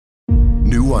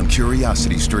new on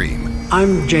Curiosity Stream.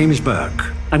 I'm James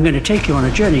Burke. I'm going to take you on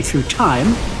a journey through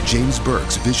time. James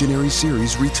Burke's visionary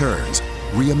series returns,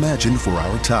 reimagined for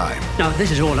our time. Now,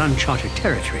 this is all uncharted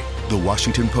territory. The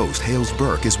Washington Post hails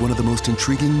Burke as one of the most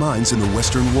intriguing minds in the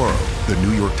Western world. The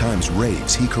New York Times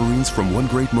raves he careens from one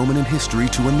great moment in history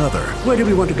to another. Where do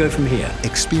we want to go from here?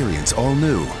 Experience all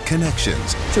new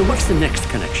connections. So what's the next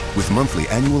connection? With monthly,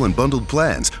 annual, and bundled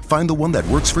plans, find the one that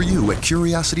works for you at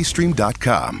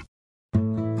CuriosityStream.com.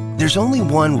 There's only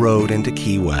one road into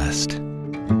Key West,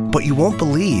 but you won't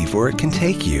believe where it can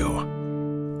take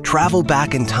you. Travel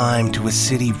back in time to a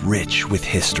city rich with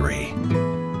history.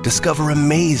 Discover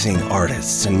amazing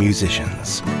artists and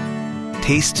musicians.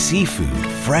 Taste seafood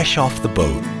fresh off the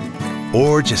boat.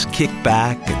 Or just kick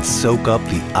back and soak up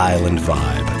the island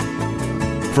vibe.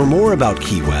 For more about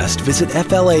Key West, visit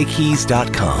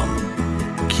flakeys.com.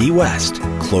 Key West,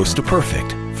 close to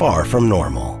perfect, far from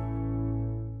normal.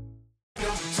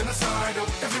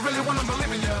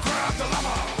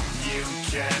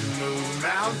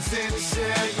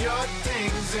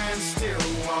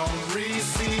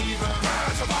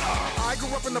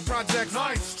 The project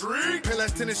 9th Street.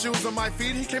 Payless tennis shoes on my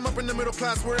feet. He came up in the middle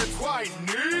class where it's quite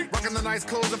neat. Rocking the nice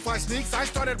clothes and fly sneaks. I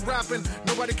started rapping.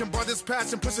 Nobody can bar this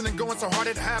passion. Pushing and going so hard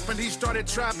it happened. He started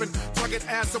trapping. Target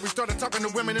ass, so we started talking to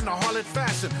women in a harlot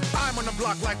fashion. I'm on the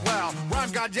block like wow.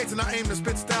 Rhyme got jakes and I aim to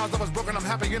spit styles. I was broken, I'm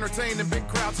happy, entertained in big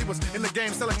crowds. He was in the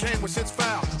game selling cane with shit's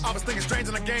foul. I was thinking strange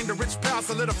in the game. The rich pal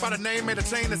solidified a name, made a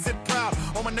chain to sit proud.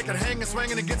 On my neck and hang and swing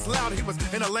and it gets loud. He was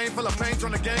in a lane full of pain,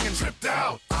 trying to gang and tripped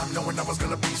out. I'm knowing I was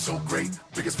gonna be so great.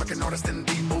 Biggest fucking artist in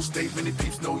the most day. Many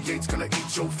peeps know Yates gonna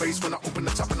eat your face. When I open the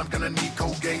top and I'm gonna need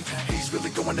Colgate. He's really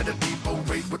going at a depot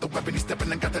rate. With the weapon he's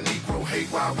stepping and got the Negro hate.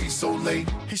 Why we so late?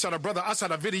 He shot a brother, I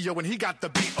shot a video and he got the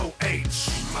B.O.H.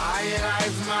 My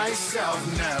life, myself,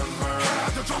 never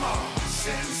had the drama.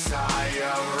 Since I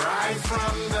arrived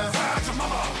from the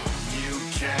mama. You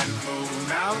can move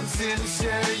mountains,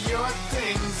 share your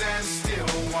things and still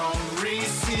won't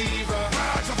receive a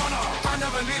badge of honor. I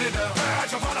never needed a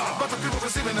badge of honor, but the people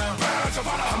receiving a badge of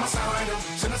honor. Homicidal,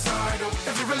 genocidal.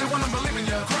 If you really want to believe in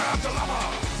you, grab the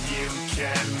llama. You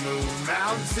can move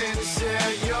mountains,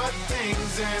 share your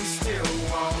things and still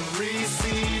won't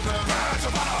receive a badge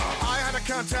of honor. I had a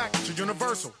contact to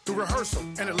Universal through rehearsal,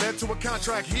 and it led to a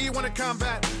contract. He wanted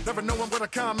combat, never knowing where to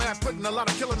combat. Putting a lot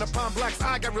of killing upon blacks.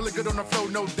 I got really good on the flow,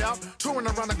 no doubt. Touring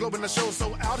around the globe and the show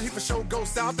so out. He for sure goes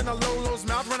south in a Lolo's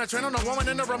mouth. Run a train on a woman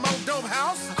in a remote dope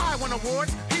house. I won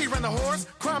awards, he ran the horse.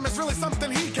 Crime is really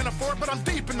something he can afford, but I'm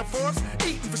deep in the force.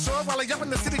 Eating for sure while he up in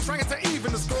the city trying to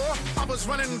even the score. I was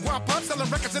running guap up, selling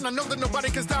records, and I know that nobody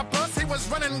can stop us. He was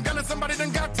running, gunning, somebody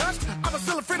done got touched. I was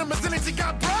feeling freedom as soon as he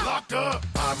got brought. Locked up.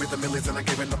 I made the millions and I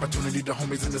gave an opportunity to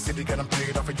homies in the city. Got him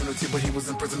paid off for unity, but he was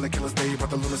in prison to kill his day. Brought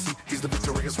the lunacy. He's the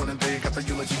victorious one and they got the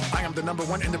eulogy. I am the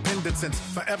 #1 independent since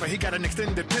forever. He got an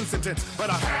extended pen sentence, but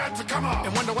I had to come up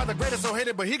and wonder why the greatest so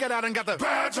hated, but he got out and got the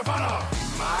badge of honor.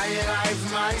 My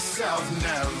life, myself,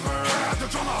 never had the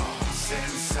drama.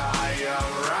 Since I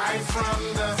arrived from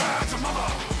the badge of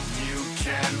mama. You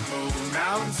can move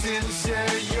mountains,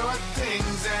 share your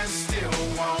things and still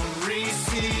won't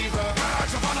receive a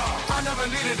badge of honor. I never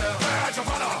needed a badge of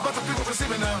honor, but the people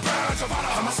receiving a badge of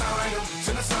honor. Homicidal,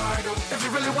 genocidal. If you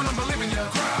really want to believe in you,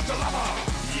 grab the llama.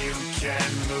 You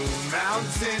can move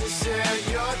mountains, share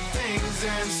your things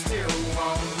and still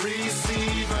won't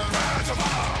receive a badge of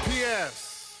honor.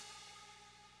 P.S.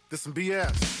 This some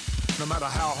BS. No matter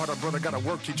how hard our brother gotta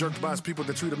work, he jerked by his people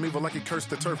that treat him evil like he cursed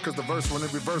the turf. Cause the verse went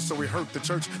in reverse, so he hurt the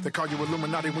church. They call you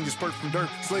Illuminati when you spurt from dirt.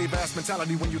 Slave-ass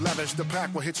mentality when you lavish. The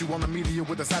pack will hit you on the media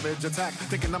with a savage attack.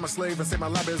 Thinking I'm a slave and say my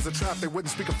lab is a trap. They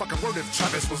wouldn't speak a fucking word if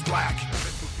Travis was black.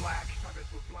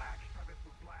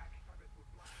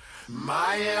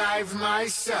 My life,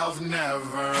 myself,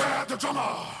 never had the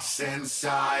drama. Since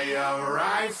I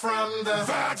arrived from the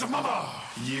badge of mama.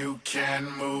 You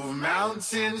can move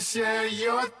mountains, share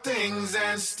your things,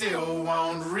 and still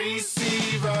won't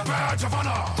receive a badge of honor.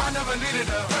 I never needed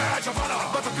a badge of honor,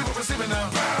 but the people receiving a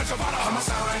badge of honor.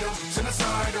 Homicidal,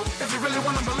 genocidal. If you really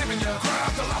want to believe in you,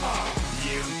 grab the llama.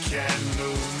 You can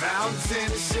move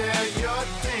mountains, share your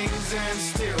things, and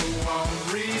still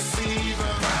won't receive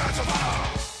a badge of honor.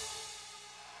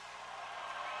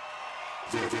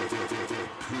 We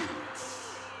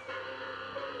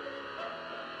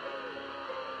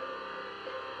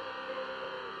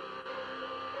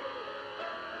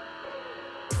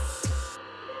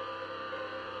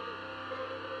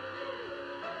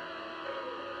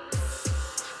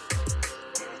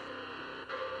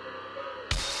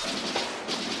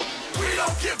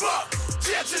don't give up,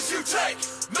 chances you take,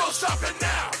 no stopping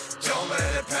now. Don't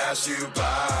let it pass you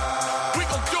by. We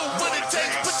gon'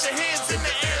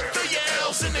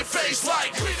 their face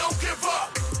like we don't give up.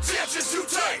 Chances you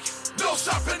take, no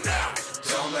stopping now.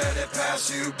 Don't let it pass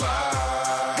you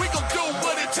by. We gon' do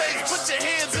what it takes. Put your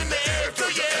hands in the air, throw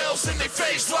your L's in their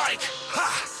face like ha.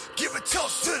 Give a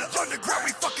toast to the underground.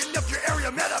 We fucking up your area,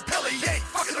 man. I Pelly ain't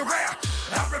fucking around.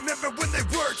 I remember when they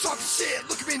were talking shit.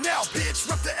 Look at me now, bitch.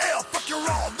 Rep the L. Fuck, you're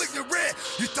all ignorant.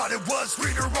 You thought it was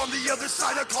reader on the other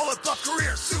side. I call it bluff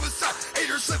career. Suicide.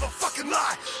 Haters live a fucking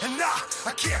lie. And nah,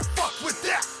 I can't fuck with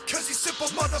that. Cause you simple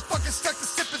motherfuckers stuck to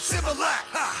sipping Similac.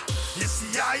 Ha! It's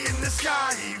the eye in the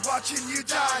sky, watching you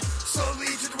die. Slowly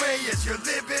to the way as you're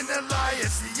living a lie.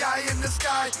 It's the eye in the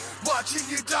sky, watching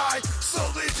you die.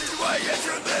 Slowly to the way as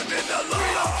you're living a lie.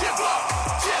 We don't give up,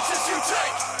 chances you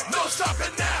take, no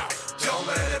stopping now. Don't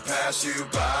let it pass you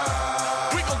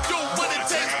by. We gon' do what it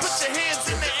takes, put your hands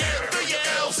in the air, throw your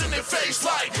L's in their face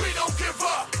like we don't give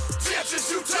up,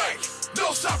 chances you take,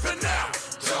 no stopping now.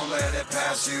 Don't let it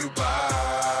pass you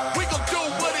by. We gon' do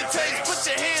what it takes, put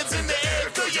your hands in the air,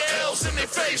 throw your L's in their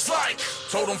face like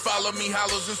told them follow me,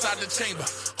 hollows inside the chamber.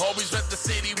 Always rep the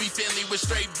city, we family with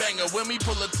straight banger. When we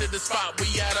pull up to the spot,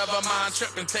 we out of our mind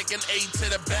tripping. Taking A to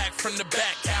the back, from the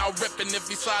back, Al ripping.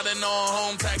 If we sliding on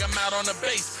home, tag him out on the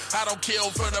base. I don't kill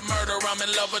for the murder, I'm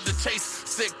in love with the chase.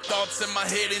 Sick thoughts in my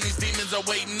head and these demons are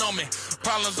waiting on me.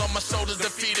 Problems on my shoulders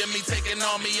defeating me, taking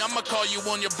on me. I'ma call you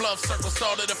on your bluff, circle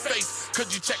salt to the face.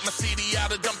 Could you check my CD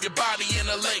out or dump your body in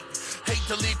a lake? Hate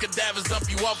to leave cadavers, dump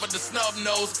you off with the snub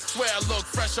nose. Swear I look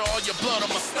fresher, all your blood on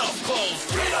my snuff clothes.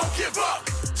 We don't give up,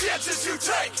 chances you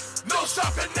take, no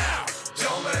stopping now.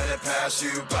 Don't let it pass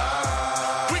you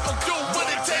by. We gon' do what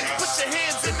it takes, put your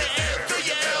hands in the air, throw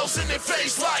your L's in their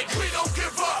face like we don't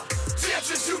give up,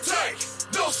 chances you take,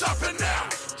 no stopping now.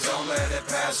 Don't let it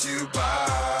pass you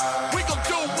by. We gon'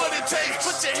 do what it takes,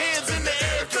 put your hands in the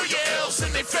air, throw your L's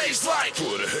in their face like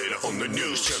put a hater on the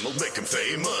news channel, make him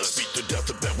famous. Beat the death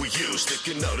of that we use,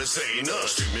 sticking out as ain't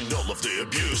us. Streaming all of the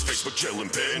abuse, Facebook jail and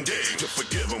pending. To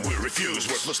forgive him we refuse,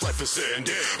 worthless life is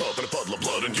ending. Up in a puddle of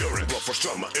blood and urine, blood for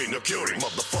trauma ain't no curing.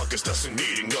 Motherfuckers that's in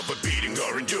needing of a beating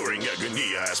are enduring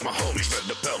agony. I ask my homies, fed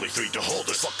the belly, 3 to hold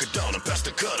us. Fuck it down and pass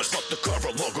the cutters, fuck the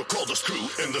cover logo, call us crew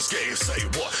in this game. Say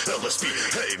what? LSP,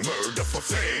 hey, murder for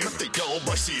fame. If they don't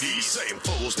buy CDs, same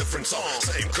fools, different songs,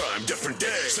 same crime, different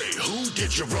day. Say who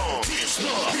did you wrong? It's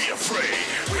not be afraid.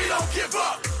 We don't give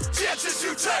up, chances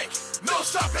you take, no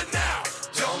stopping now.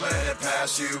 Don't let it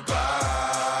pass you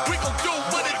by. We gon' do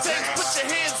what it takes, put your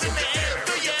hands in the air,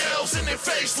 throw your L's in their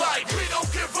face like we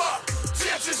don't give up,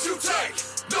 chances you take,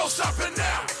 no stopping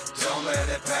now. Don't let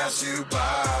it pass you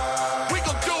by. We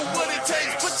gon' do what it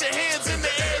takes, put your hands in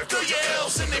the air, throw your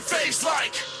L's in their face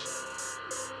like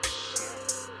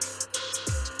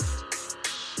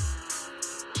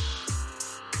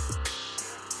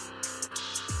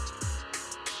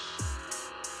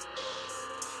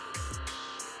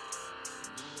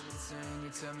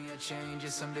tell me I change,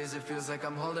 and some days it feels like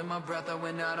I'm holding my breath. I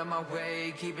went out of my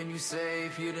way, keeping you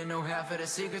safe. You didn't know half of the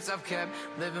secrets I've kept.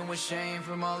 Living with shame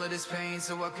from all of this pain.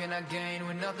 So what can I gain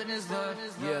when nothing is left?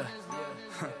 Yeah.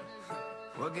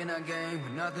 What can I gain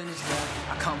when nothing is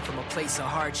left? I come from a place of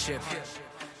hardship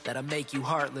that'll make you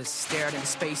heartless. Stared into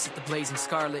space at the blazing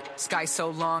scarlet. Sky so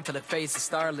long till it fades to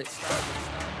starlit.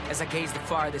 As I gaze the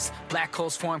farthest, black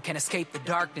holes form, can't escape the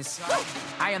darkness.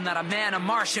 I am not a man, a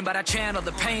Martian, but I channeled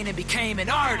the pain and became an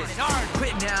artist.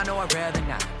 Quit now, no, I'd rather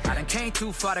not. I done came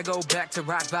too far to go back to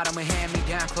rock bottom and hand me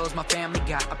down clothes my family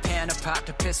got. A pan, a pot,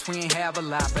 to piss, we ain't have a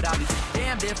lot, but I'll be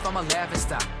damned if I'm a laughing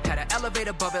stock. Had an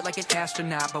elevator above it like an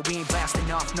astronaut, but we ain't blasting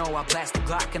off, no, I'll blast the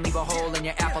Glock and leave a hole in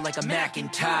your apple like a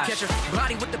Macintosh. Catch your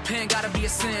body with the pen, gotta be a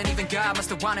sin. Even God must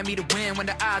have wanted me to win when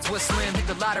the odds were slim. Hit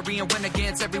the lottery and win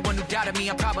against everyone who doubted me.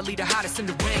 I'm probably the hottest in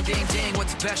the ring. Ding, ding,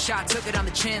 what's the best shot? Took it on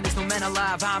the chin, there's no man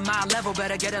alive. I'm my level,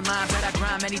 better get in line. Bet I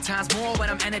grind many times more when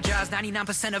I'm energized.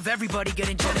 99% of everybody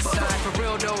getting genocide. For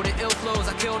real though, the ill flows,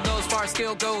 I killed those, far as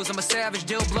skill goes. I'm a savage,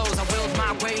 deal blows. I willed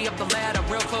my way up the ladder,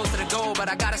 real close to the goal. But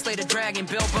I gotta slay the dragon,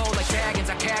 Bilbo like dragons.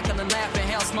 I cackle and laugh,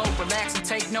 inhale smoke, relax and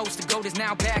take notes. The goat is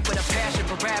now back with a passion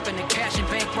for rapping and cashing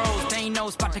bank rolls. They ain't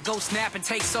knows, about to go snap and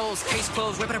take souls. Case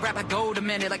closed, ripping a rap like gold a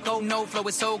minute. Like gold, no flow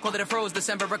is so cold that it froze.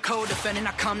 December a code defending.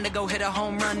 I come to go hit a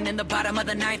home run in the bottom of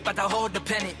the ninth, but to hold the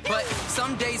pennant. But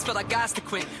some days feel like God's to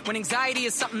quit. When anxiety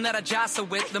is something that I jostle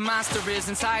with. The monster is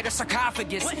inside a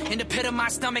sarcophagus. In the pit of my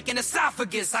stomach and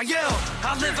esophagus. I yell,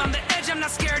 I live on the edge, I'm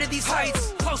not scared of these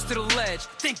heights. close to the ledge,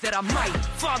 think that I might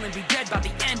fall and be dead by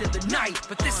the end of the night.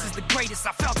 But this is the greatest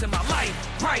I felt in my life.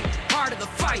 Right, heart of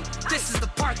the fight. This is the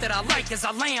part that I like as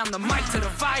I lay on the mic to the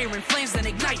fire and flames that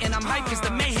ignite. And I'm hyped cause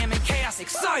the mayhem and chaos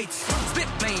excites. Spit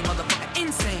flame, motherfucker,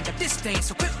 insane. Got this thing,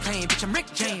 so quit playing, bitch, I'm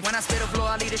Rick James. When I spit a floor,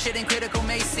 I lead a shit in critical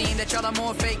may seem that y'all are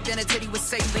more fake than a titty with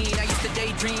saline. I used to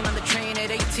daydream on the train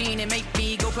at 18 and make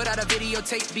me go put out a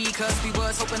videotape because we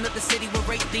was hoping that the city would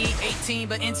rate League 18,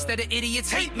 but instead of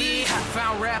idiots hate me.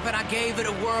 Found rap and I gave it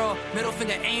a whirl. Middle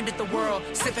finger aimed at the world.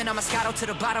 Sipping on Moscato to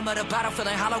the bottom of the bottle,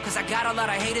 feeling hollow cause I got a lot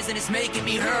of haters and it's making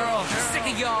me hurl. Sick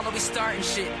of y'all always starting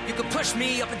shit. You can push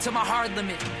me up until my hard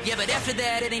limit. Yeah, but after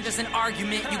that it ain't just an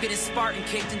argument. You get Spartan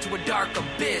kicked into a dark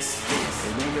abyss.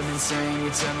 You think I'm insane, you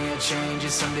tell me I change.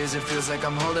 Some days it feels like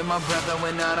I'm holding my breath. I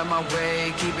went out of my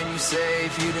way, keeping you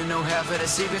safe. You didn't know half of the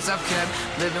secrets I've kept.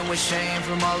 Living with shame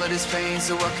from all of this pain.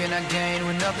 So what can I gain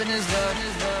when nothing is left?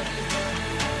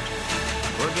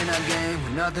 What can I gain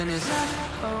when nothing is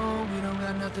left? Oh, we don't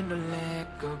got nothing to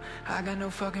let go. I got no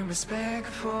fucking respect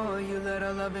for you. Let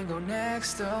our loving go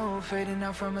next. Oh, fading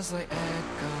out from us like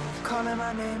echo. Calling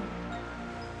my name,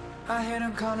 I hear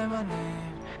them calling my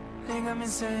name. Think I'm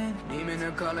insane. Demon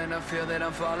are calling, I feel that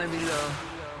I'm falling below.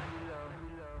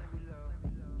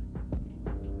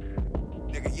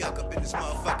 Nigga, yuck up in this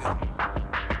motherfucker.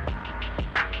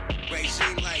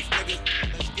 Regime life, nigga.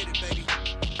 Let's get it, baby.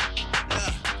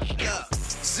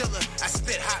 Zilla, I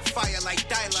spit hot fire like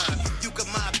Dylon. You can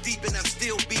mob deep and I'm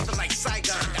still beefing like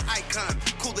Saigon. The icon,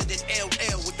 cooler than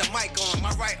LL with the mic on.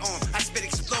 My right arm, I spit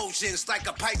explosions like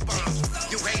a pipe bomb.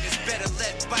 You haters better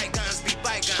let bygones be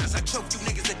bygones. I choke you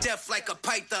niggas to death like a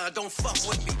python. Don't fuck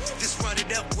with me, just run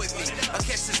it up with me. I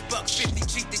catch this buck 50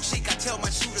 cheek to cheek. I tell my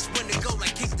shooters when to go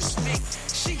like kick the snake.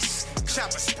 Sheesh.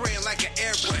 Chopper spraying like an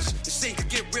airbrush. This thing could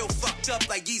get real fucked up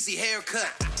like Yeezy haircut.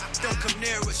 Don't come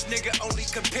near us, nigga, only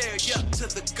compare ya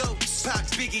to the goats. Pac,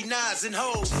 Biggie, Nas, and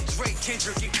Ho. Drake,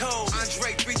 Kendrick, and Cole.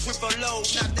 Andre 3 triple low.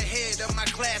 Not the head of my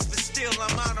class, but still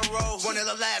I'm on a roll. One of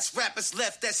the last rappers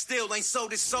left that still ain't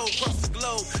sold his soul across the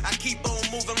globe. I keep on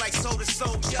moving like soda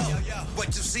soul, yo. What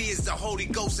you see is the Holy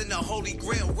Ghost and the Holy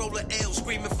Grail. Roller L,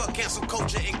 screaming for cancel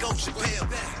culture and go Chappelle.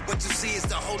 What you see is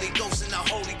the Holy Ghost and the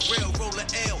Holy Grail. Roller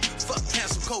L, fuck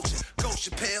cancel culture, go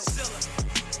Chappelle.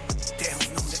 They don't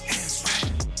know the ends right.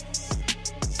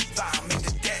 I'm in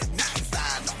the dead night,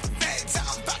 flying on the meds.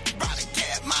 I'm about to ride and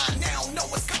get mine. They don't know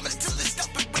what's coming till it's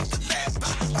dumping with the lead.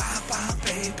 Bye, bye,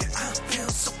 baby, I feel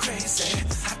so crazy.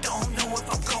 I don't know if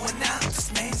I'm going out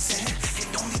this amazing. It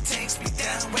only takes me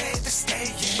down where to stay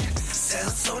in. Sell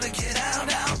so to get out,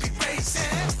 I'll be racing.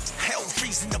 Hell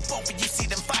freezing up over, you see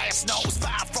them fire snows.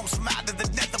 Fire from some out of the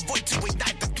nether void to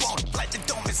ignite the throne. Light the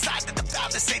dome inside of the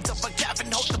palisades of a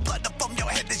cavern. Hold the blood up from your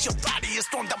head as your body is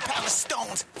thrown down palace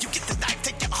stones. You get the knife,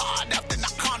 take your heart out, then I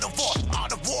carnivore.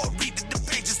 Art of war, reading the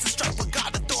pages to strike with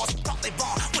God adores. Probably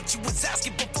wrong, what you was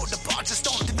asking before the barge is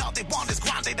stoned. And all they want is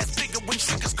grande, that's bigger when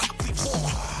triggers concrete war.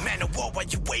 Man of war, while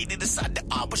you waited inside the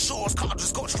arbor shores. Cars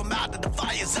scorched from out of the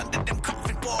fires under them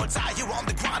coffin boards. Are you on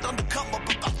the ground, on the come up,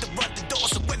 about to run the door.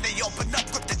 So when they open up,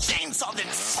 grip the chains on it,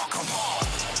 fuck them all.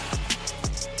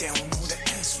 They don't know the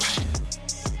ends right.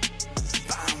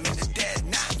 But I'm in the dead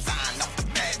night, flying off the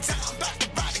meds. I'm about to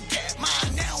ride and get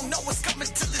mine. They don't know what's coming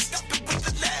till it's dumping with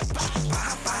the lead.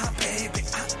 Bye, bye, baby,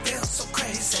 I feel so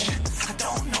crazy. I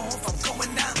don't know if I'm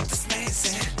going out this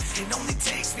amazing. It only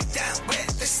takes me down where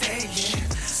they stay in.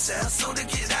 Sell so to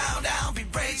get out, I'll be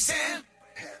racing.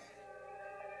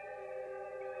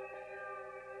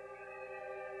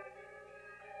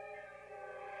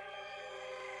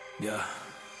 Yeah.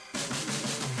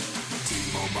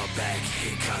 Team on my back,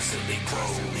 it constantly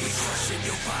grows. Crushing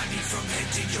your body from head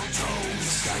to your toes.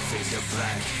 Sky fades to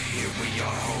black, here we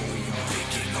are home.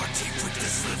 Picking our teeth with the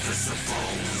slivers of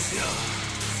bones. Yeah.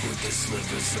 With the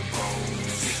slivers of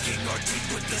bones. Picking our teeth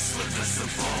with the slivers of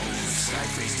bones. Sky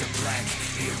fades to black,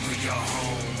 here we are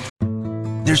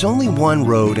home. There's only one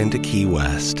road into Key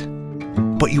West,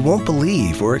 but you won't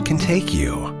believe where it can take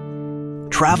you.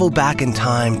 Travel back in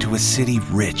time to a city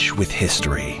rich with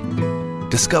history.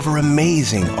 Discover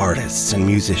amazing artists and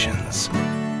musicians.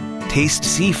 Taste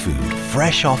seafood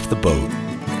fresh off the boat.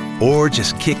 Or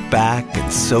just kick back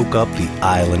and soak up the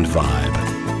island vibe.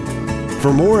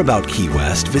 For more about Key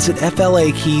West, visit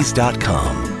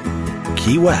flakeys.com.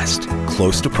 Key West,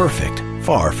 close to perfect,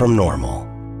 far from normal.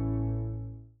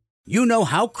 You know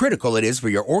how critical it is for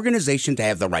your organization to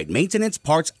have the right maintenance,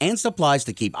 parts, and supplies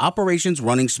to keep operations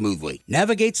running smoothly.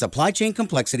 Navigate supply chain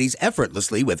complexities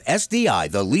effortlessly with SDI,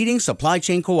 the leading supply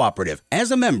chain cooperative. As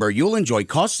a member, you'll enjoy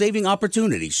cost-saving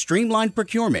opportunities, streamlined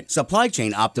procurement, supply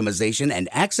chain optimization, and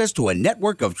access to a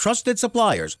network of trusted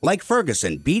suppliers like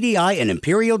Ferguson, BDI, and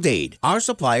Imperial Dade. Our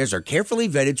suppliers are carefully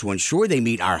vetted to ensure they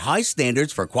meet our high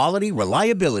standards for quality,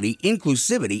 reliability,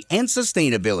 inclusivity, and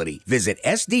sustainability. Visit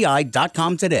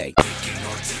SDI.com today. I'm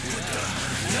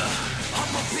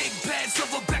a big bad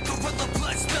silverback gorilla,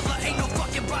 blood spiller. Ain't no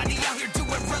fucking body out here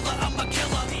doing rilla. I'm a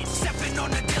killer, stepping on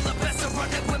the dealer. Best to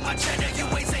run it with my cheddar. You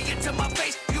ain't say it to my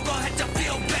face, you gon' have to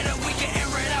feel better. We can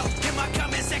air it out in my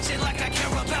comment section like I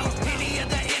care about any of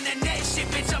the internet shit,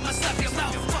 bitch. I'ma slap your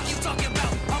mouth. Fuck you talking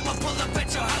about? I'ma pull up at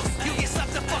your house. You get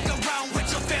slapped the fuck around with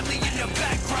your family in the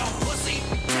background. Pussy,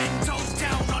 10 toes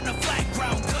down on the flat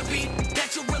ground. Could be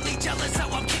that you really jealous how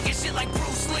I'm kicking shit like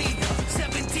Bruce Lee.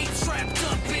 17 strapped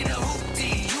up in a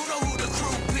hoopty. You know who the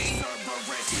crew be.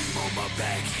 Team on my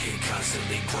back, it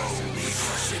constantly grows.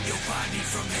 Crushing your body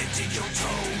from head to your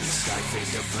toes. Sky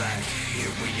fades to black,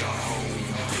 here we are home.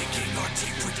 Picking our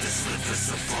teeth with the slivers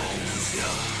of bones.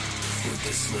 Yeah, with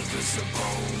the slivers of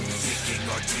bones. Picking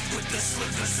our teeth with the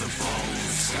slivers of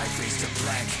bones. Sky fades to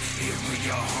black, here we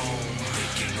are home.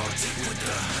 Picking our teeth with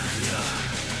the,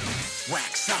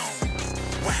 Wax on,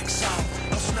 wax off.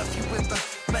 I'll snuff you with the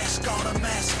mask on or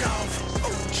mask off.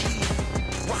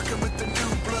 OG, rockin' with the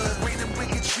new blood. Raining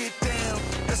wicked shit down,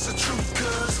 that's the truth,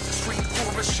 cuz. Street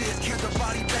horror shit, hear the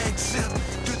body bag zip.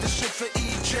 Do the shit for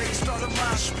EJ, start a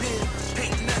mosh pit.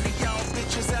 Ain't none of y'all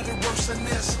bitches out here worse than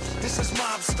this. This is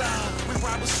mob style, we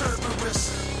ride with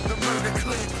Cerberus. The murder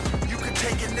click, you can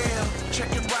take an L.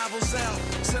 Checking rivals out,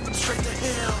 send them straight to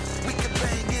hell. We can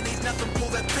bang, it ain't nothing, pull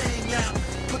that thing out.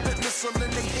 Put that missile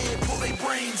in their head, pull their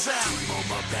brains out. team on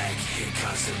my back, it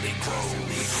constantly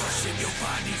grows. Crushing your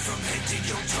body from head to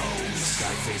your toes.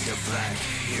 Sky fades to black,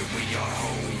 here we are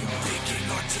home. Picking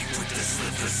our teeth with the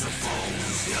slivers of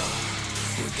bones. Yeah,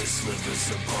 with the slivers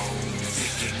of bones.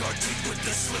 Picking our teeth with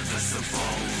the slivers of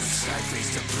bones. Sky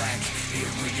fades to black,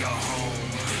 here we are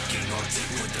home. Picking our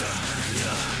teeth with the,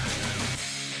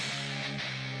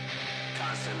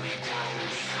 constantly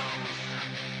grows.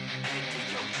 Head to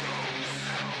your toes.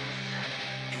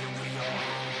 Here we are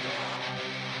home.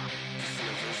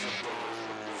 Slivers of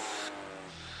bones.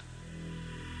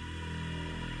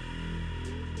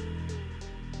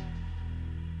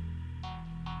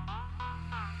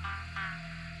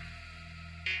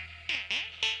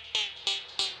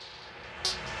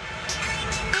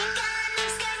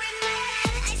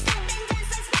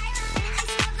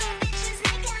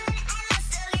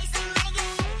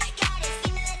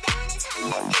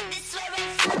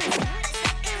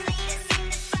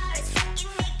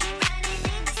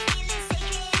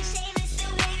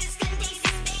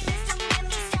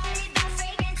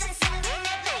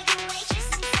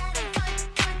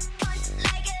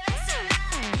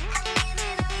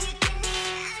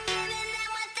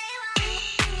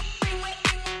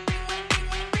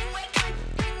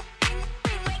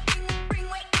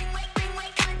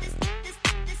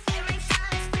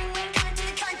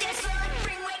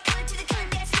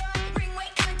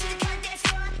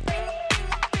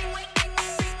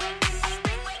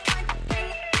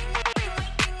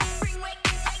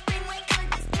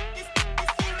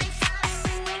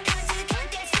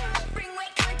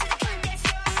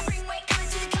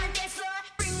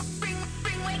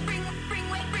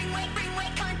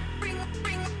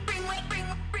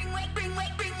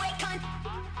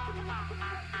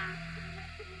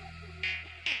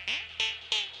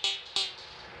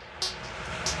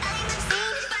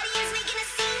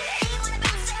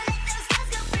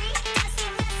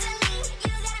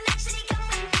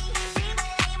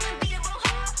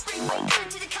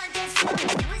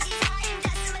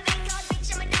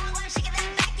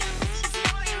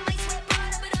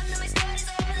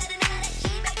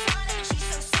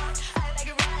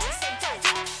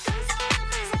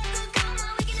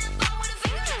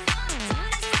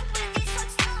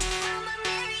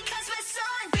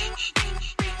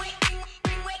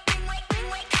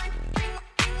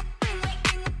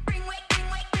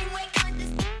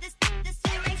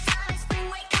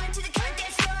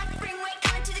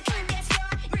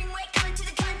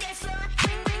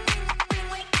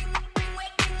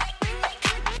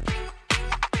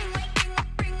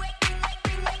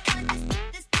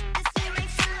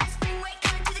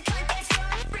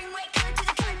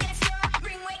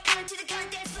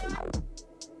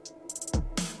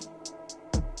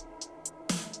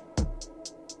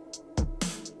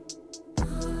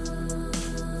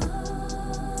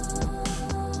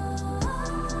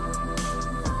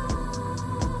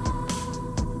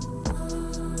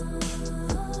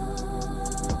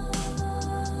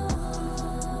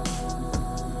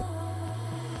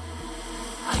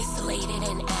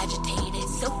 frustrated and agitated.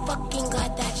 So fucking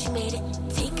glad that you made it.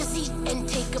 Take a seat and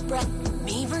take a breath.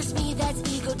 Me versus me, that's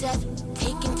ego death.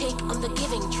 Take and take on the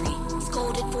giving tree.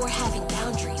 Scolded for having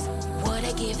boundaries. What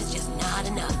I give is just not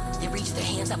enough. They reach their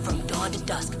hands up from dawn to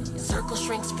dusk. Circle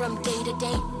shrinks from day to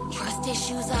day. Trust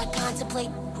issues I contemplate.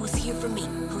 Who's here for me?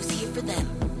 Who's here for them?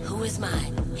 Who is my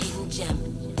hidden gem?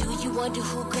 Do you wonder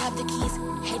who grabbed the keys?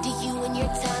 Head to you in your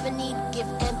time of need. Give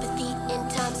empathy in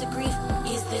times of grief.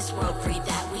 Is this world free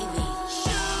that we lead?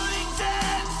 Shootings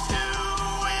and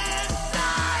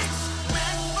suicides,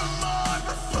 meant for more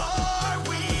before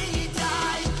we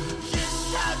die.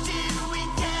 Just how did we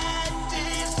get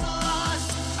this lost?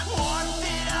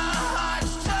 Wanted our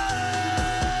hearts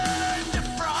turned to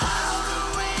frost. How do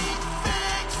we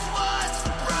fix what's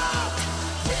broke?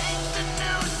 Take the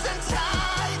noose and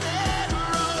tie that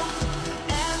rope.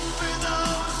 And for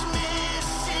those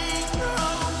missing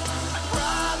hope, I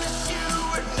promise you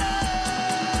we're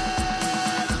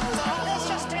This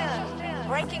just in.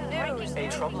 Breaking news. A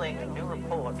troubling new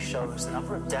report shows the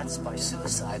number of deaths by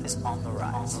suicide is on the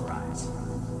rise.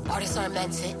 Artists are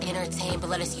meant to entertain, but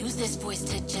let us use this voice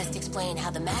to just explain how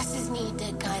the masses need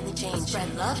to kindly change.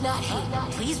 Spread love, not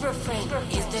hate. Please refrain.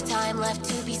 Is there time left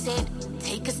to be saved?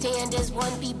 Take a stand as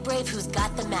one, be brave. Who's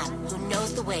got the map? Who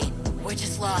knows the way? We're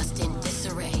just lost in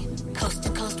disarray. Coast to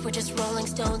coast, we're just rolling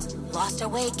stones. Lost our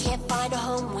way, can't find a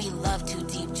home. We love too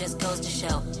deep, just goes to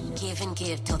show. Give and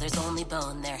give till there's only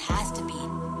bone. There has to be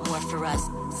more for us.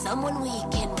 Someone we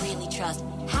can really trust.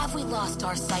 Have we lost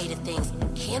our sight of things?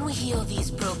 Can we heal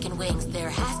these broken wings? There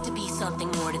has to be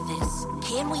something more to this.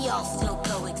 Can we all still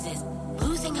coexist?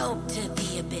 Losing hope to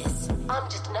the abyss. I'm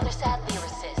just another sad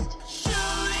lyricist.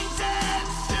 shootings and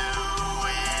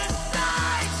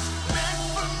suicides, meant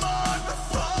for more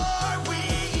before we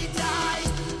die.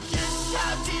 Just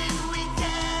how did we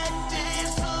get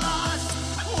this lost?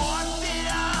 Wanted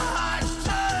our hearts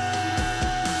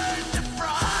turned to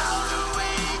frost. How do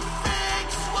we fix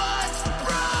what's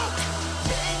broke?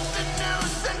 Take the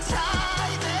noose and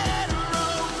tie that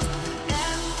rope.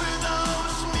 And for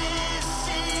those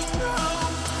missing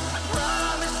hope, I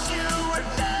promise you we're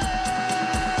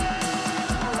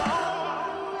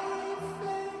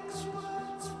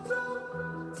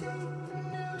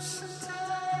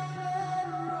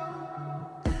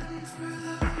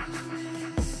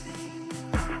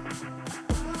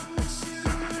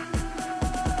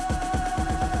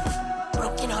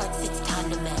Broken hearts, it's time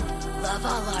to mend. Love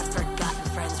all our forgotten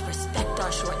friends. Respect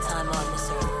our short time on this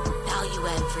earth. Value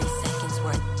every second's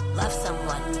worth. Love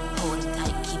someone, hold them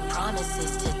tight. Keep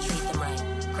promises to treat them right.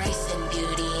 Grace and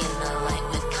beauty in the light.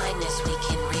 With kindness we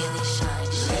can really shine.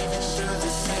 living through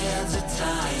the sands of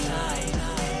time,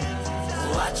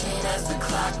 watching as the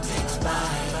clock ticks by.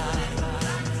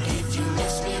 If you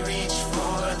miss me, reach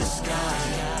for the sky,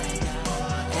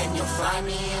 and you'll find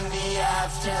me in the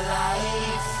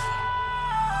afterlife.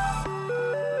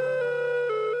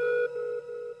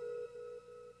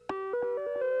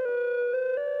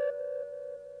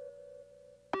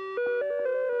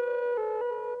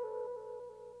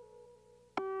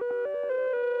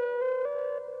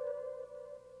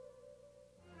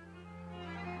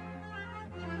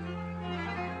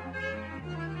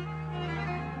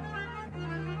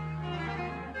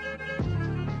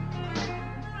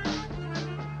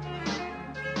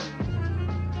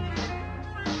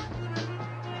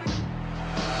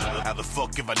 How the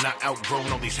fuck have I not outgrown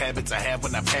all these habits I have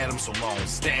when I've had them so long?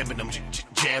 Stabbing them,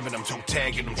 jabbing them, toe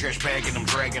tagging them, trash bagging them,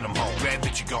 dragging them home. Glad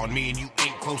that you're gone, me and you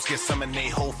ain't close. Guess I'm in a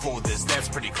hole for this, that's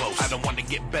pretty close. I don't want to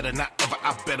get better, not ever.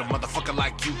 I bet a motherfucker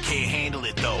like you can't handle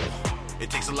it though. It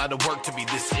takes a lot of work to be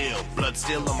this ill. Blood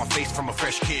still on my face from a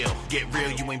fresh kill. Get real,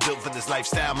 you ain't built for this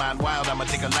lifestyle. Mind wild, I'ma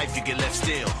take a life, you get left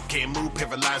still. Can't move,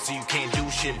 paralyzed, so you can't do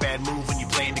shit. Bad move when you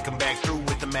plan to come back through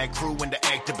with the mad crew. And to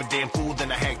act up a damn fool,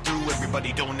 then I hack through.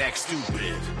 Everybody don't act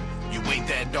stupid. You ain't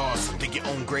that awesome. Dig your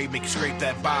own grave, make you scrape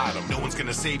that bottom. No one's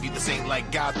gonna save you, this ain't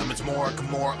like Gotham. It's more,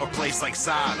 a place like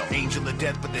Sodom. Angel of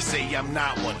death, but they say I'm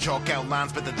not one. Chalk out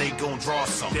lines, but that they gon' draw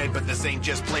some. Dead, but this ain't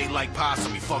just play like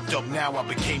possum. You fucked up now, I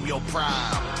became your prime.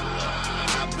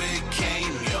 I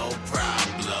became your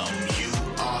problem. You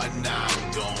are not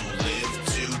gon' live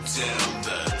to tell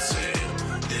the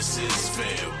tale. This is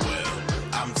farewell.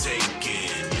 I'm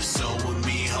taking your soul with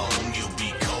me home. You'll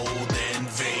be cold and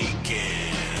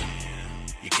vacant.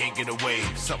 You can't get away.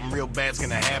 Something real bad's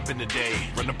gonna happen today.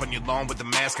 Run up on your lawn with a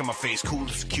mask on my face, cool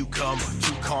as a cucumber.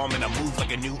 Too calm and I move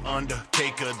like a new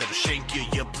undertaker. That'll shake you,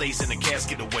 your place in the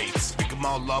casket awaits. Pick them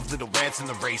all off, little rats in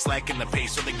the race, lacking the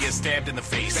pace, so they get stabbed in the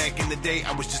face. Back in the day,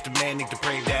 I was just a manic,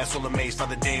 depraved asshole amazed by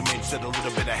the damage that a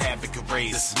little bit of havoc could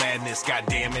raise. This is madness,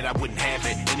 goddamn it, I wouldn't have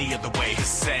it any other way. It's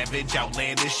savage,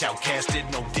 outlandish,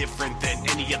 outcasted, no different than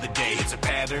any other day. It's a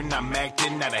pattern, I'm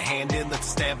acting out of hand in. Let's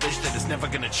establish that it's never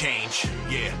gonna change.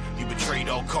 Yeah, you betrayed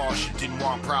all caution, didn't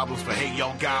want problems, but hey,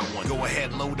 y'all got one. Go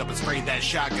ahead, load up and spray that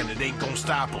shotgun, it ain't gonna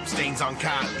stop them. Stains on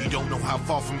cotton, you don't know how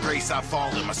far from grace I've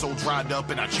fallen. My soul dried up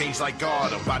and I changed like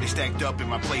God. A body stacked up in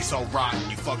my place all rotten.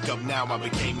 You fucked up now, I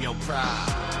became your pride.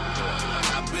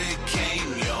 I became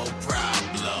your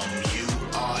problem. You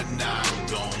are not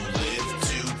gonna live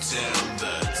to tell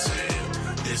the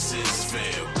tale. This is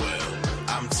farewell,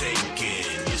 I'm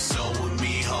taking your soul with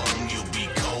me home. You'll be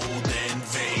cold and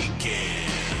vacant.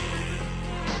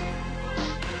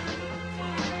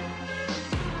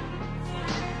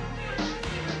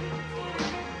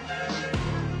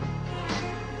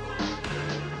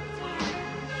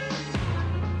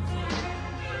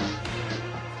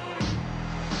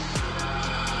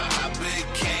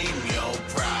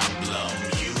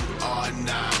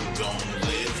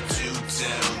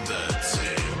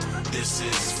 This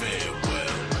is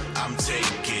farewell, I'm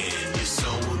taking your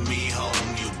soul with me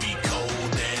home. You'll be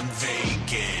cold and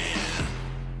vacant.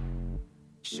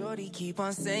 Shorty keep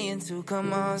on saying to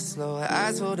come on slow. Her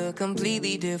eyes hold a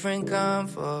completely different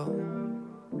comfort.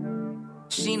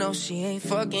 She knows she ain't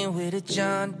fucking with a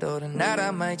John though. Tonight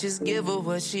I might just give her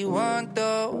what she want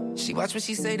though. She watch what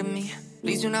she say to me.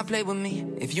 Please do not play with me.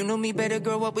 If you knew me better,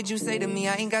 girl, what would you say to me?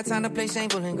 I ain't got time to play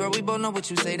shameful, and girl, we both know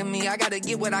what you say to me. I gotta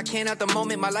get what I can at the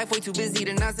moment. My life way too busy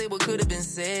to not say what could have been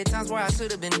said. Times where I should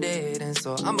have been dead, and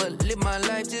so I'ma live my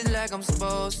life just like I'm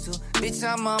supposed to. Bitch,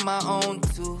 I'm on my own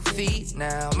 2 feet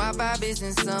now. My vibe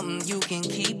isn't something you can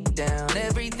keep down.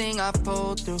 Everything I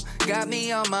pulled through got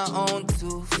me on my own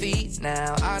 2 feet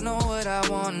now. I know what I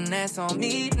want, and that's on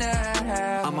me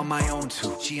now. I'm on my own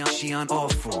too. She on all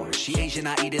fours. She Asian,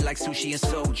 I eat it like sushi and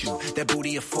soju. That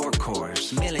booty a 4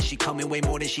 course. Million, she coming way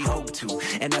more than she hoped to.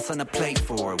 And that's on the plate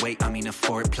for. Wait, I mean a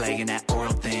foreplay and that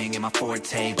oral thing in my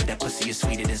forte. But that pussy is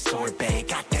sweeter than sorbet.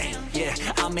 Goddamn, yeah.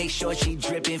 I'll make sure she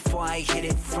dripping before I hit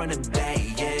it front of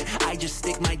bay. Yeah, I just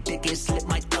stick my dick and slip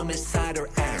my thumb inside her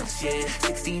ass. Yeah,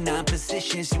 69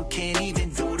 positions, you can't even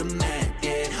do the math.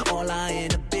 Yeah, all our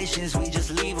inhibitions, we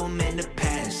just leave them in the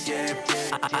past. Yeah,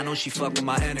 I know she fuck with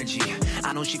my energy.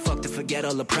 I know she fuck to forget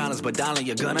all the problems, but darling,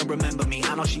 you're gonna remember me.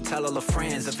 I know she tell all her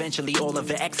friends. Eventually all of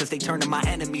her exes, they turn to my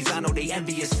enemies. I know they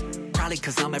envious. Probably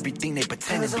cause I'm everything they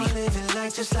pretend to be. I'm living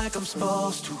life just like I'm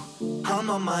supposed to. I'm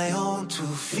on my own 2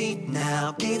 feet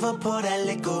now. Gave up all that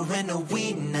liquor and the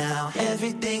weed now.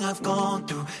 Everything I've gone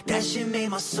through, that shit made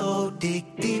my soul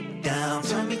dig deep down.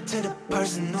 Turn me to the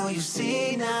person who you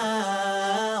see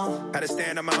now. Had to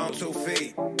stand on my own 2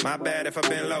 feet. My bad if I've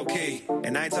been low key.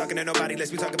 And I ain't talking to nobody, let's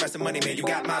be talking about some money, man. You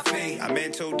got my fee. I'm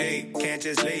in too deep, can't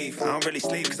just leave. I don't really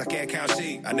sleep cause I can't count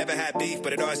sheep. I never had beef,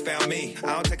 but it always found me.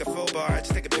 I don't take a full bar, I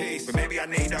just take a piece. But maybe I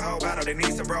need a whole bottle. They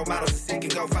need some role models to seek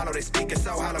and go follow. They speaking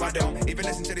so hollow, I don't even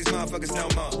listen to these motherfuckers no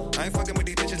more. I ain't fucking with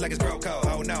these bitches like it's bro code.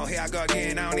 Oh no, here I go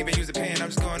again. I don't even use a pen, I'm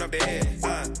just going up the head.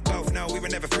 Both know we were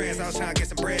never friends. I was trying to get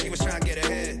some bread, he was trying to get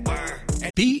ahead.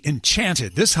 Be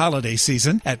enchanted this holiday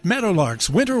season at Meadowlark's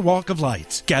Winter Walk of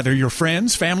Lights. Gather your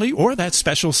friends, family, or that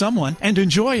special someone and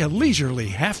enjoy a leisurely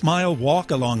half-mile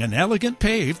walk along an elegant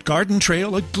paved garden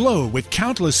trail aglow with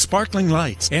countless sparkling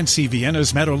lights, and see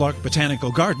Vienna's Meadowlark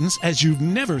Botanical Gardens as you've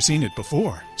never seen it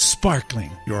before.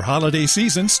 Sparkling. Your holiday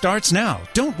season starts now.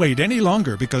 Don't wait any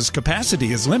longer because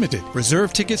capacity is limited.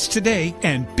 Reserve tickets today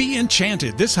and be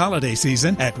enchanted this holiday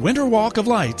season at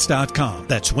winterwalkoflights.com.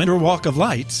 That's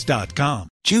winterwalkoflights.com.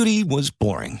 Judy was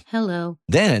boring. Hello.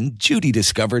 Then Judy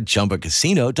discovered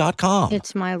ChumbaCasino.com.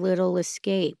 It's my little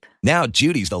escape. Now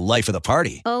Judy's the life of the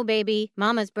party. Oh, baby,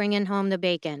 mama's bringing home the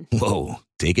bacon. Whoa,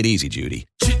 take it easy, Judy.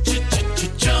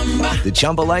 The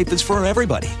Chumba life is for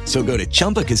everybody. So go to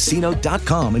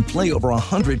ChumbaCasino.com and play over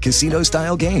 100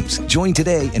 casino-style games. Join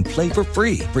today and play for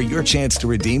free for your chance to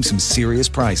redeem some serious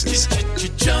prizes.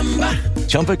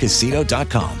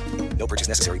 ChumbaCasino.com. No purchase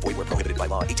necessary. Void where prohibited by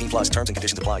law. 18 plus terms and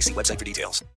conditions apply. See website for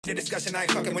details. The discussion, I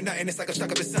ain't fucking with nothing. It's like I'm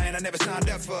stuck up in something I never signed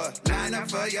up for. Line up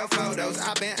for your photos.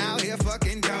 I've been out here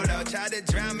fucking dodo. Tried to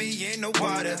drown me in the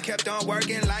water. Kept on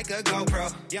working like a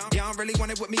GoPro. Y'all don't really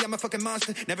want it with me. I'm a fucking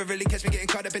monster. Never really catch me getting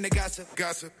caught up in the gossip.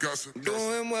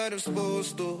 Doing what I'm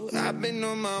supposed to. I've been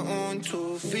on my own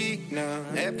 2 feet now.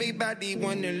 Everybody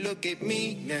wanna look at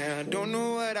me now. Don't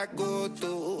know what I go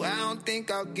through. I don't think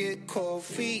I'll get cold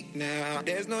feet now.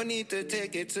 There's no need to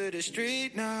take it to the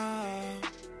street now.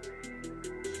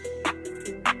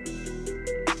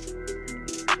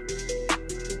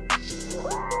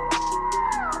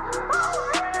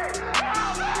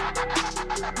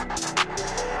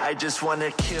 I just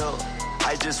wanna kill,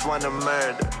 I just wanna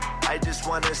murder, I just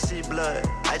wanna see blood,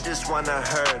 I just wanna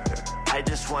hurt her. I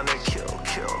just wanna kill.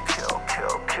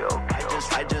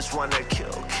 I just wanna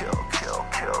kill.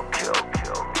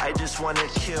 I just wanna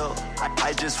kill.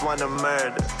 I just wanna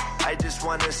murder. I just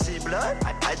wanna see blood.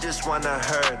 I just wanna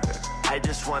hurt her. I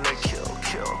just wanna kill.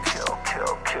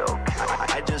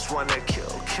 I just wanna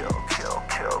kill.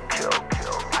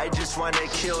 I just wanna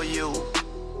kill you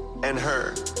and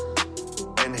her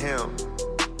and him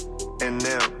and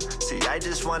them. See, I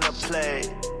just wanna play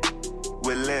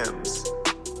with limbs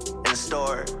and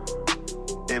store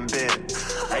and bend.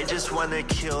 I just wanna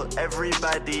kill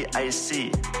everybody I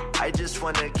see. I just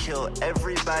wanna kill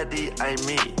everybody I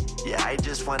meet. Yeah, I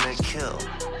just wanna kill.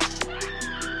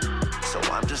 So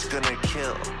I'm just gonna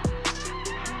kill.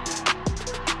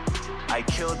 I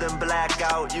killed and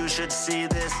blackout, you should see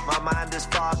this. My mind is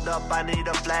fogged up, I need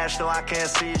a flash, no I can't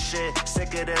see shit.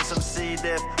 Sicker than some C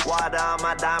dip. Water on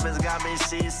my diamonds got me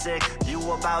seasick. You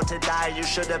about to die, you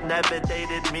should have never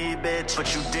dated me, bitch.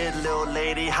 But you did, little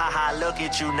lady, haha, look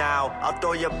at you now. I'll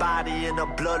throw your body in a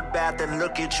bloodbath and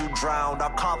look at you drowned. I'll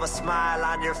carve a smile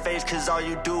on your face cause all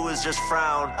you do is just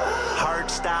frown.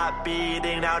 Heart stop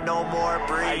beating, now no more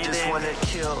breathing. I just wanna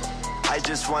kill, I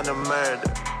just wanna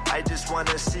murder. I just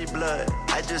wanna see blood,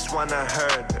 I just wanna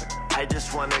hurt her. I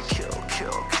just wanna kill.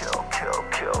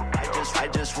 I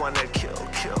just wanna kill.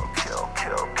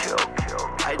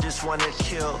 I just wanna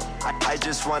kill, I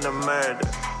just wanna murder.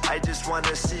 I just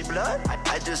wanna see blood,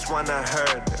 I just wanna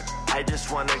hurt her. I just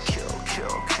wanna kill.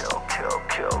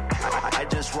 I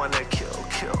just wanna kill.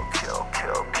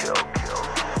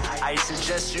 I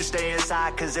suggest you stay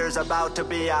inside cause there's about to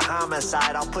be a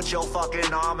homicide. I'll put your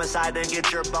fucking arm aside and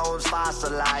get your bones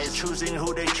fossilized. Choosing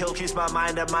who to kill keeps my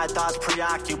mind and my thoughts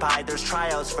preoccupied. There's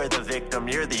tryouts for the victim,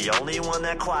 you're the only one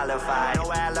that qualified.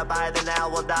 No alibi, then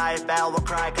Al will die. Val will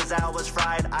cry cause Al was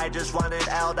fried. I just wanted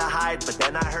Al to hide, but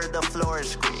then I heard the floor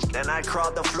squeak. Then I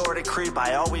crawled the floor to creep.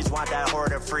 I always want that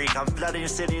horde of freak. I'm flooding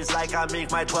cities like I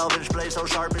make my 12-inch blade so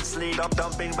sharp and sleek. I'm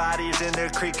dumping bodies in the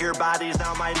creek, your bodies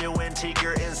now my new antique.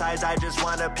 Your insides I just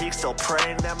wanna peek, still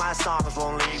praying that my songs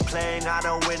won't leak. Playing on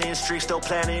a winning streak, still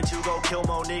planning to go kill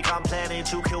Monique. I'm planning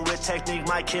to kill with technique,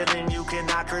 my killing you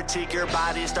cannot critique. Your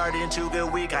body starting to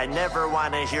get weak, I never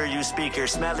wanna hear you speak. You're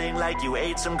smelling like you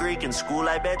ate some Greek. In school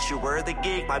I bet you were the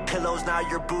geek. My pillow's now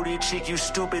your booty cheek, you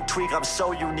stupid tweak. I'm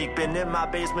so unique, been in my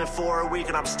basement for a week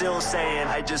and I'm still saying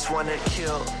I just wanna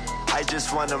kill, I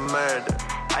just wanna murder.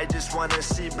 I just wanna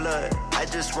see blood, I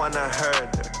just wanna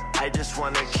hurt her. I just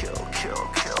wanna kill.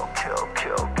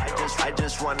 I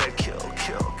just wanna kill.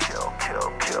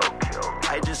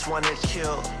 I just wanna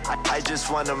kill. I just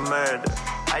wanna murder.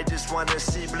 I just wanna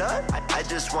see blood. I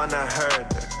just wanna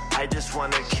hurt her. I just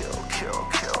wanna kill.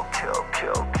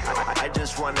 I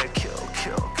just wanna kill.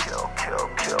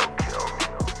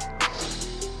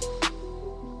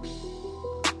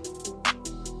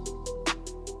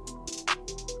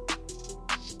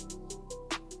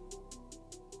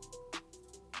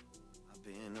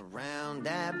 Around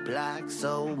that block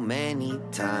so many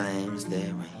times,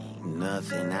 there ain't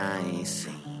nothing I ain't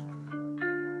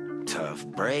seen. Tough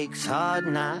breaks, hard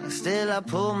knocks, still I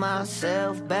pull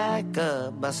myself back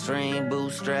up by string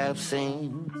bootstrap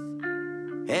seams.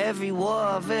 Every war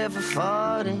I've ever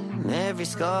fought in, every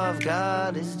scar I've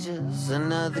got is just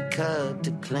another cut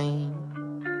to clean.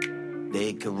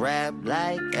 They could rap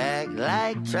like, act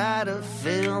like, try to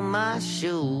fill my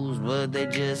shoes, but they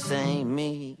just ain't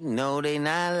me. No, they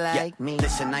not like me.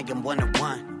 Listen, I am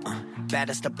 101,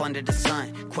 baddest up under the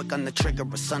sun. Quick on the trigger,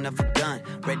 a son of a gun.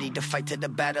 Ready to fight till the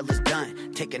battle is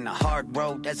done. Taking the hard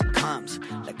road as it comes.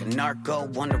 Like a narco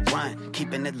on the run.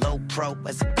 Keeping it low pro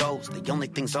as it goes. The only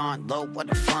things on low are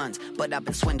the funds. But I've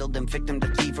been swindled and victim to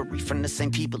thievery from the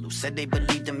same people who said they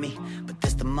believed in me. But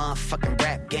this the motherfucking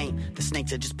rap game. The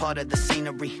snakes are just part of the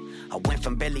scenery. I went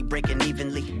from barely breaking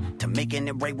evenly to making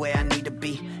it right where I need to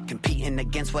be. Competing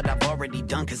against what I've already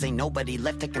done, cause ain't nobody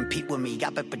left to compete with me.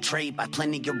 I've been betrayed by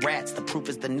plenty of rats. The proof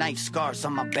is the knife scars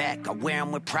on my back. I wear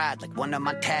them with pride like one of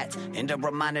my tats. And a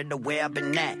reminder to where I've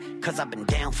been at. Cause I've been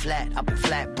down flat, I've been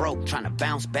flat broke. Trying to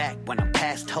bounce back when I'm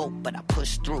past hope. But I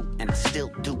push through and I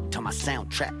still do till my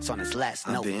soundtrack's on its last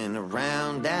note. I've been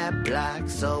around that block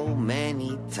so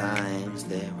many times.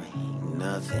 There ain't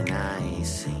nothing I ain't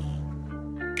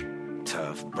seen.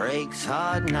 Tough breaks,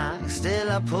 hard knocks, still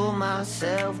I pull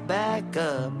myself back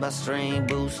up. I strain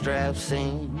bootstraps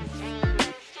in.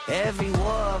 Every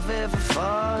war I've ever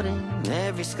fought in,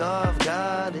 every scar I've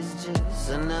got is just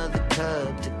another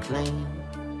cut to clean.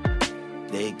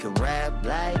 They could rap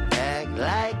like, act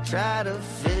like, try to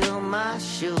fill my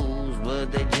shoes,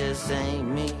 but they just ain't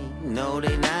me. No,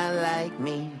 they not like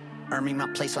me. Earn me my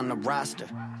place on the roster.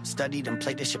 Studied and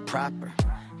played this shit proper.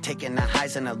 Taking the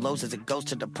highs and the lows as it goes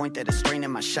to the point that it's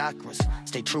straining my chakras.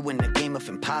 Stay true in the game of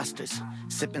imposters.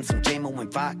 Sipping some J-Mo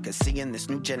and vodka. Seeing this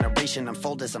new generation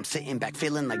unfold as I'm sitting back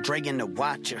feeling like Dre in the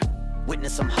Watcher.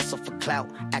 Witness some hustle for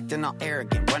clout, acting all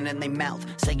arrogant, running their mouth,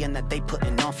 saying that they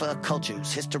putting on for a culture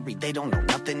whose history they don't know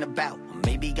nothing about. Or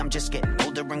maybe I'm just getting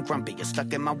older and grumpy, and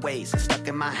stuck in my ways, and stuck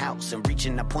in my house, and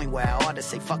reaching a point where I ought to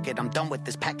say, fuck it, I'm done with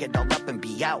this, pack it all up and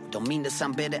be out. Don't mean to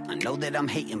sound bitter, I know that I'm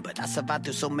hating, but I survived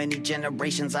through so many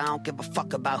generations, I don't give a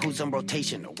fuck about who's in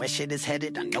rotation, or where shit is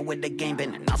headed, I know where the game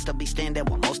been, and I'll still be standing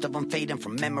while most of them fading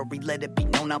from memory, let it be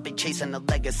known I'll be chasing a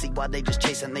legacy, while they just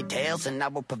chasing their tails, and I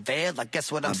will prevail, I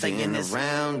guess what I'm saying is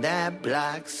around that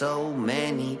block so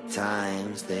many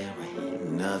times, there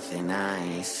ain't nothing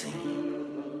I ain't seen.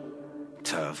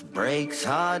 Tough breaks,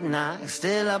 hard knocks,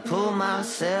 still I pull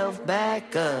myself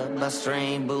back up. I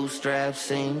strain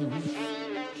bootstraps in.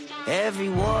 Every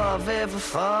war I've ever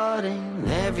fought in,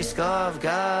 every scar I've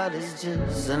got is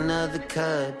just another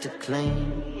cut to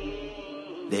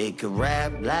clean. They could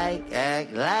rap like,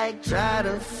 act like, try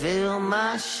to fill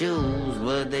my shoes,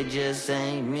 but they just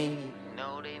ain't me.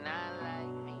 No, they not.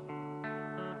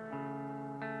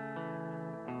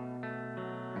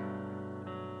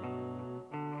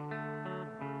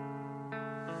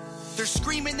 They're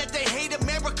screaming that they hate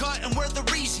America and we're the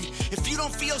reason. If you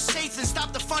don't feel safe, then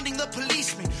stop defunding the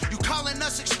policemen. You calling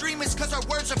us extremists cause our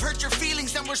words have hurt your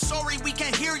feelings, and we're sorry we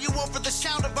can't hear you over the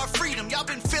sound of our freedom. Y'all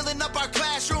been filling up our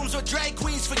classrooms with drag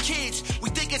queens for kids.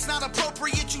 We think it's not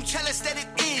appropriate, you tell us that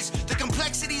it is. The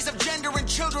complexities of gender and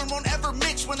children won't ever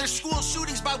mix when there's school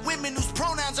shootings by women whose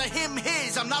pronouns are him,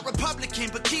 his. I'm not Republican,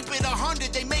 but keep it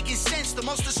 100, they making sense. The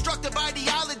most destructive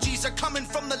ideologies are coming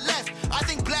from the left. I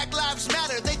think Black Lives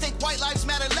Matter, they think white lives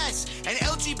matter less, and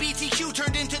LGBTQ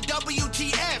turned into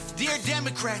WTF. Dear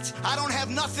Democrats, I don't have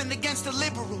nothing against the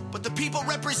liberal, but the people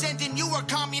representing you are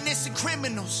communists and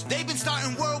criminals. They've been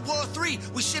starting World War III,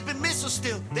 we shipping missiles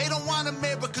still. They don't want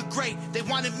America great, they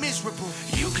want it miserable.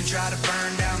 You can try to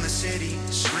burn down the city,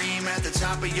 scream at the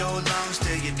top of your lungs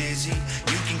till you're dizzy.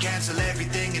 You can cancel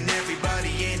everything and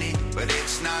everybody in it, but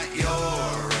it's not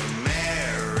your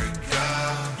America.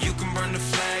 You can burn the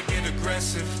flag, get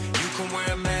aggressive. You can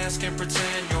wear a mask and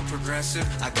pretend you're progressive.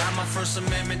 I got my First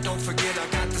Amendment, don't forget I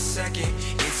got the second.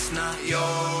 It's not your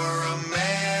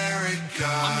America.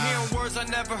 I'm hearing words I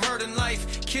never heard in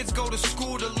life. Kids go to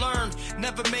school to learn,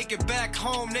 never make it back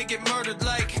home, they get murdered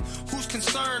like. Who's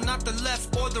concerned? Not the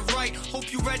left or the right.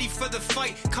 Hope you ready for the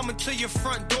fight. Coming to your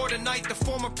front door tonight. The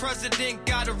former president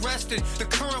got arrested, the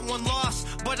current one lost,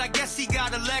 but I guess he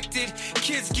got elected.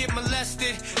 Kids get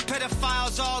molested,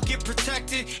 pedophiles all get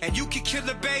protected, and you can kill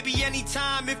a baby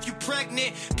anytime if you're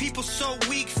pregnant. People so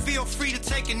weak, feel free to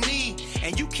take a knee,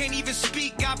 and you can't even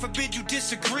speak, God forbid you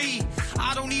disagree.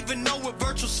 I don't even know what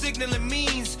virtual signaling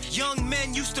means. Young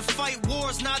men used to fight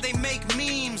wars, now they make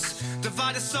memes.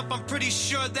 Divide us up, I'm pretty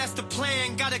sure that's the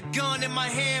plan. Got a gun in my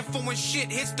hand for when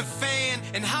shit hits the fan.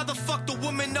 And how the fuck the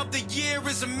woman of the year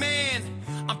is a man?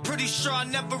 I'm pretty sure I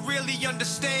never really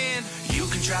understand. You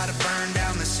can try to burn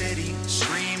down the city,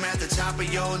 scream at the top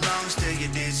of your lungs till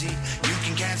you're dizzy. You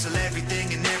can cancel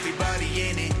everything and everybody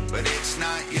in it, but it's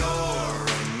not your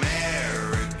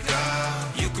America.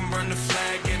 You can burn the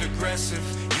flag, get aggressive.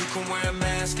 You can wear a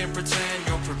mask and pretend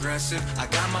you're progressive. I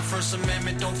got my First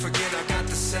Amendment, don't forget I got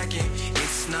the second.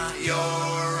 It's not your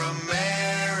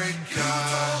America. You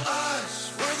told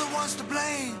us we're the ones to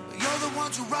blame, but you're the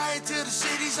ones who riot till the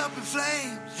city's up in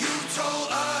flames. You told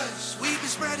us we've been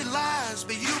spreading lies,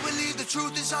 but you believe the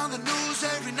truth is on the news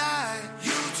every night.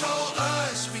 You told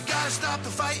us we gotta stop the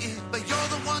fighting, but you're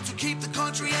the ones who keep the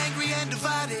country angry and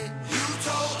divided. You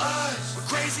told us we're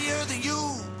crazier than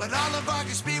you, but all of our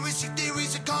conspiracy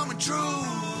theories are coming true.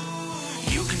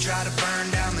 You can try to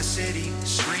burn down the city,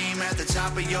 scream at the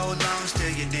top of your lungs till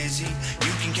you're dizzy.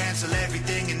 You can cancel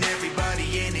everything and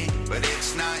everybody in it, but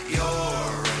it's not your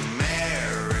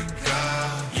America.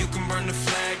 You can burn the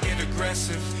flag, get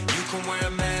aggressive. You can wear a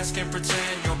mask and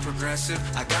pretend you're progressive.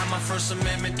 I got my First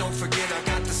Amendment, don't forget I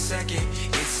got the second.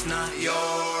 It's not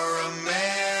your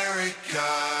America.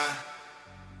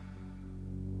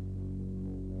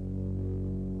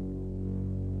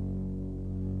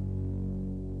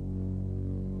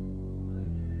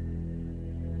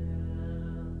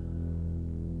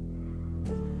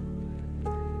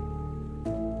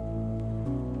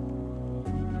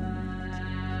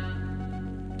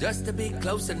 Just to be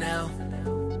closer now.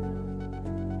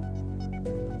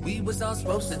 We was all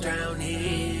supposed to drown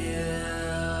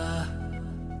here.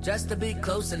 Just to be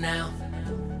closer now.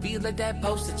 Feel like that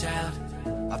poster child.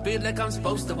 I feel like I'm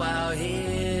supposed to out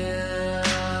here.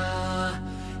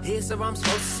 Here's where I'm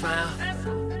supposed to smile.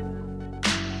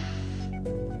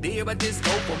 Dear, I just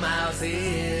go for miles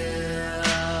here.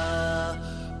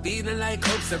 Feeling like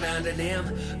hope surrounding him.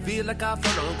 Feel like I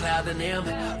float on cloud in him.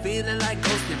 Feeling like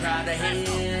ghosts be proud of him.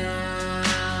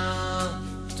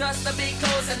 Just to be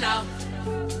closer now.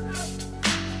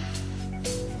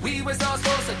 We was all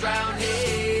supposed to drown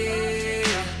here.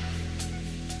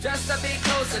 Just to be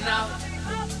closer now.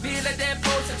 Feel like that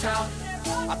poster child.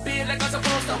 I feel like I'm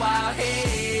supposed to out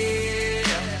here.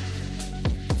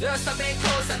 Just to be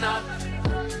closer now.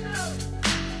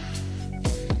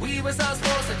 We was all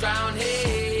supposed to drown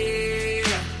here.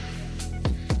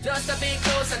 Just to be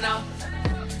closer now.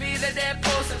 Feel like that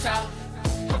poster child.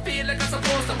 I feel like I'm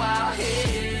supposed to out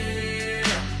here.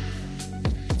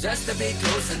 Just to be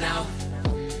closer now.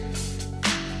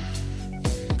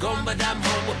 Gone, but I'm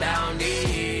homeward bound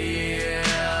here.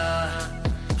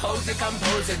 Hold the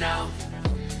composure now.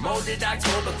 Molded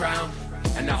October crown.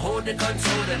 And I hold the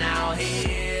controller now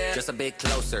here. Just a bit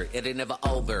closer, it ain't never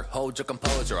over. Hold your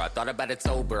composure, I thought about it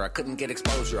sober. I couldn't get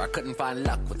exposure, I couldn't find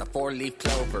luck with a 4-leaf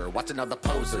clover. Watching all the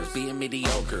posers, being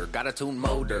mediocre. Gotta tune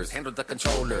motors, handle the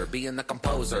controller. Being the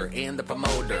composer and the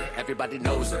promoter. Everybody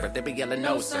knows her, but they be yelling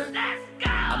no sir.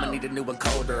 I'ma need a new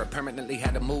encoder. Permanently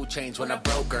had a mood change when I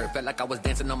broke her. Felt like I was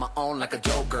dancing on my own like a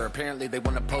joker. Apparently they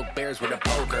wanna poke bears with a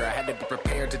poker. I had to be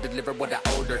prepared to deliver what I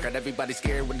owed her. Got everybody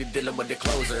scared when you're dealing with the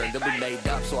closer. And then we made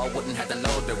up so I wouldn't have to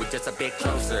load her. We're just a bit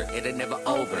closer, it ain't never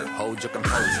over. Hold your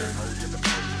composure.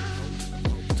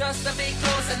 Just a bit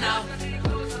closer now.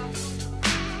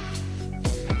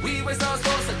 We was all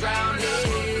supposed to drown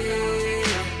here.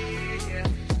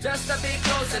 Just a bit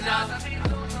closer now.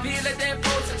 Feel like that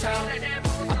poster child.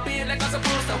 I feel like I'm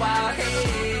supposed to out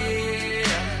here.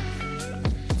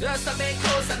 Just a bit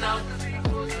closer now.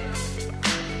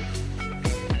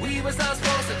 We was all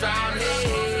supposed to drown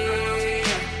here.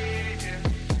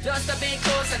 Just a bit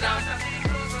closer now.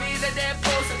 Feel like that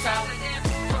poster child.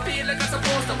 I feel like I'm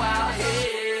supposed to out here.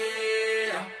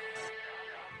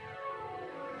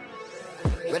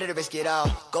 Ready to risk it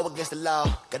all, go against the law.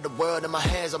 Got the world in my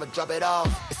hands, I'ma drop it off.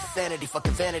 It's insanity,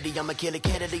 fucking vanity. I'ma kill a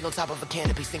Kennedy on top of a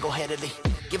canopy, single-handedly.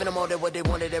 Giving them all that what they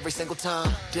wanted every single time.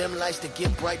 Dim lights to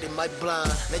get bright, they might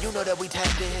blind. Now you know that we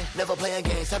tapped in, never playing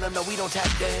games. Tell them no, we don't tap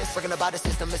dance. Working about the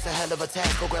system, it's a hell of a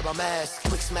task. Go grab a mask,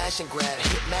 quick smash and grab,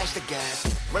 hit mash the gas.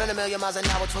 Running a million miles an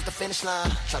hour towards the finish line.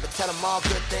 Try to tell them all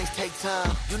good things take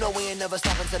time. You know we ain't never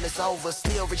stopping till it's over.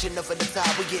 Still reaching up for the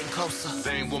top, we getting closer.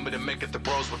 They ain't want me to make it, the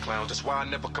bros were clowns. That's why I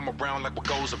never come around like what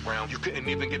goes around. You couldn't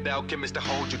even get the alchemist to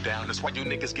hold you down. That's why you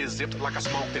niggas get zipped like I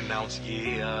smoked an ounce.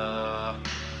 Yeah.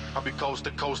 I'll be coast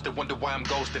to coast, they wonder why I'm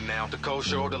ghosting now. The cold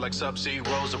shoulder like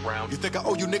Sub-Zero's around. You think I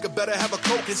owe you, nigga, better have a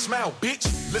coke and smile, bitch.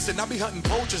 Listen, I be hunting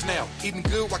poachers now. Eating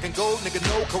good, rocking gold, nigga,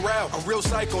 no corral. A real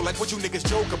psycho, like what you niggas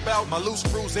joke about. My loose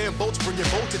screws and bolts bring your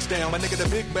voltage down. My nigga, the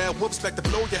big bad whoops back to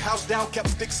blow your house down. Kept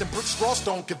sticks and bricks, straws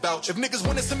don't give out. If niggas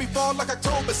wanna see me fall like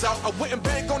October's out, I wouldn't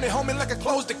bank on it, homie, like a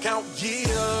closed account.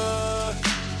 Yeah.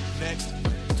 Next.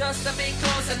 Just a bit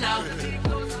closer now.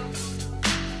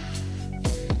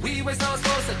 We was all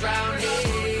supposed to drown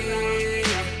here.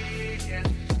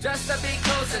 Just a bit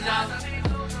closer now.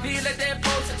 Feel like that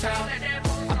poster child.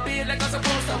 I feel like I'm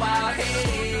supposed to out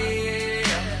here.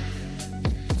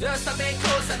 Just a bit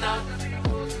closer now.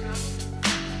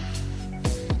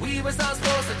 We was all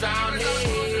supposed to drown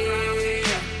here.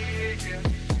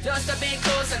 Just a bit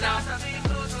closer now.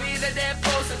 Feel like that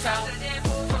poster child.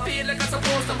 I feel like I'm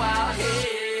supposed to out here.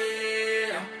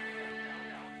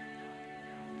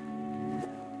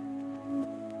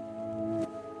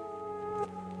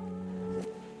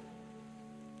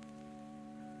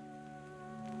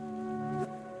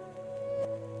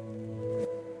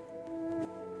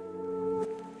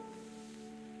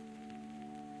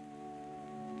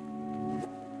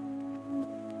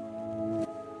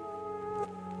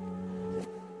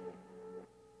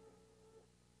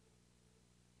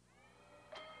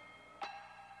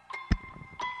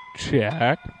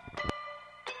 check.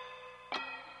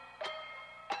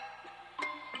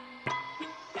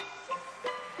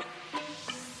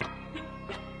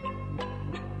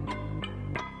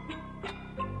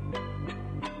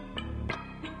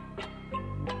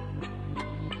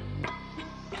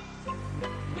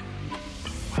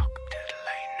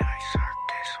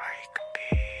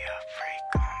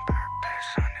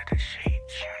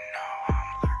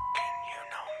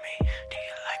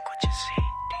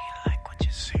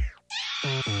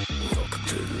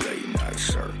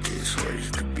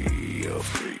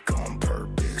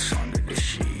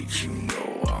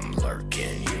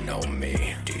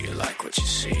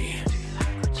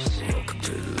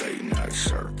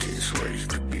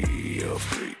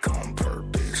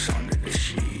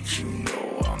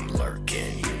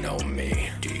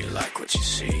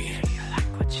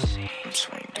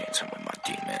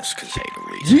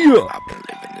 I've been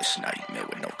living this nightmare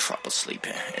with no trouble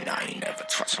sleeping, and I ain't never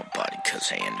trust nobody cause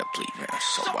they end up leaving.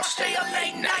 So I stay up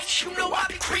late nights, you know I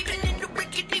be creeping in the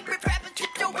rickety rip rapping,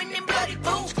 tiptoeing in bloody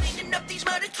boots, cleaning up these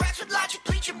murder tracks with logic,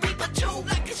 bleach and reaper too.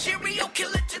 Like a serial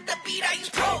killer to the beat, I use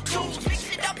Pro Tools.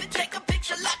 Mix it up and take a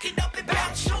picture, lock it up and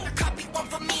bounce soon. Copy one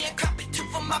for me and copy two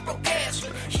for my broke ass.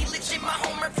 He lives in my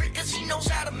home every cause he knows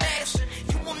how to master.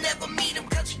 You will never meet him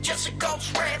cause he just a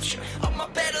ghost rapture of my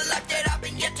better life that I've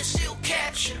been yet to still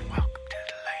capture. Welcome to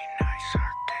the late night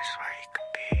circus where you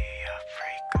could be a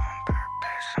freak on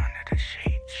purpose under the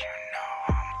sheets. You know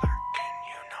I'm lurking,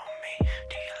 you know me.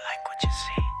 Do you like what you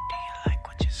see? Do you like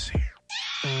what you see?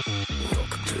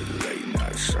 Welcome to the late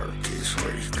night circus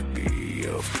where you could be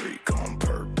a freak on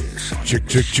purpose.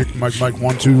 Chick, Mike,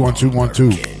 1 2 1 2 1 2.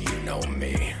 You know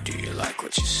me. Do you like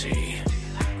what you see?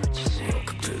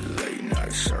 Welcome to the late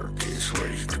night circus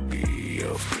where you could be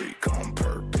a freak on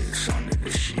purpose under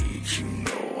the sheets. You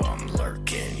know I'm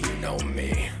lurking. You know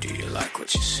me. Do you like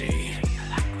what you see? Do you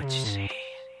like what you see?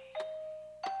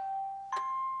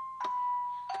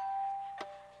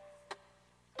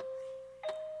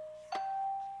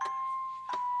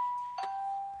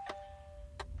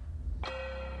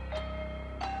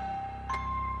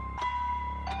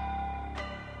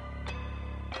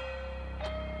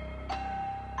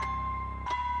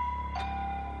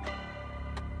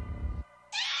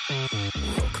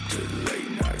 Welcome to the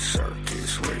late night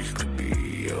circus where you could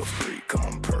be a freak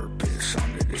on purpose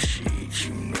under the sheets.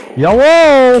 You know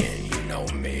Yo! you know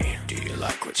me. Do you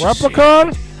like what you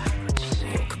Replicon? see?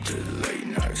 Welcome to the late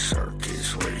night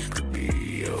circus where you could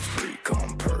be a freak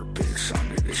on purpose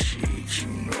under the sheets. You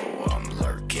know I'm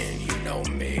lurking. You know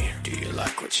me. Do you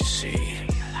like what you see? Do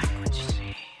you like what you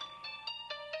see?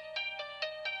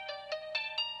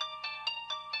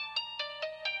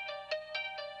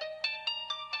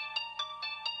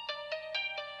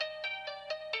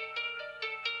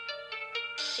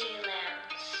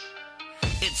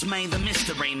 It's me, the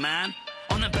mystery man.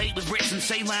 On a beat with Ritz and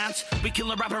Sea-Lance. We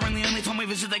kill a rapper and the only time we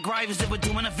visit their grave is if we're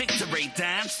doing a victory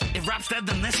dance. If rap's dead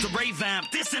then this the revamp.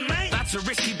 Dissing me, that's a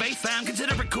risky beef fam.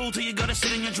 Consider it cool till you gotta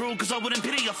sit in your drool, cause I wouldn't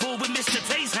pity a fool with Mr.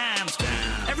 T's hands.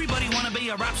 Everybody wanna be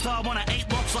a rap star, wanna eat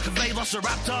locks like a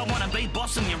Velociraptor. Wanna be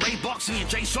boss in your Reeboks and your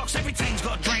J-Shocks. Every team's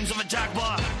got dreams of a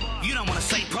Jaguar. You don't wanna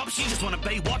say props, you just wanna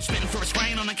be watched spitting for a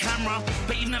screen on a camera.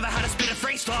 But you've never had a spit of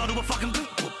freestyle to a fucking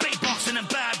beatbox in a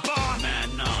bad bar. Man,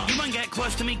 no. You won't get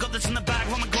close to me, got this in the bag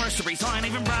like my groceries. I ain't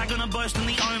even bragging or boasting,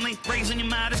 the only reason you're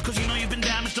mad is cause you know you've been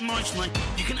damaged emotionally.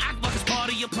 You can act like it's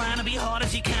part of your plan to be hard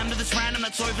as you can to this random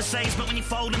that's overseas. But when you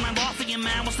fold and I laugh at you,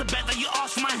 man, what's the bet that you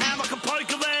ask for my hand like a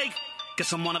poker league?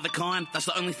 Guess I'm one of a kind, that's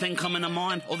the only thing coming to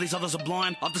mind. All these others are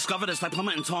blind, I've discovered as they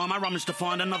plummet in time. I rummage to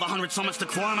find another 100 summits to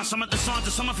climb. I summit the signs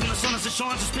of summer from the sun as it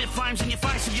shines. To spit flames in your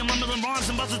face if you're mumbling rhymes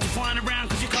and buzzards are flying around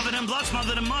cause you're covered in blood,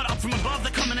 smothered in mud. Up from above,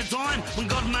 they're coming to dine. When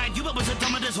God made you, it was a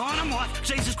dumber design. I'm like,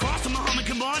 Jesus Christ and Muhammad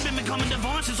combined. Been becoming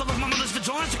divine since I left my mother's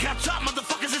vagina. To catch up,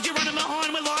 motherfuckers, as you're running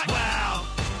behind. We're like, wow,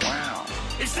 wow.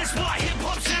 Is this what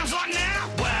hip-hop sounds like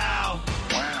now? Wow,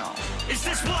 wow. Is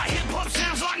this what hip-hop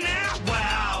sounds like now?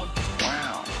 Wow,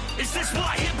 wow. Is this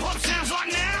what hip-hop sounds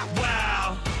like now?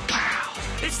 Wow, wow.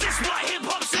 Is this what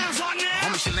hip-hop sounds like now?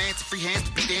 Homie, she lands to free hands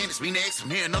to beat in. It's me next.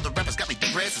 From here, another rapper's got me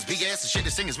deep breaths. Big ass and shit.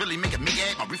 This thing is really making me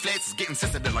act. My reflex is getting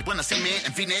sensitive like when I see men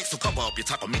and V-necks. So cover up your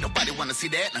top of me. Nobody wanna see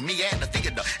that. Like me at the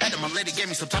theater. After my lady gave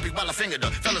me some topic while I fingered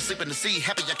her. Fell asleep in the sea.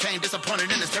 Happy I came.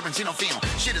 Disappointed in this Tarantino film.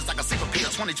 Shit is like a sleeper pill.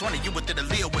 2020, you within the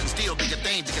Leo wouldn't still be a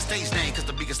thing. Biggest stage name, cause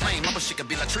the biggest lame. I'm a shit could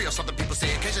be like trio. Something people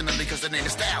say occasionally cause the name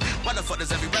is style. Why the fuck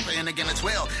does every rapper in again at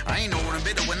 12? I ain't no one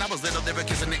bitter when I was little. They were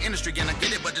kissing the industry and I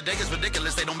get it, but today is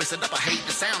ridiculous. They don't mix it up. I hate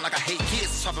the sound like I hate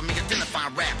kids. It's hard for me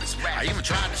identifying rappers. I even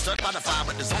tried to start by the fire,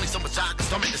 but there's only so much I can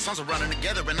stomach. The songs are running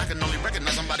together and I can only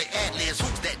recognize them by the ad-libs.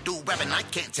 Who's that dude rapping? I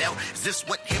can't tell. Is this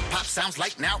what hip-hop sounds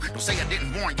like now? Don't say I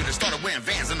didn't warn you to start wearing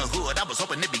Vans in the hood. I was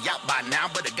hoping it'd be out by now,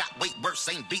 but it got way worse.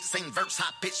 Same beat, same verse,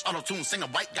 high pitch, auto-tune, sing a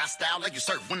white guy style like you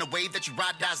surf. When the wave that you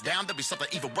ride dies down, there'll be something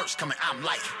even worse coming. I'm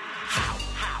like, how?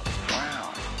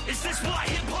 Wow. Is this what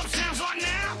hip-hop sounds like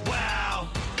now? Wow.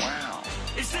 Wow.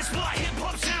 Is this what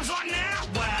hip-hop sounds like now?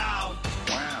 Wow.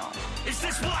 Wow. Is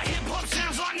this what hip-hop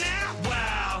sounds like now?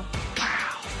 Wow.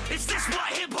 Wow. Is this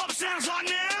what hip-hop sounds like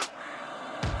now?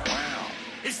 Wow.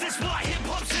 Is this what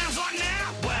hip-hop sounds like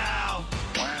now? Wow.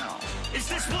 Wow. Is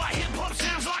this what hip-hop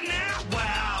sounds like now?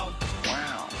 Wow.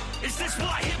 Wow. Is this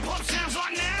what hip-hop sounds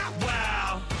like now?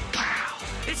 Wow. Wow.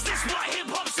 Is this what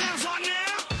hip-hop sounds like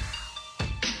now?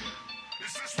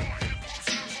 Is this what hip-hop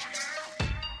sounds like now?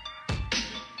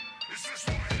 Is this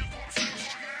what hip-hop sounds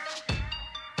like now?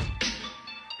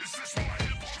 Is this what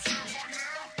hip-hop sounds like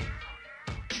now?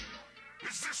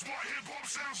 Is this what hip-hop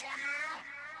sounds like now?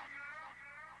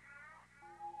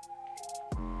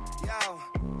 Yo,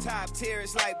 top tier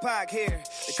is like Pac here.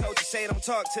 The coaches say don't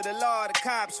talk to the law, the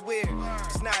cops weird.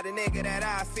 It's not a nigga that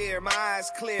I fear, my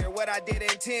eyes clear. What I did in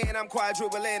 10, I'm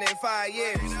quadrupling in 5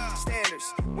 years.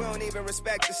 Standards, we don't even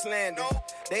respect the slander.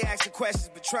 They ask the questions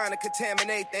but trying to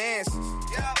contaminate the answers.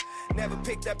 Never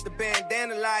picked up the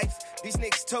bandana life. These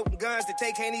niggas toting guns that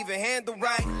they can't even handle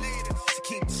right. To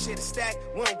keep the shit a stack,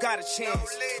 we don't got a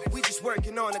chance. We just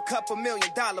working on a couple $1 million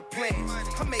plans.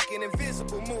 I'm making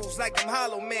invisible moves like I'm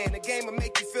Hollow Man. The game will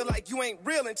make you feel like you ain't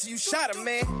real until you shot a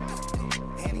man.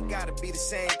 And he gotta be the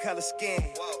same color skin.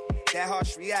 That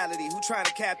harsh reality, who trying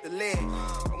to cap the lid?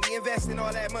 And we invest in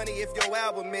all that money if your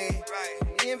album is.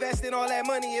 We invest in all that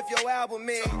money if your album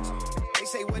is. They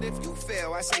say, what if you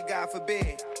fail? I say, God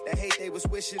forbid. That hate they was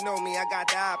wishing on me, I got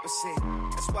the opposite.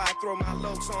 That's why I throw my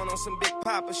looks on some Big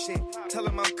Papa shit. Tell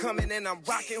them I'm coming and I'm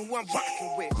rocking who I'm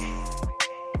rocking with.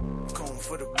 Going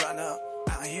for the run up,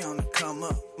 out here on the come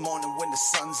up. Morning when the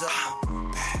sun's up.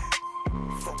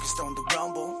 Focused on the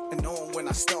rumble, and knowing when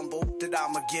I stumble that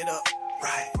I'ma get up.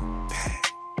 Right.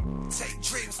 Take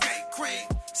dreams, make cream.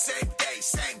 Same day,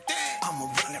 same thing. I'ma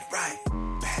run it right.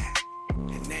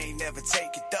 And they ain't never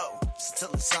take it though. So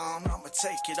till it's on, I'ma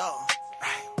take it all.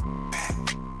 Right.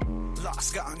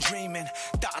 Lost, gone dreaming.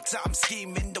 Thoughts I'm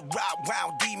scheming. The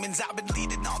wild demons. I've been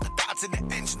leading all the thoughts in the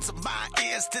entrance of my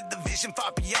ears to the vision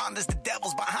far beyond as the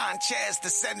devil's behind chairs. The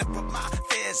center of my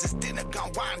fears is dinner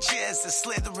gone wine chairs. The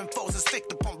slithering foes is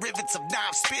sticked upon rivets of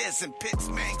knife spears and pits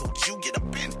mangled. You get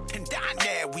up in and dine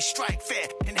there. We strike fair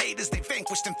and haters they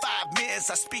vanquished in 5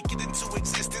 years. I speak it into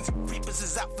existence. Reapers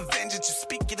is out for vengeance. You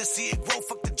speak it to see it grow.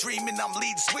 Fuck the dreaming. I'm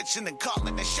lead switching and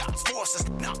calling the shots forces.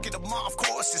 Knocking them off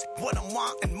courses. What I'm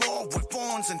wanting more. With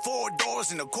horns and 4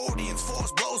 doors and accordions,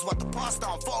 force blows while the past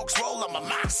on folks roll. I'm a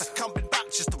master, coming back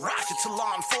just to rock it till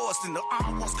law enforced in the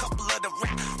almost couple of the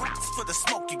raps for the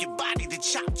smoke. You get body to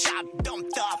chop,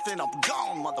 dumped off, and I'm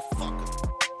gone,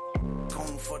 motherfucker.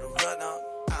 Going for the run up,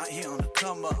 out here on the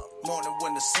come up. Morning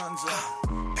when the sun's up.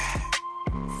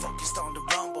 Focused on the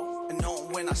rumble, and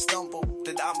knowing when I stumble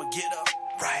that I'ma get up.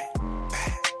 Right.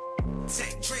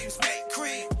 Take dreams, make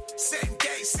cream. Same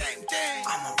day, same thing.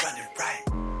 I'ma run it right.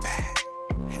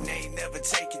 And they ain't never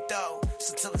take it though.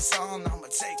 So till it's on, I'ma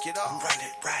take it all. Run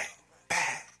it right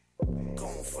back.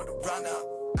 Going for the run up.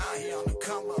 Out here on the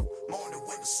come up. Morning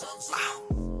when the sun's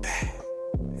up. Back.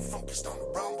 Focused on the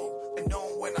rumble. And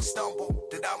knowing when I stumble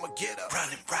that I'ma get up.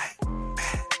 Run it right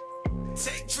back.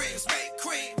 Take dreams, make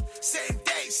cream. Same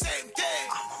day, same thing.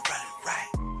 I'ma run it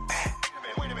right back.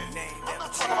 Wait a minute. I'm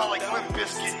not talking about like Limp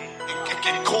Bizkit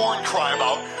and Korn cry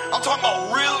about. I'm talking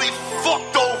about really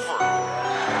fucked over.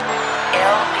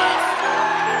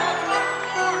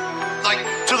 Like,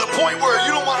 to the point where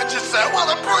you don't want to just say, I want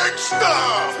to break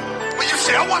stuff. But you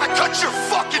say, I want to cut your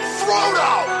fucking throat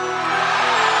out.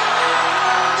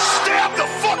 Stab the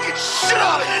fucking shit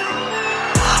out of you.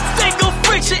 Fatal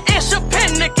friction and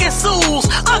panic ensues.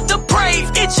 Of the brave,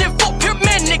 itching for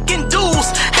pyramidic and dues.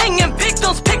 Hanging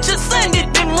victims, pictures landed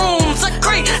in rooms. A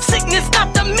great sickness,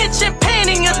 not to mention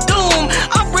painting of doom.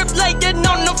 I rip laying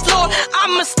on the floor,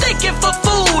 I'm mistaken for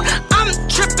food. I'm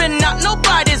tripping out,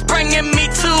 nobody's bringing me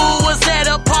to. Was at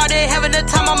a party, having the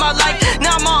time of my life.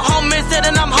 Now my home is dead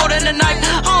and I'm holding a knife.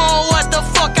 Oh, what the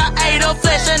fuck, I ate a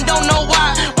flesh and don't know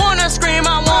why. Wanna scream,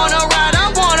 I wanna ride,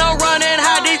 I wanna run and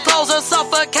hide. These clothes are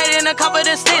suffocating and covered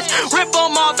in stench. Rip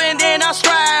them off and then I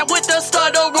stride with the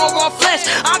stutter roar of flesh.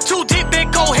 I'm too deep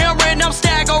incoherent, I'm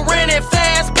staggering. It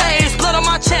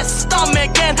come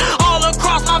again. All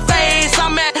across my face,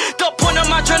 I'm at the point of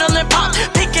my adrenaline pop,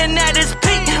 peeking at its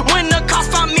peak. When the cops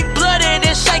found me blooded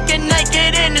and shaking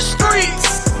naked in the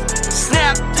streets.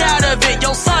 Snapped out of it,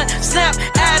 yo son, snap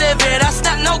out of it. I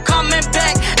snap, no coming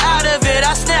back out of it.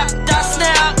 I snapped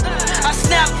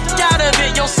out of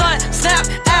it, yo son, snap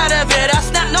out of it. I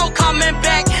snap, no coming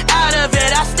back out of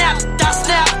it. I snapped,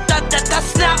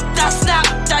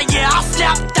 yeah, I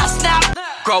snapped.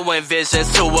 Growing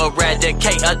visions to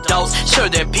eradicate adults.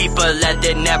 Shooting people at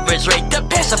an average rate. The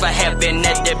passion for heaven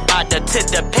at the bottom till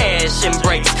the passion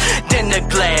breaks. Then the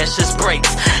glass just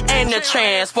breaks. And it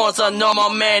transforms a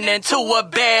normal man into a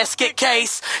basket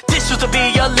case. This used to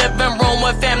be a living room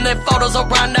with family photos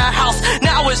around the house.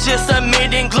 Now it's just a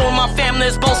meeting gloom. My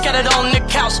family's both scattered on the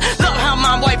couch. Love how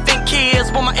my wife and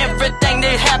kids want my everything.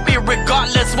 They happy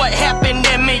regardless what happened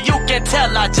to me. You can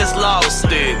tell I just lost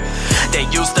it. They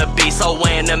used to be so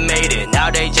animated. Now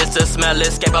they just a smell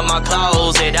escape of my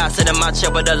closet. I sit in my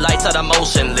chair with the lights out, I'm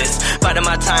motionless. Biding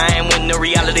my time when the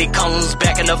reality comes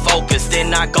back into focus.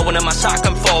 Then I go into my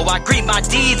shotgun floor. I greet my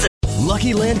deeds.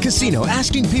 Lucky Land Casino,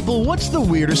 asking people, what's the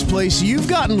weirdest place you've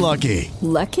gotten lucky?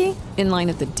 Lucky? In line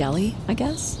at the deli, I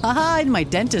guess? Aha, in my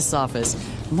dentist's office.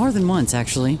 More than once,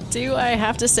 actually. Do I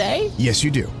have to say? Yes,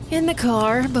 you do. In the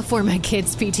car before my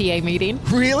kids' PTA meeting.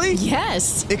 Really?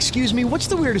 Yes. Excuse me, what's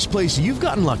the weirdest place you've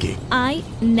gotten lucky? I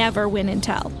never win and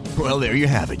tell. Well, there you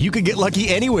have it. You can get lucky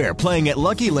anywhere, playing at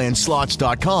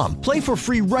LuckyLandSlots.com. Play for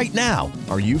free right now.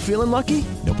 Are you feeling lucky?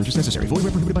 No purchase necessary. Void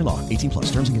where prohibited by law. 18+.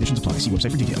 Terms and conditions apply. See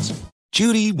website for details.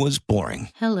 Judy was boring.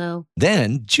 Hello.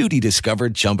 Then Judy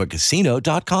discovered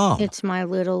ChumbaCasino.com. It's my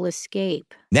little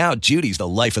escape. Now Judy's the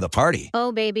life of the party.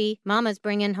 Oh, baby, mama's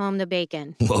bringing home the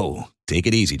bacon. Whoa, take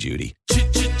it easy, Judy.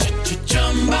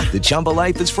 The Chumba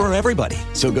life is for everybody.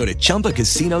 So go to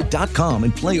ChumbaCasino.com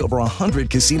and play over 100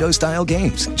 casino-style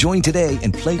games. Join today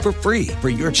and play for free for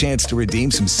your chance to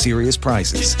redeem some serious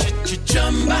prizes.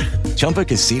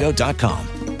 ChumbaCasino.com.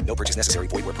 No purchase necessary.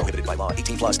 Void where prohibited by law.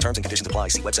 18+. Terms and conditions apply.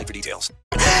 See website for details.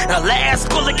 The last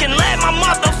bullet can land my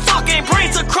motherfucking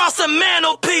brains across the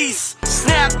mantelpiece.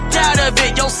 Snapped out of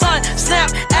it, yo son,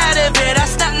 snap out of it. I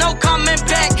snap, no coming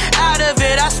back out of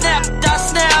it. I snapped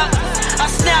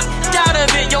out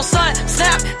of it, yo son,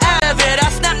 snap out of it.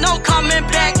 I snap, no coming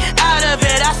back out of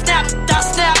it. I snapped,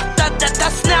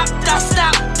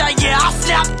 yeah, I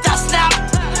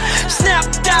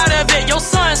snapped out of it, yo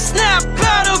son, snap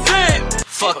out of it.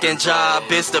 Fucking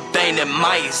job is the bane of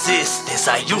my existence.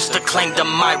 I used to claim to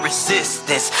my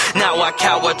resistance. Now I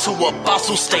cower to a boss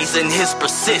who stays in his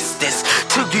persistence.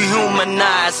 To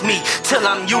dehumanize me till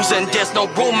I'm using, there's no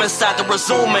room inside the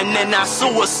resuming, and I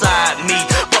suicide me.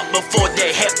 But before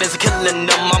that happens, killing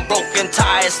them, I'm broken,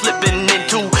 tired, slipping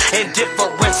into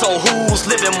indifference. So who's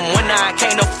living when I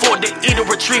can't afford to eat or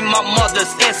retrieve my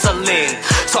mother's insulin?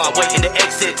 So I wait in the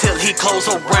exit till he close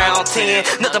around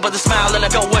 10. Nothing but a smile and I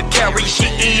go with Carrie. She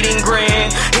eating grin,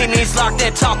 and he's locked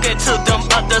and talking to them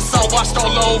others. So I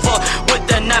stroll over with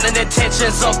the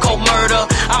non-intentions of cold murder.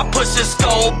 I push his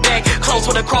skull back, close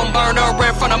with a chrome burner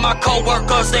in front of my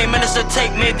co-workers. They managed to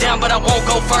take me down, but I won't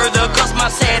go further, cause my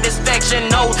satisfaction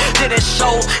no didn't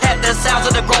show at the sounds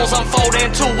of the groans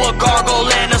unfolding to a gargle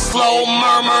and a slow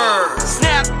murmur.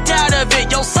 Snapped out of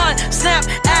it, yo son, snap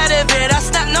out of it. I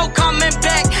snap, no coming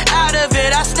back out of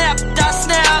it. I snapped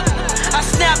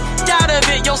out of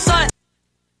it, yo son.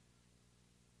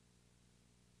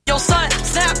 Yo son,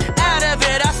 snap out of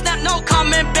it. I snap, no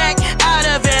coming back out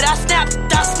of it. I snapped,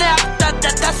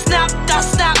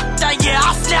 yeah,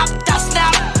 I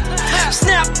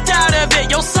snapped out of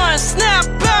it. Yo son, snap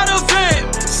out of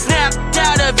it. Snapped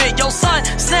out of it. Yo son,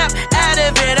 snap out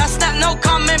of it. I snap, no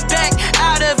coming back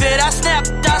out of it. I snapped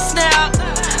out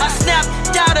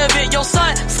of it. Yo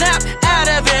son, snap out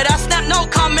of it. I snap, no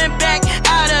coming back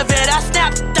out of it. I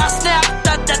snapped,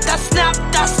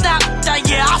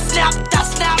 yeah, I snapped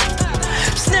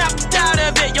out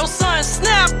of it. Yo son,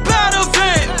 snap out of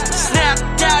it.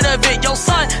 Snapped out of it. Yo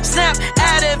son, snap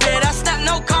out of it. I snap,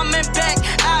 no coming back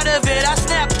out of it. I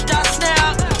snapped.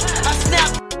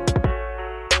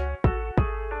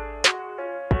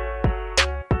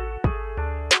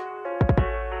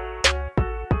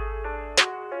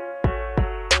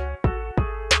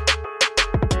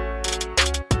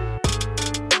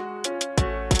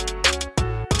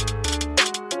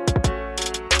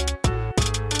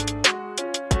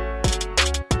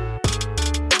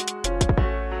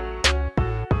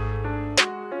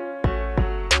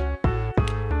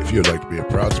 If you'd like to be a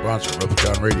proud sponsor of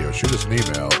Replicon Radio, shoot us an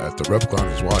email at The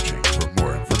Replicon is Watching for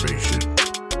more information.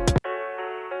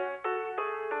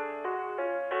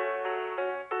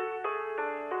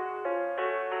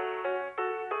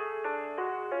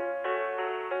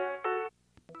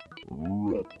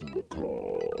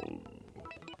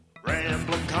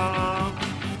 Replicon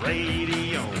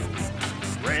Radio.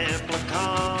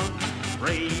 Replicon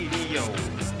Radio.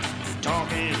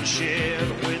 Talking shit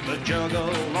with the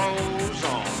juggalos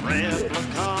on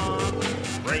Replicon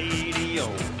Radio.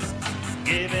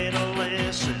 Give it a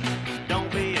listen.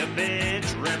 Don't be a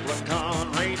bitch.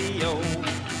 Replicon Radio.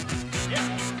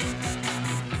 Yeah.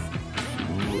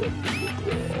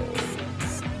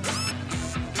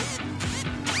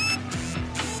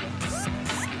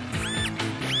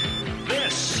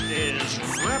 This is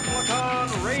Replicon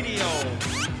Radio.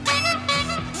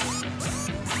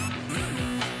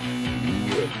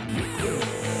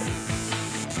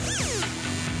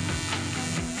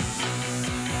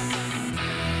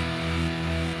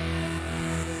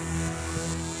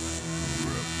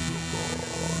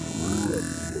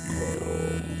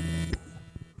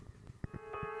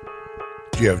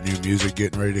 Do you have new music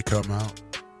getting ready to come out?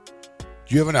 Do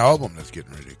you have an album that's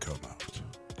getting ready to come out?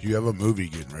 Do you have a movie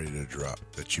getting ready to drop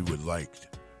that you would like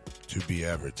to be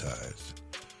advertised?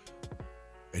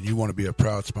 And you want to be a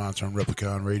proud sponsor on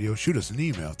Replicon Radio? Shoot us an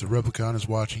email to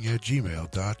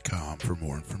repliconiswatching@gmail.com for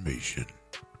more information.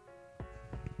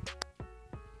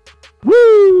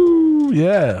 Woo!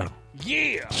 Yeah.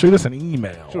 Yeah. Shoot us an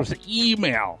email. Shoot us an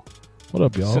email. What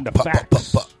up, y'all? Send a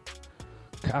fax.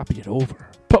 Copy it over.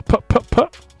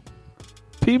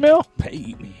 P-mail?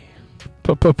 Pay me.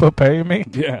 Pay me?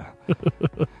 Yeah.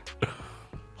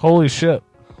 Holy shit.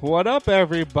 What up,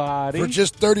 everybody? For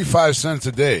just 35 cents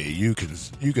a day, you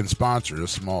can sponsor a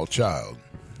small child.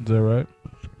 Is that right?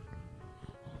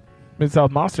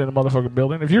 Mid-South Monster in the motherfucking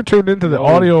building. If you're tuned into the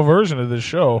audio version of this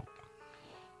show,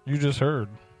 you just heard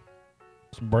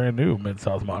some brand new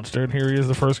Mid-South Monster, and here he is,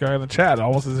 the first guy in the chat,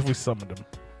 almost as if we summoned him.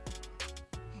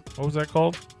 What was that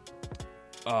called?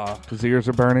 His ears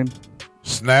are burning.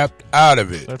 Snapped out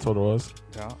of it. That's what it was.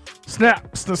 Yeah.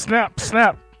 Snap.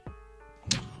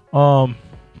 But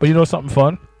you know something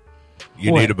fun?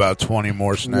 You need about 20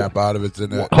 more snap out of it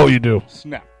than that. Oh, you do.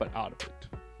 Snap, but out of it.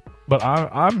 But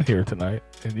I'm here tonight,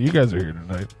 and you guys are here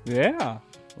tonight. Yeah.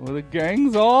 Well, the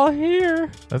gang's all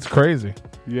here. That's crazy.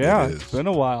 Yeah, it's been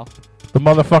a while. The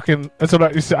motherfucking... That's what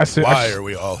I said. Why are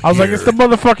we all here? I was like, it's the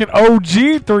motherfucking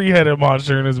OG three-headed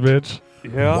monster in this bitch.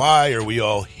 Yeah. Why are we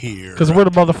all here? Because we're the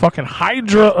motherfucking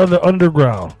Hydra of the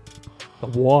underground. The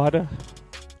water.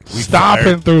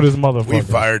 Stomping through this motherfucker. We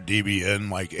fired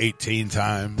DBN like 18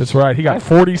 times. That's right. He got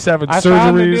 47 surgeries. I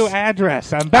found a new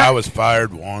address. I'm back. I was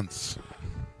fired once.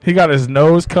 He got his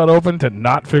nose cut open to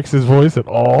not fix his voice at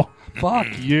all. Fuck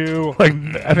you. Like,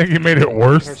 I think he made it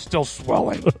worse. They're still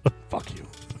swelling. Fuck you.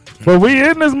 But we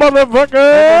in this motherfucker.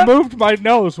 I removed my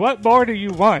nose. What more do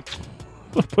you want?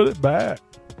 Put it back.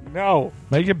 No.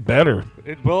 Make it better.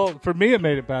 Well, for me, it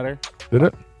made it better. Did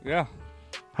it? Yeah.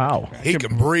 How? He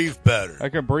can breathe better. I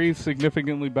can breathe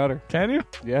significantly better. Can you?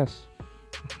 Yes.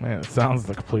 Man, it sounds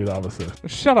the complete opposite.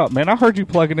 Shut up, man. I heard you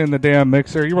plugging in the damn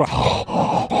mixer. You were like,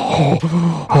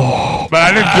 but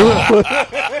I didn't do it.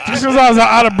 Just because I was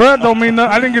out of breath don't mean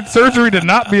I didn't get surgery to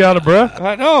not be out of breath.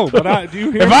 I know, but do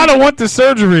you hear if I don't want the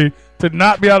surgery to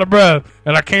not be out of breath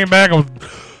and I came back and was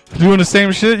doing the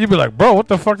same shit, you'd be like, bro, what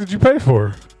the fuck did you pay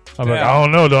for? I'm like, I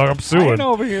don't know, dog. I'm suing. I ain't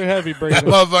over here heavy breathing.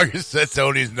 That motherfucker said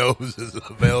Tony's nose is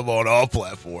available on all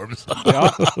platforms. Yeah.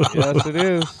 Yes, it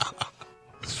is.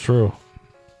 It's true.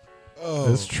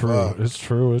 Oh, it's true. fuck. It's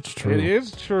true. It's true. It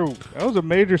is true. That was a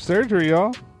major surgery,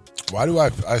 y'all. Why do I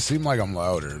seem like I'm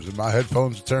louder? Is it my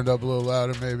headphones turned up a little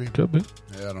louder, maybe? Could be.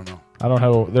 Yeah, I don't know. I don't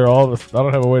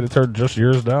have a way to turn just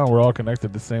yours down. We're all connected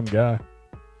to the same guy.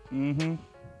 Mm-hmm.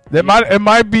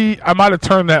 I might have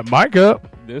turned that mic up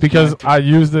because I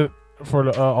used it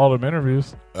for all them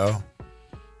interviews. Oh.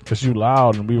 Because you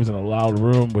loud and we was in a loud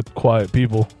room with quiet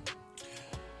people.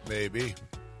 Maybe.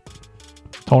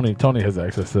 Tony has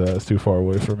access to that. It's too far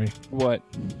away from me. What?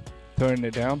 Turning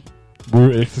it down?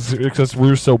 Because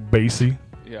we're so bassy.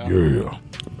 Yeah.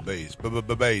 Bass.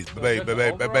 Bass.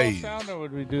 Sound, or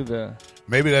would we do the?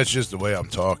 Maybe that's just the way I'm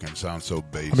talking. Sounds so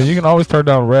bass. I mean, you can always turn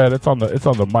down red. It's on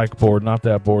the mic board, not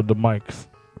that board. The mics.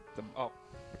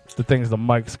 The things the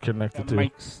mic's connected to.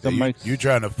 Mics. You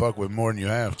trying to fuck with more than you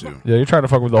have to. Yeah, you're trying to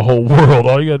fuck with the whole world.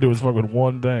 All you gotta do is fuck with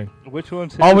one thing. Which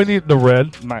one's his? All we need the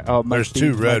red. There's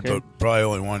two red, but probably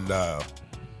only one dial.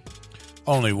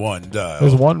 Only one dial.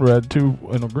 There's one red, two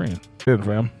in a green. Good,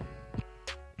 fam.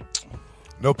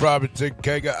 No problem,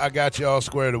 TK. I got you all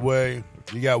squared away.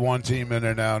 You got one team in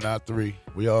there now, not three.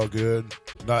 We all good.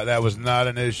 That was not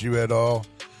an issue at all.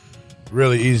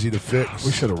 Really easy to fix.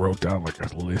 We should have wrote down like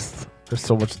a list. There's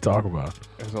so much to talk about.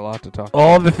 There's a lot to talk about.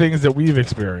 All the things that we've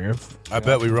experienced. I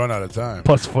bet we run out of time.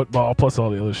 Plus football, plus all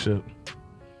the other shit.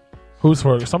 Who's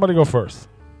first? Somebody go first.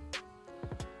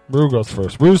 Rue goes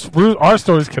first. Our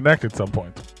story's connected at some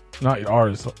point. Not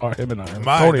ours. Him and I.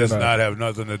 Mine Tony does and I. not have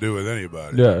nothing to do with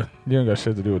anybody. Yeah, you ain't got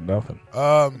shit to do with nothing.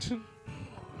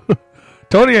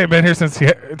 Tony ain't been here since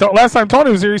last time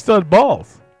Tony was here. He still had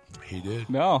balls. He did.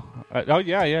 No.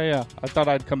 Yeah. I thought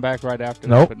I'd come back right after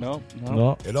Nope. that, but no.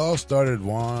 No. It all started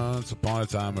once upon a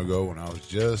time ago when I was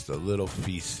just a little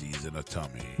feces in a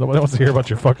tummy. Nobody wants to hear about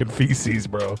your fucking feces,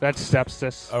 bro. That's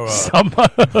sepsis.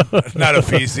 Not a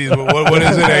feces, but what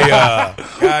is it?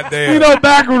 Goddamn. You know,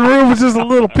 back when Rue was just a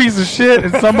little piece of shit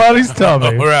in somebody's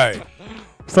tummy. Right.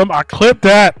 I clipped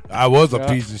that. I was a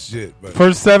piece of shit. But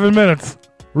First 7 minutes.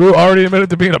 Rue already admitted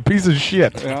to being a piece of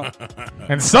shit. Yeah.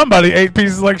 And somebody ate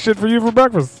pieces like shit for you for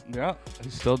breakfast. Yeah,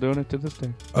 he's still doing it to this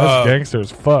day. That's gangster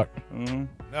as fuck. Mm-hmm.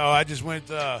 No, I just went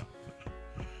to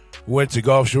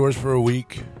Gulf Shores for a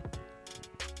week.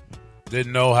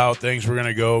 Didn't know how things were going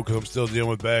to go because I'm still dealing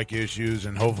with back issues,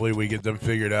 and hopefully we get them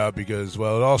figured out because,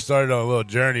 well, it all started on a little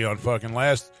journey on the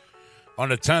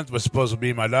 10th was supposed to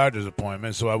be my doctor's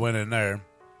appointment, so I went in there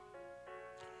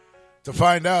to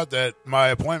find out that my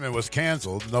appointment was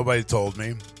canceled. Nobody told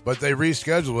me, but they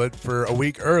rescheduled it for a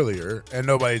week earlier, and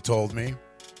nobody told me.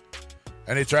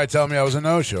 And they tried telling me I was a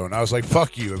no-show, and I was like,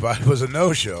 fuck you. If I was a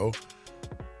no-show,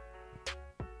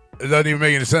 it doesn't even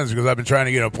make any sense because I've been trying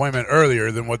to get an appointment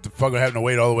earlier than what the fuck I'm having to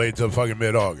wait all the way until fucking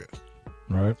mid-August.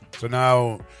 Right. So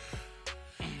now,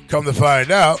 come to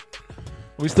find out,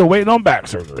 we still waiting on back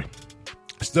surgery.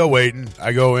 Still waiting.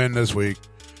 I go in this week.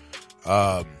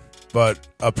 But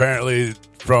apparently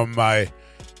from my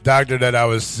doctor that I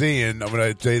was seeing,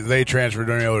 they transferred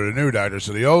me over to the new doctor.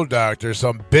 So the old doctor,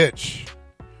 some bitch,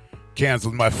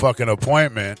 canceled my fucking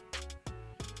appointment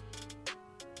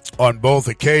on both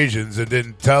occasions and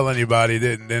didn't tell anybody.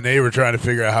 And they were trying to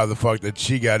figure out how the fuck that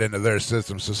she got into their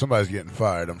system. So somebody's getting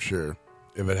fired, I'm sure,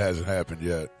 if it hasn't happened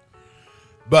yet.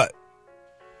 But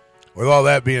with all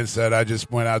that being said, I just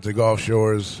went out to Gulf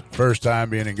Shores. First time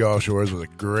being in Gulf Shores was a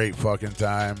great fucking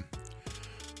time.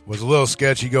 Was a little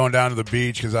sketchy going down to the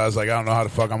beach because I was like, I don't know how the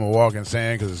fuck I'm going to walk in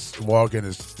sand because walking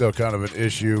is still kind of an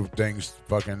issue. Things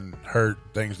fucking hurt.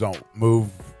 Things don't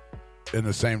move in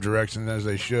the same direction as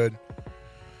they should.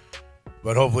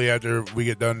 But hopefully after we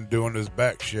get done doing this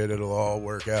back shit, it'll all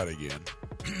work out again.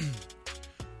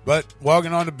 But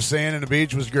walking on the sand and the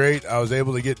beach was great. I was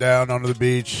able to get down onto the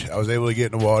beach. I was able to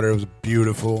get in the water. It was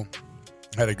beautiful.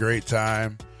 Had a great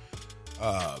time.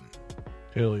 Hell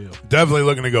yeah. Definitely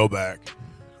looking to go back.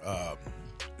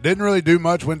 Didn't really do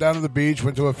much. Went down to the beach.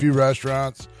 Went to a few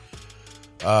restaurants.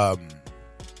 At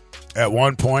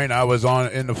one point, I was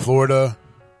on the Florida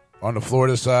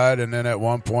side, and then at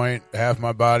one point, half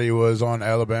my body was on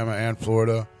Alabama and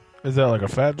Florida. Is that like a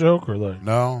fat joke or like?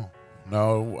 No.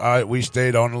 We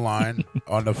stayed on the line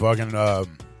on the fucking on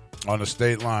the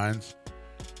state lines,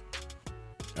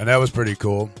 and that was pretty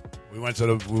cool. We went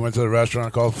to the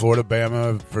restaurant called Florida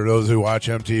Bama. For those who watch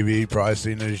MTV, probably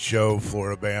seen the show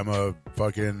Florida Bama,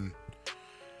 fucking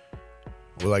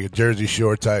like a Jersey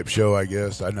Shore type show, I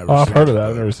guess. I've heard of that.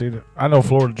 I've never seen it. I know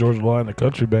Florida Georgia Line, the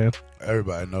country band.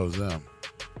 Everybody knows them.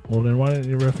 Well, then why didn't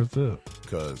you reference it?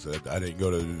 Because I didn't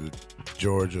go to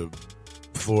Georgia,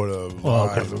 Florida. Oh,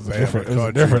 okay. It was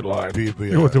a different line. People,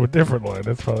 yeah. You went to a different line.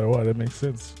 That's probably why. That makes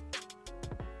sense.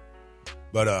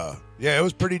 But yeah, it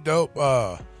was pretty dope.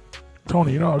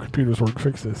 Tony, you know how computers work.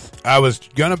 Fix this. I was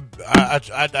gonna. I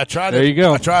tried. There you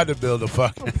go. I tried to build a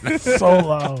fucking. So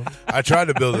loud. I tried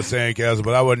to build a sandcastle,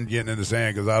 but I wasn't getting in the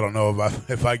sand because I don't know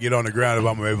if I get on the ground if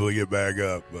I'm able to get back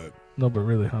up. But no, but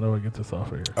really, how do I get this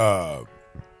off of here?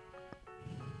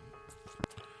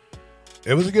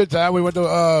 It was a good time. We went to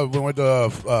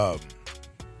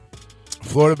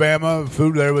Florida Bama.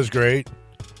 Food there was great.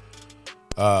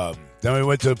 Then we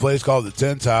went to a place called the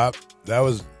Tin Top.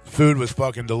 Food was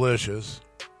fucking delicious.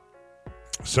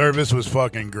 Service was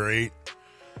fucking great.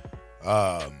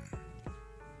 Then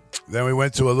we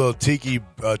went to a little tiki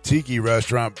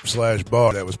restaurant /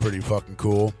 bar that was pretty fucking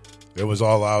cool. It was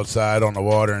all outside on the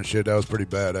water and shit. That was pretty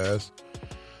badass.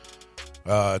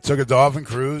 Took a dolphin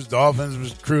cruise.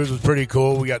 Cruise was pretty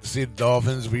cool. We got to see the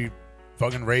dolphins. We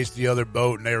fucking raced the other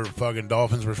boat, and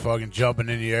dolphins were fucking jumping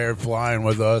in the air, flying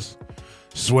with us,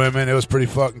 swimming. It was pretty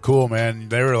fucking cool, man.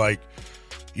 They were like,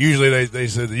 usually they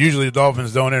said usually the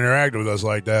dolphins don't interact with us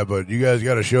like that, but you guys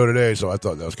got a show today, so I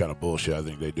thought that was kind of bullshit. I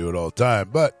think they do it all the time,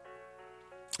 but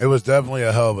it was definitely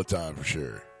a hell of a time for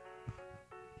sure.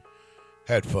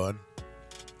 Had fun.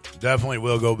 Definitely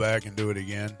will go back and do it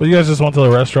again. But you guys just went to the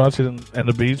restaurants and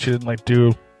the beach. You didn't like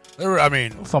do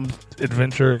some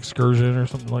adventure excursion or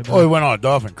something like that. Oh, we went on a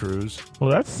dolphin cruise. Well,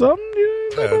 that's something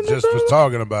you just was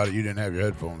talking about it. You didn't have your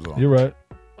headphones on. You're right.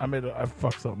 I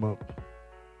fucked something up.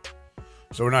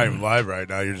 So we're not even live right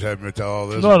now. You're just having me tell all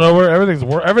this. No,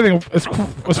 everything. As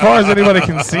far as anybody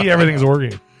can see, everything's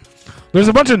working. There's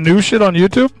a bunch of new shit on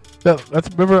YouTube.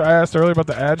 Remember I asked earlier about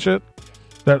the ad shit.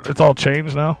 That it's all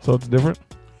changed now, so it's different.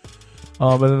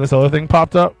 And then this other thing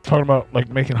popped up talking about like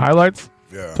making highlights.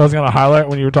 Yeah. So I was gonna highlight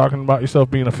when you were talking about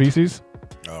yourself being a feces.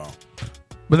 Oh.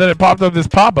 But then it popped up this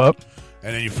pop up.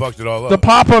 And then you fucked it all up. The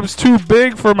pop up's too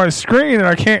big for my screen, and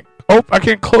I can't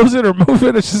close it or move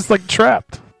it. It's just like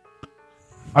trapped.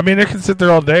 I mean, it can sit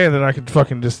there all day, and then I can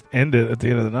fucking just end it at the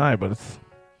end of the night. But it's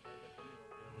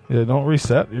don't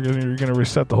reset. You're gonna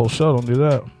reset the whole show. Don't do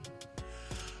that.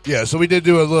 Yeah, so we did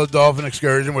do a little dolphin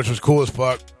excursion, which was cool as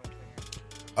fuck.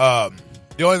 The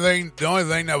only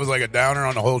thing that was like a downer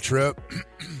on the whole trip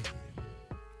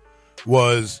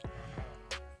was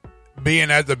being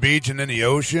at the beach and in the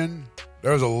ocean.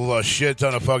 There was a shit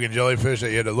ton of fucking jellyfish that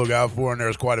you had to look out for, and there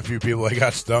was quite a few people that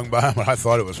got stung by them, and I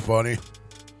thought it was funny.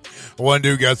 One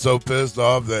dude got so pissed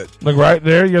off that... Like right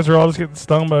there, you guys were all just getting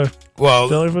stung by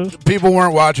jellyfish? People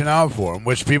weren't watching out for them,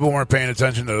 which people weren't paying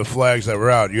attention to the flags that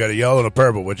were out. You had a yellow and a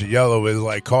purple, which a yellow is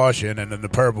like caution, and then the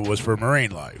purple was for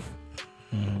marine life.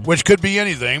 Mm-hmm. Which could be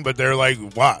anything, but they're like,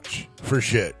 watch for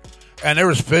shit. And there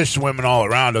was fish swimming all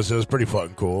around us. It was pretty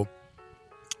fucking cool.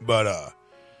 But,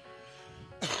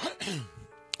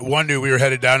 one dude, we were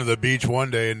headed down to the beach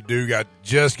one day, and dude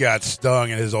just got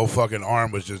stung, and his whole fucking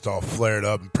arm was just all flared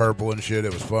up and purple and shit.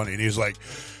 It was funny. And he was like,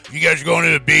 you guys are going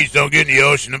to the beach, don't get in the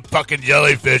ocean. Them fucking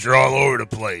jellyfish are all over the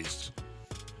place.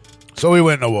 So we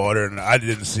went in the water, and I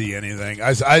didn't see anything.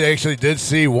 I actually did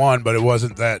see one, but it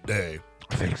wasn't that day.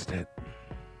 I fixed it.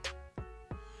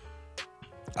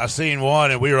 I seen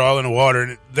one, and we were all in the water,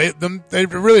 and they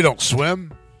really don't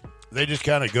swim. They just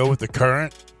kind of go with the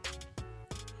current.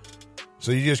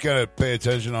 So you just got to pay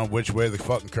attention on which way the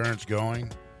fucking current's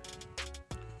going.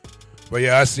 But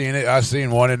yeah, I seen it. I seen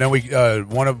one, and then we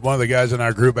one of the guys in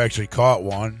our group actually caught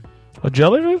one. A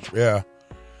jellyfish? Yeah.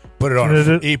 Put it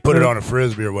on. He put it on a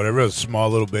frisbee or whatever. It was a small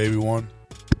little baby one.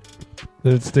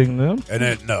 Did it sting them? And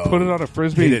then no. Put it on a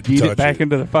frisbee and eat it back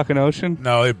into the fucking ocean.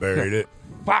 No, they buried it.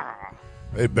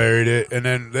 They buried it, and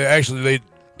then they.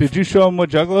 Did you show them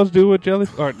what juggalos do with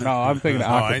jellyfish? Or no, I'm thinking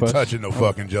of octopus. I ain't touching no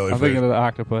fucking jellyfish. I'm thinking of the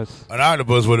octopus. An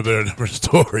octopus would have been a different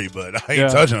story, but I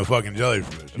ain't touching a fucking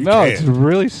jellyfish. It's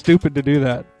really stupid to do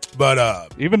that.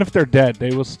 But even if they're dead,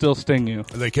 they will still sting you.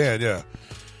 They can, yeah.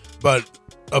 But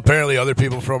apparently, other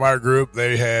people from our group,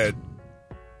 they had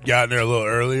gotten there a little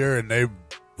earlier, and they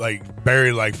like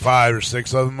buried like 5 or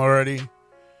 6 of them already.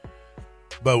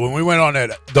 But when we went on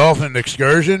that dolphin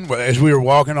excursion, as we were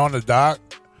walking on the dock,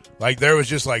 like there was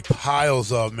just like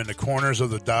piles of them in the corners of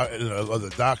the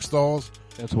dock stalls.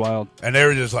 That's wild. And they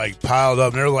were just like piled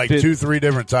up. And there were like 2-3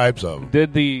 different types of them.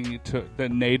 Did the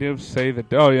natives say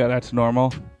that? Oh yeah, that's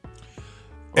normal.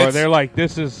 Or they're like,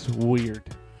 this is weird.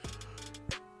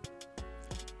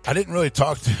 I didn't really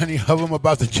talk to any of them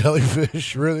about the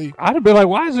jellyfish, really. I'd have been like,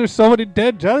 why is there so many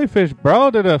dead jellyfish, bro?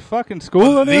 Did a fucking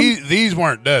school of them? These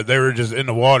weren't dead. They were just in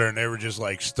the water, and they were just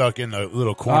like stuck in the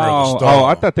little corner of the stall. Oh,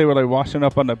 I thought they were like washing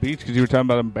up on the beach because you were talking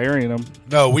about them burying them.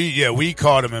 No, we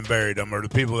caught them and buried them, or the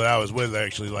people that I was with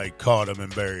actually like caught them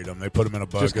and buried them. They put them in a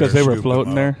bucket. Just because they were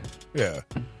floating there? Yeah.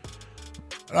 And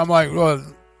I'm like, well...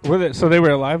 So they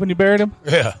were alive when you buried them?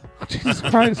 Yeah. Jesus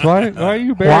Christ, why are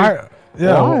you buried? Why?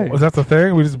 Yeah, was that the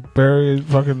thing? We just bury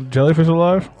fucking jellyfish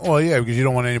alive? Well, yeah, because you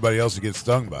don't want anybody else to get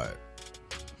stung by it.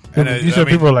 And you said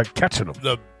people were like catching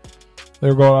them. They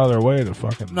were going out of their way to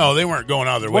fucking. No, they weren't going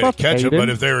out of their way to catch them. But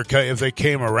if they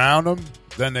came around them,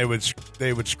 then they would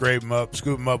scrape them up,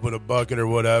 scoop them up with a bucket or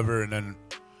whatever, and then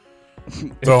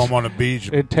throw them on the beach.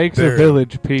 It takes a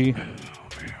village, P.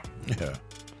 Yeah.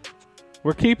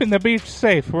 We're keeping the beach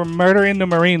safe. We're murdering the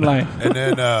marine life. And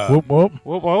then whoop whoop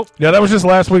whoop whoop. Yeah, that was just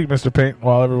last week, Mr. Paint.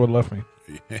 While everyone left me.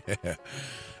 Yeah.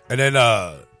 And then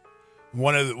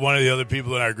one of the other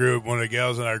people in our group, one of the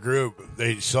gals in our group,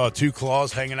 they saw 2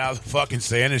 claws hanging out of the fucking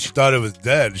sand, and she thought it was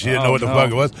dead. She didn't know what the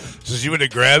fuck it was, so she went to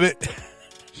grab it.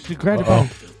 She grabbed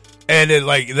it. And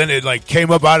it came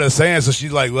up out of the sand, so she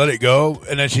like let it go,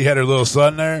 and then she had her little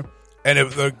son there. And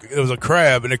it was a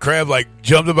crab, and the crab like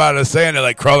jumped up out of the sand and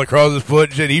like crawled across his foot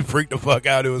and shit. He freaked the fuck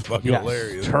out. It was fucking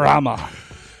hilarious. Trauma.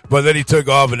 But then he took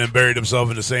off and then buried himself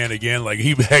in the sand again. Like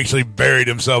he actually buried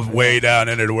himself way down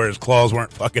in there to where his claws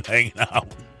weren't fucking hanging out.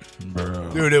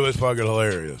 Bro. Dude, it was fucking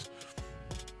hilarious.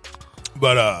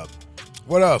 But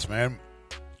what else, man?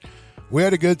 We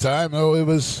had a good time. Oh, it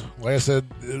was, like I said,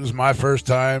 it was my first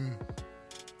time,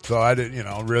 so I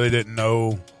didn't, really didn't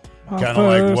know. Kind of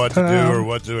like what to do or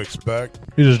what to expect.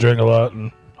 You just drank a lot and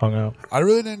hung out. I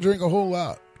really didn't drink a whole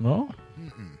lot. No?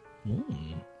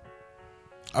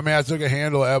 I mean, I took a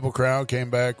handle of Apple Crown, came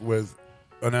back with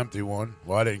an empty one.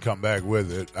 Well, I didn't come back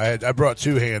with it. I brought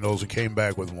 2 handles and came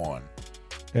back with one.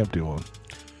 Empty one.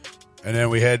 And then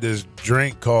we had this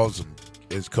drink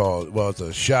it's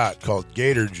a shot called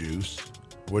Gator Juice,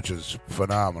 which is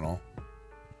phenomenal.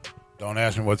 Don't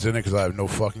ask me what's in it because I have no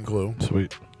fucking clue.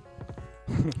 Sweet.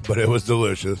 But it was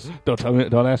delicious. Don't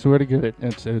ask me where to get it.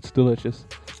 It's delicious.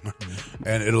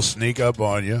 And it'll sneak up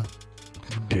on you.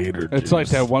 Gator It's juice. like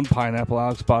that one pineapple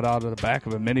Alex bought out of the back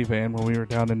of a minivan when we were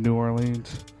down in New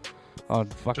Orleans. On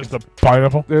fucking Just a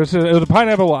pineapple? It was a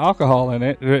pineapple with alcohol in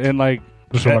it, and like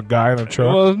Just from a guy in a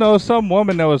truck? Well, no, some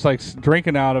woman that was like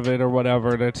drinking out of it or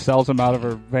whatever that sells them out of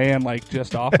her van, like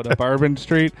just off of the Bourbon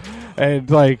Street, and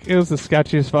like it was the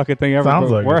sketchiest fucking thing ever.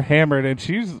 Sounds like we're it. hammered, and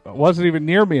she wasn't even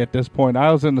near me at this point.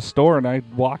 I was in the store and I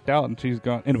walked out, and she's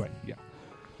gone. Anyway, yeah,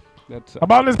 that's I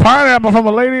bought this pineapple from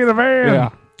a lady in a van. Yeah.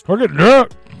 We're getting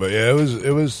drunk. But yeah,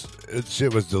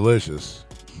 shit was delicious.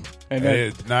 And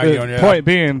it knocked you on your point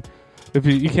being, if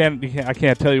you can't, I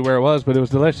can't tell you where it was, but it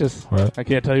was delicious. Right. I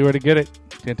can't tell you where to get it.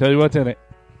 Can't tell you what's in it.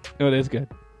 No, it is good.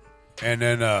 And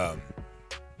then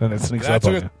it sneaks up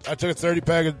on you. I took a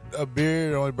 30-pack of beer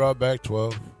and only brought back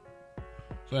 12.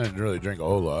 So I didn't really drink a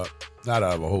whole lot. Not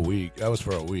out of a whole week. That was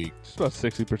for a week. It's about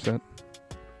 60%.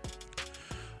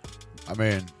 I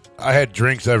mean, I had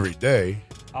drinks every day.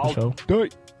 All day.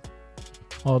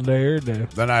 All day, every day.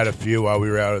 Then I had a few while we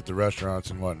were out at the restaurants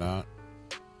and whatnot.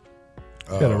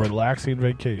 Got a relaxing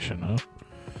vacation, huh?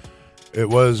 It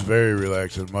was very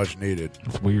relaxing, much needed.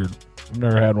 It's weird. I've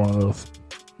never had one of those.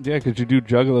 Yeah, because you do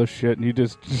juggalo shit and you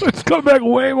just come back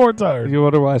way more tired. You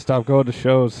wonder why I stopped going to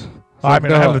shows. It's I like,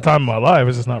 mean, no, I have the time of my life.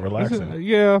 It's just not relaxing.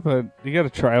 yeah, but you got to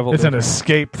travel. It's an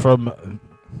escape from,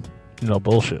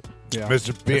 bullshit. Yeah.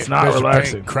 It's not Mr.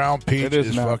 relaxing. Pink Crown Peach It is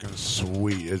is not. fucking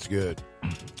sweet. It's good.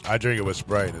 I drink it with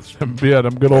Sprite. It's Yeah,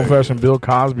 them good old-fashioned Bill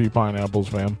Cosby pineapples,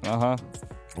 fam. Uh-huh.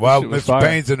 While Shit was Mr. fire.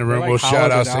 Payne's in the room, They, we'll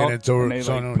shout hollowed out it San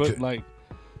Antonio. and they put like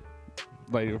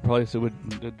replace it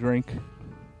with the drink.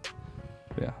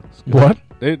 Yeah. it's good. What?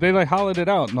 They hollowed it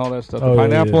out and all that stuff. Oh, The yeah,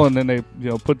 pineapple, yeah. and then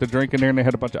they put the drink in there, and they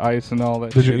had a bunch of ice and all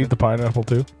that. Did shit. you eat the pineapple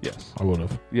too? Yes. I would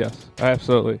have. Yes,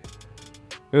 absolutely.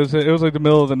 It was like the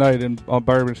middle of the night on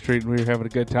Bourbon Street, and we were having a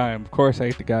good time. Of course, I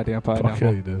ate the goddamn pineapple. Fuck yeah,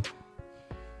 you did.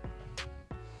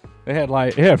 It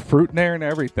had fruit in there and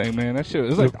everything, man. That shit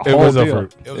was like the It whole was a deal.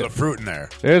 fruit. It was a fruit in there.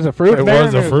 There's a fruit. It in there,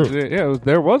 was a and fruit. Yeah,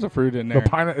 there was a fruit in there.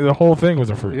 The whole thing was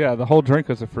a fruit. Yeah, the whole drink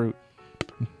was a fruit.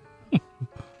 You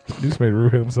just made Rue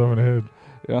hit himself in the head.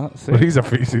 Yeah, see? But he's a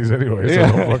feces anyway, so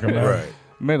Yeah. don't fucking matter. Right.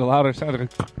 Made a louder sound.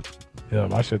 Like, Yeah,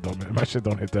 my shit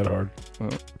don't hit that hard.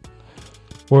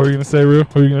 What were you gonna say, Rue?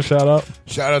 What were you gonna shout out?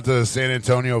 Shout out to the San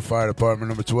Antonio Fire Department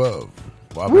number 12.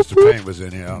 While Mr. Payne was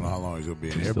in here, I don't know how long he's gonna be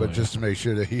in here, still but just to make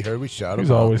sure that he heard, we shout him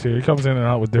He's out. always here. He comes in and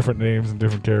out with different names and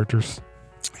different characters.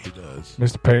 He does.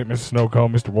 Mr. Paint, Mr.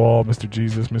 Snowcone, Mr. Wall, Mr.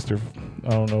 Jesus, Mr.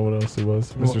 I don't know what else he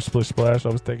was. Mr. Splish Splash. I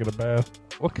was taking a bath.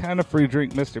 what kind of free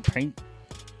drink, Mr. Paint?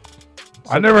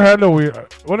 I never had no weird.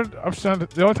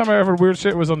 The only time I ever had weird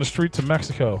shit was on the streets of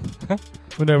Mexico.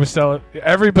 When they would sell it.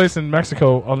 Every place in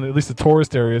Mexico, on at least the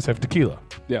tourist areas, have tequila.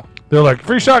 Yeah. They're like,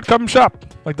 free shot, come shop.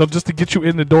 Like, they'll just to get you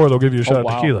in the door, they'll give you a shot of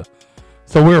wow. tequila.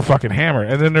 So we were fucking hammered.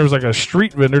 And then there was like a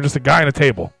street vendor, just a guy at a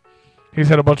table. He's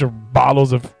had a bunch of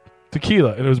bottles of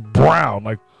tequila, and it was brown,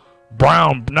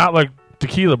 not like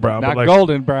tequila brown, Not but like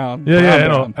golden brown. Yeah, brown yeah.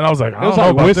 brown. And I was like, I It don't was know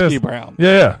like about whiskey this. brown.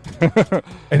 Yeah, yeah.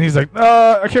 And he's like,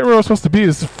 I can't remember what it's supposed to be.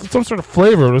 It's some sort of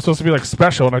flavor. It was supposed to be like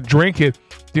special, and I drank it.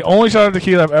 The only shot of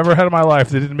tequila I've ever had in my life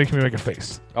that didn't make me make a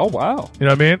face. Oh wow. You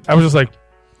know what I mean? I was just like,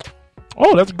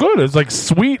 oh, that's good. It's like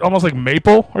sweet, almost like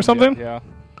maple or something. Yeah.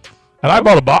 And I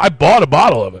bought a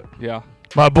bottle of it. Yeah.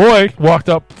 My boy walked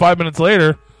up 5 minutes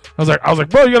later. I was like,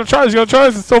 bro, you gotta try this. You gotta try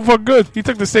this. It's so fucking good. He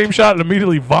took the same shot and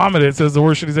immediately vomited. It says the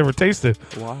worst shit he's ever tasted.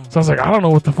 Wow. So I was like, I don't know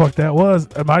what the fuck that was.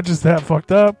 Am I just that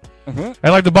fucked up? Uh-huh.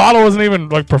 And like the bottle wasn't even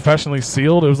like professionally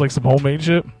sealed. It was like some homemade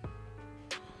shit.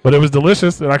 But it was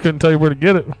delicious, and I couldn't tell you where to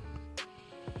get it.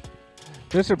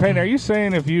 Mr. Payne, are you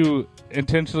saying if you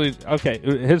intentionally... Okay,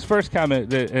 his first comment,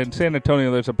 that in San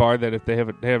Antonio, there's a bar that if they have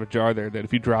a jar there, that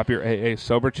if you drop your AA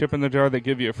sober chip in the jar, they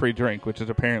give you a free drink, which is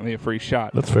apparently a free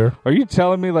shot. That's fair. Are you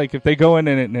telling me, like, if they go in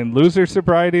and lose their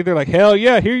sobriety, they're like, hell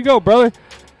yeah, here you go, brother?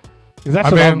 'Cause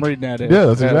that's what I'm reading at it. Yeah,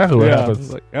 that's exactly what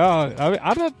happens. Like,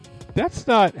 I don't... That's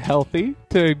not healthy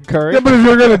to encourage. Yeah, but if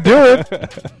you're gonna do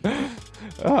it...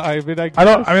 I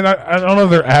don't know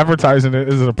if they're advertising it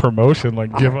as a promotion,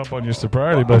 like give up on your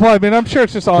sobriety. But well, I mean, I'm sure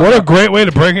it's just all. What a great way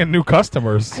to bring in new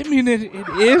customers. I mean, it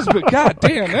is, but god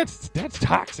damn, that's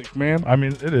toxic, man. I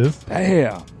mean, it is.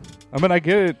 Damn. I mean, I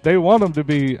get it. They want them to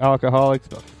be alcoholics,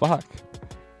 but fuck.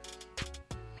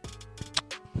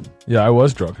 Yeah, I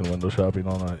was drunk and window shopping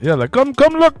all night. Yeah, like come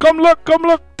look,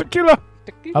 tequila.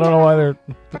 I don't know why they're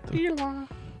tequila.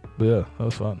 But yeah, that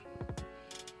was fun.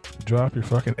 Drop your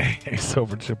fucking AA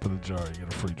sober chip in the jar, you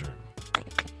get a free drink.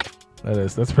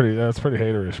 That's pretty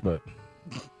haterish, but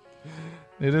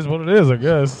it is what it is, I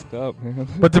guess. Stop, man.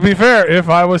 But to be fair, if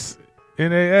I was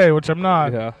in AA, which I'm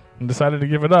not, Yeah. and decided to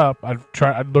give it up,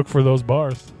 I'd look for those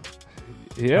bars.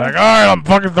 Yeah. Like, all right, I'm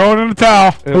fucking throwing in the towel.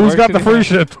 It Who's works got the and free you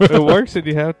shit? It works and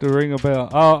you have to ring a bell.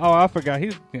 Oh, I forgot.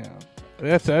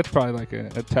 That's probably like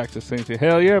a Texas thing.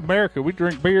 Hell yeah, America, we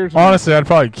drink beers. Honestly, I'd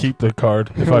probably keep the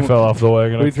card if I fell off the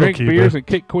wagon. We I'd still drink keep beers it. and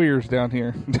kick queers down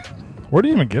here. Where do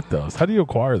you even get those? How do you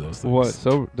acquire those things? What?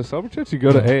 So the sober chits? You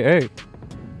go to AA.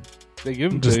 They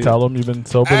give them. Just to you. tell them you've been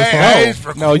sober this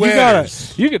long. No,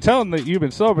 you can tell them that you've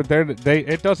been sober.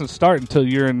 It doesn't start until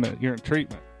you're in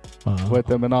treatment with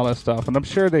them and all that stuff. And I'm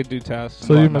sure they do tests.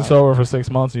 So you've been sober for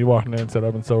 6 months, and you walked in there and said,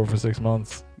 "I've been sober for 6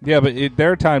 months." Yeah, but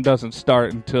their time doesn't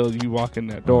start until you walk in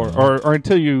that door, or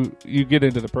until you get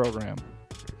into the program.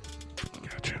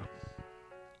 Gotcha.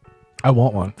 I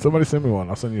want one. Somebody send me one.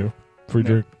 I'll send you a free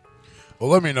drink. Well,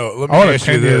 let me know. Let me I want a ask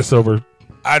you 10 years this. sober.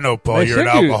 I know, Paul, They you're an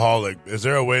send you- alcoholic. Is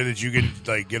there a way that you can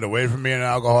get away from being an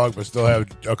alcoholic but still have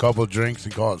a couple drinks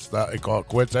and call it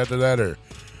quits after that, or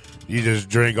you just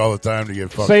drink all the time to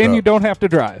get fucked Saying up? you don't have to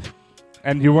drive,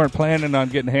 and you weren't planning on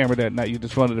getting hammered that night. You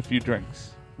just wanted a few drinks.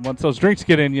 Once those drinks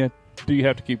get in you, do you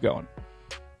have to keep going?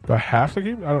 Do I have to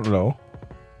keep? I don't know.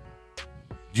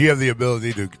 Do you have the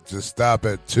ability to stop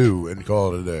at 2 and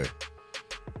call it a day?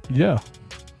 Yeah.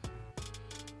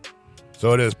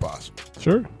 So it is possible.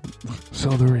 Sure. So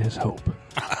there is hope.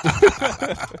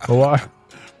 Well, why?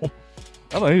 I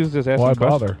don't know. He was just asking. Why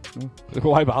questions. bother?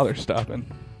 Why bother stopping?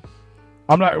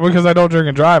 I'm not, because I don't drink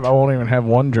and drive. I won't even have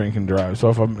one drink and drive. So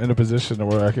if I'm in a position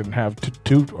where I can have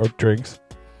two or drinks,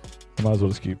 I might as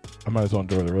well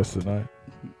enjoy the rest of the night.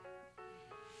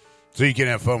 So you can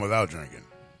have fun without drinking.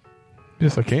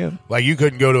 Yes, I can. Like you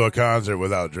couldn't go to a concert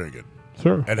without drinking.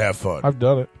 Sure. And have fun. I've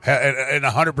done it. And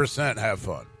 100% have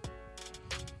fun.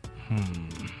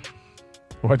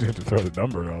 Why'd you have to throw the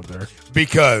number out there?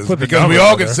 Because Put the we number all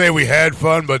out can there. say we had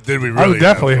fun, but did we I really would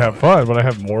definitely have fun, but I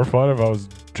have more fun if I was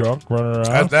drunk running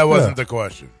around. That wasn't the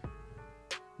question.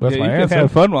 That's yeah, my you answer. can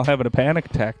have fun while having a panic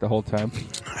attack the whole time.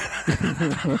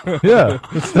 Yeah,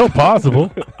 it's still possible.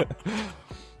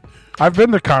 I've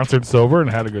been to concerts sober and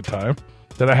had a good time.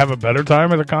 Did I have a better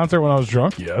time at a concert when I was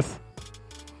drunk? Yes.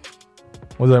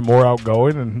 Was I more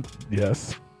outgoing? And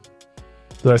yes.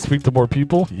 Did I speak to more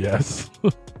people? Yes.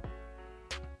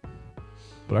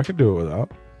 But I could do it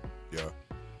without. Yeah.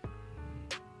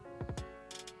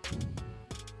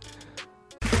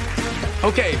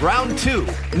 Okay, round 2.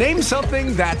 Name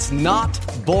something that's not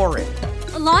boring.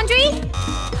 A laundry?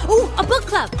 Ooh, a book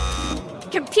club.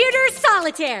 Computer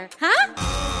solitaire, huh?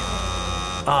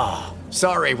 Ah,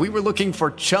 sorry, we were looking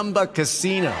for Chumba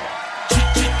Casino.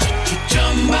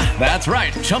 That's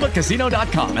right,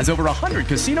 ChumbaCasino.com has over 100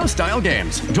 casino-style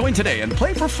games. Join today and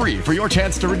play for free for your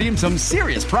chance to redeem some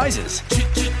serious prizes.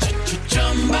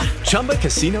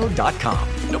 ChumbaCasino.com.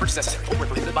 No purchase necessary. Void where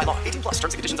prohibited by law. 18+ terms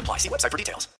and conditions apply. See website for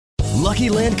details. Lucky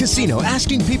Land Casino,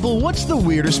 asking people, what's the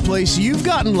weirdest place you've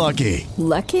gotten lucky?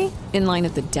 Lucky? In line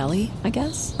at the deli, I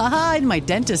guess? Aha, in my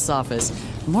dentist's office.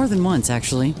 More than once,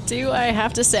 actually. Do I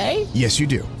have to say? Yes, you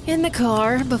do. In the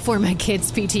car before my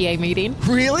kids' PTA meeting.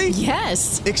 Really?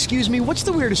 Yes. Excuse me, what's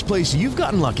the weirdest place you've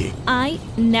gotten lucky? I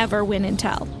never win and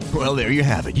tell. Well, there you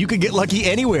have it. You can get lucky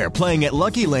anywhere, playing at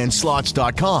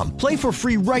LuckyLandSlots.com. Play for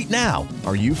free right now.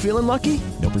 Are you feeling lucky?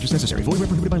 No purchase necessary. Void where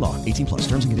prohibited by law. 18+.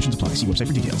 Terms and conditions apply. See website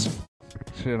for details.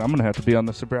 Shit, I'm gonna have to be on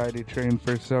the sobriety train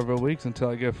for several weeks until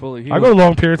I get fully healed. I go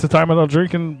long periods of time without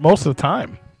drinking most of the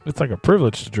time. It's like a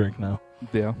privilege to drink now.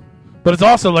 Yeah. But it's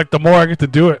also like the more I get to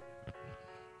do it,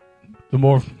 the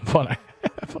more fun I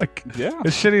have. Like, yeah.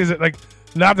 As shitty as it, like,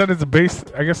 not that it's a base,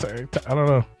 I guess, I don't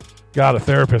know. God, a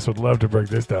therapist would love to break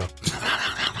this down.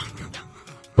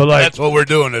 But like, That's what we're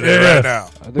doing today right now.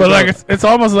 But like, it's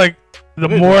almost like the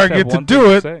They more I just have get to one do thing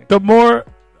to it, say. the more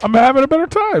I'm having a better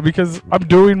time because I'm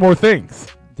doing more things.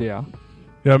 Yeah. You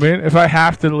know what I mean? If I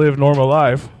have to live normal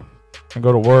life and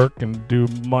go to work and do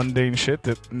mundane shit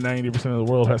that 90% of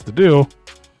the world has to do,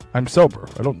 I'm sober.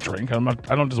 I don't drink. I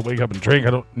don't just wake up and drink. I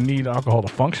don't need alcohol to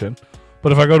function.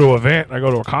 But if I go to an event, I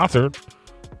go to a concert,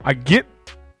 I get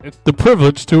the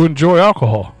privilege to enjoy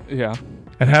alcohol. Yeah.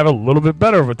 And have a little bit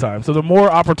better of a time. So the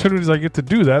more opportunities I get to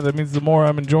do that, that means the more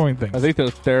I'm enjoying things. I think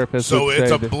those therapists So would it's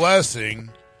say a that- blessing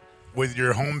with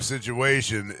your home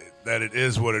situation that it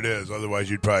is what it is. Otherwise,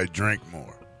 you'd probably drink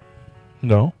more.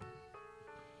 No.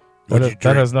 What'd you That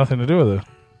drink? has nothing to do with it.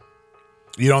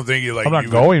 You don't think you like? I'm not you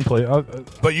going.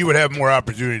 But you would have more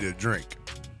opportunity to drink.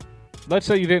 Let's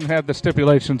say you didn't have the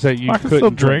stipulations that you I could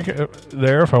couldn't still drink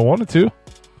there if I wanted to.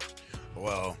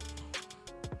 Well,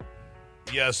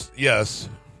 yes,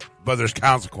 but there's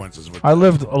consequences with. I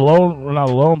lived alone, well, not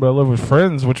alone, but I lived with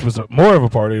friends, which was more of a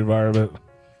party environment.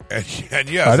 And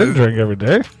yes, I didn't drink every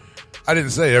day. I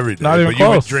didn't say every day, Not even but you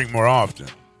would close. drink more often.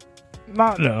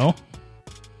 No.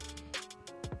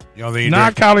 You don't think? You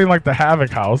Not drink? counting like the Havoc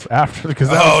house after, because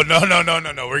No.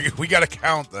 We got to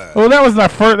count that. Well, that was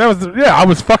not first. That was I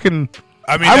was fucking.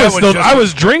 I mean, I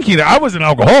was drinking. I was an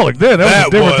alcoholic then. That was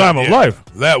a different time of life.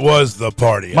 That was the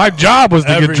party. My job was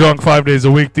to get drunk 5 days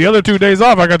a week. The other 2 days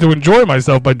off, I got to enjoy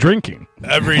myself by drinking.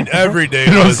 Every day.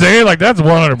 You know what I'm saying? Like that's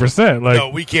 100%. Like no,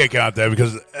 we can't count that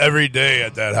because every day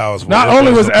at that house. not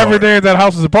only was every day at that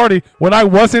house was a party. When I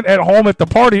wasn't at home at the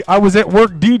party, I was at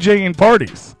work DJing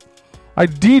parties. I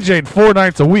DJ'd 4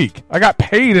 nights a week. I got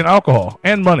paid in alcohol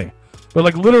and money, but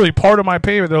like literally part of my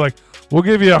payment, they're like, "We'll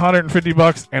give you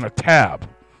 $150 and a tab."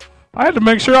 I had to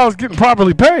make sure I was getting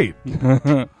properly paid.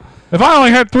 If I only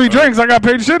had 3 drinks, I got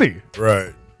paid shitty.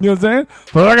 Right. You know what I'm saying?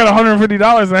 But I got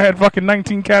 $150 and I had fucking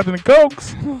 19 Captain and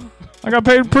Cokes. I got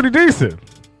paid pretty decent.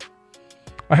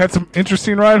 I had some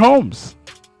interesting ride homes.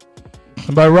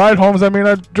 And by ride homes, I mean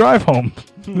I'd drive home.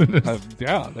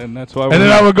 Yeah, and that's why. And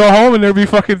then I would go home and there'd be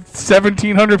fucking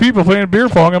 1,700 people playing beer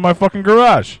pong in my fucking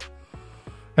garage.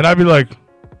 And I'd be like,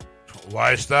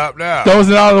 why stop now?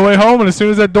 Dozing out of the way home, and as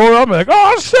soon as that door opened, I'm like,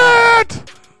 oh shit!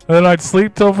 And then I'd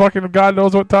sleep till fucking God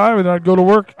knows what time, and then I'd go to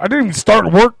work. I didn't even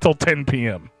start work till 10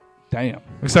 p.m. Damn.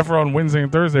 Except for on Wednesday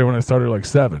and Thursday when I started like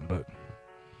 7. But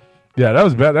yeah, that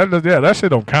was bad. That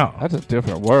shit don't count. That's a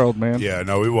different world, man. Yeah,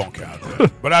 no, we won't count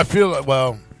that. But I feel like,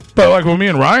 well. But like when me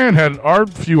and Ryan had our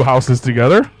few houses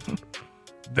together,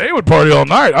 they would party all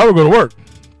night. I would go to work.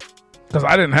 Because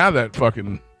I didn't have that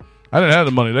fucking. I didn't have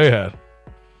the money they had.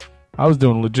 I was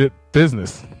doing legit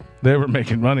business. They were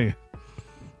making money.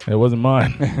 It wasn't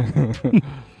mine.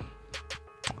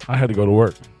 I had to go to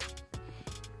work.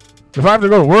 If I have to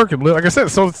go to work and live, like I said,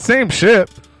 so same shit.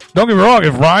 Don't get me wrong.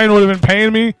 If Ryan would have been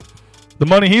paying me the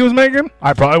money he was making,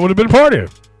 I probably would have been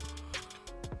partying.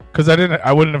 Because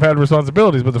I wouldn't have had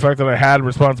responsibilities. But the fact that I had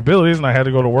responsibilities and I had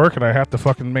to go to work and I have to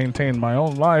fucking maintain my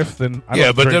own life, then I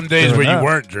don't but drink them days during where that. you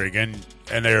weren't drinking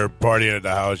and they were partying at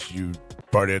the house, you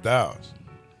party at the house.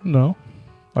 No,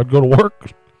 I'd go to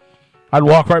work. I'd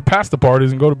walk right past the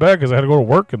parties and go to bed because I had to go to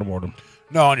work in the morning.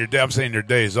 No, on your day. I'm saying your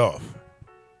days off.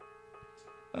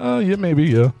 Yeah, maybe,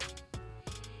 yeah.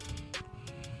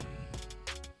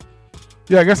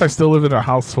 Yeah, I guess I still lived in a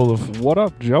house full of... What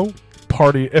up, Joe?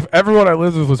 Party. If everyone I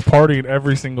lived with was partying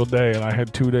every single day and I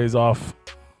had 2 days off,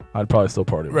 I'd probably still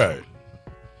party. Right.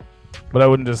 But I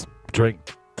wouldn't just drink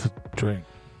to drink.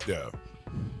 Yeah.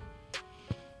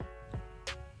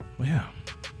 Well, yeah.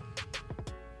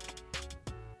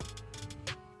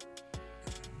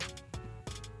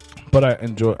 But I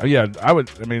enjoy... Yeah, I would...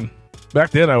 I mean, back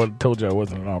then I would have told you I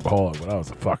wasn't an alcoholic, but I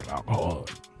was a fucking alcoholic.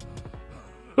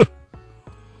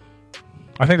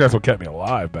 I think that's what kept me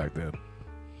alive back then.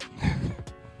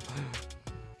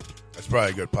 That's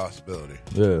probably a good possibility.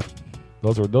 Yeah,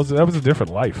 that was a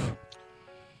different life.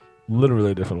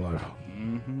 Literally a different life.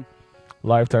 Mm-hmm.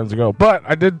 Lifetimes ago. But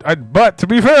but to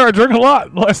be fair, I drink a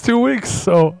lot the last 2 weeks.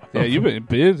 So yeah, you've been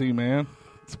busy, man.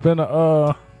 It's been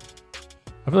I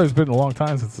feel like it's been a long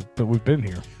time since we've been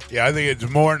here. Yeah, I think it's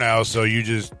more now. So you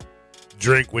just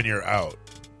drink when you're out.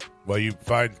 Well, you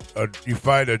find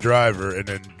a driver and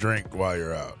then drink while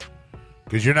you're out,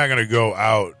 because you're not going to go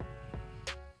out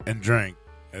and drink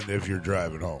and if you're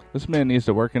driving home. This man needs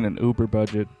to work in an Uber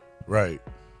budget. Right.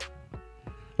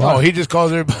 Why? No, he just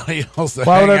calls everybody else to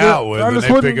Why would hang I do- out with. I and just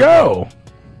they wouldn't pick him go. up.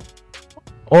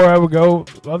 Or I would go.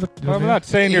 I'm not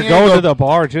saying you're going to the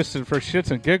bar just for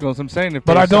shits and giggles. I'm saying if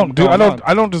But there's I don't something do. I going don't. on.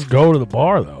 I don't just go to the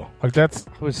bar though. Like that's.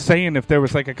 I was saying if there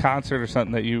was like a concert or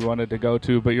something that you wanted to go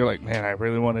to, but you're like, man, I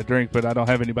really want to drink, but I don't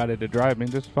have anybody to drive me.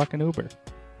 Just fucking Uber.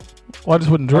 Well, I just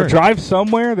wouldn't Or drink. drive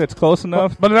somewhere that's close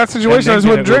enough. But in that situation, I and just then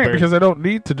wouldn't get an drink Uber. because I don't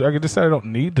need to. I could just say I don't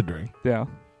need to drink. Yeah.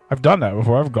 I've done that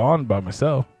before. I've gone by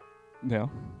myself. Yeah.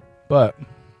 But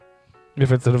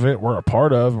if it's an event we're a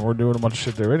part of and we're doing a bunch of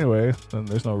shit there anyway, then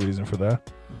there's no reason for that.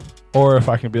 Or if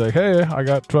I can be like, hey, I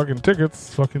got fucking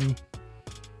tickets, fucking,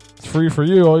 it's free for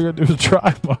you. All you gotta do is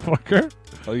drive, motherfucker.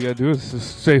 All you gotta do is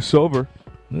just stay sober.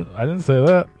 I didn't say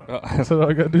that. I said all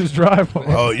you gotta do is drive.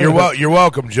 Oh, you're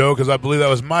welcome, Joe, because I believe that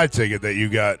was my ticket that you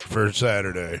got for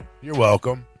Saturday. You're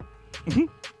welcome.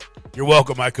 You're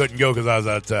welcome. I couldn't go because I was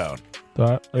out of town.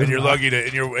 And you're lucky to,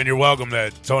 and you're welcome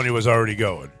that Tony was already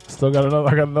going. Still got another.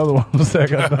 I got another one.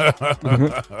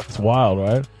 It's wild,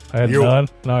 right? I had none.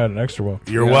 Now I had an extra one.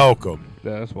 You're welcome.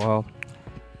 Yeah, that's wild.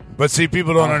 But see,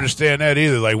 people don't understand that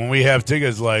either. Like when we have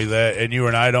tickets like that, and you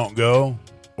and I don't go,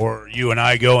 or you and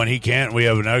I go and he can't, we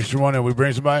have an extra one, and we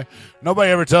bring somebody. Nobody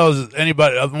ever tells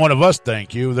anybody, one of us,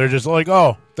 thank you. They're just like,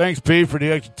 oh, thanks, Pete, for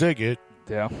the extra ticket.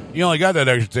 Yeah. You only got that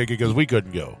extra ticket because we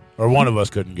couldn't go, or one of us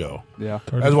couldn't go. Yeah.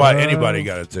 That's why anybody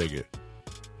got a ticket.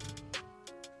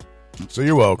 So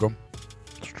you're welcome.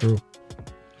 It's true.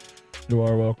 You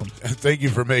are welcome. And thank you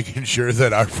for making sure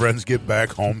that our friends get back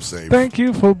home safe. Thank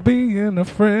you for being a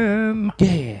friend.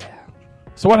 Yeah.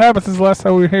 So what happened since the last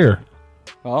time we were here?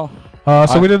 Oh.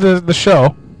 So we did the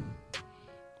show.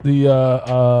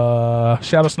 The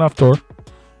Shadow Snuff Tour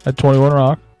at 21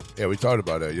 Rock. Yeah, we talked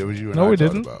about that. It was you and No, I we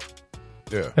talked didn't. about.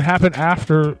 Yeah. It happened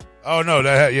after. Oh no,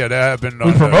 that happened.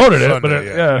 We on promoted it, Sunday, but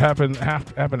it happened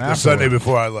after. The Sunday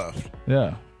before I left.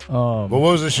 Yeah. But what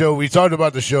was the show? We talked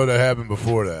about the show that happened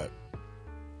before that.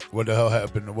 What the hell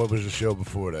happened? What was the show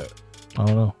before that? I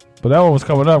don't know. But that one was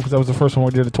coming up because that was the first one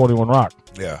we did at 21 Rock.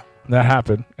 Yeah. And that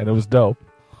happened, and it was dope.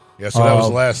 Yeah, so that was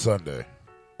last Sunday.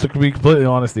 To be completely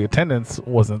honest, the attendance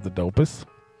wasn't the dopest.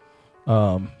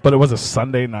 But it was a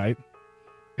Sunday night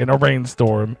in a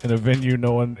rainstorm in a venue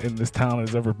no one in this town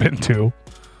has ever been to.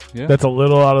 Yeah. That's a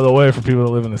little out of the way for people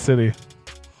that live in the city.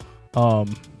 But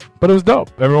it was dope.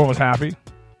 Everyone was happy.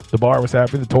 The bar was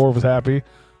happy. The tour was happy.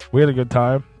 We had a good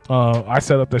time. I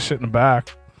set up this shit in the back,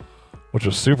 which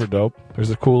was super dope. There's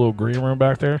a cool little green room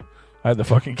back there. I had the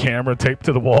fucking camera taped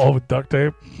to the wall with duct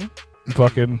tape.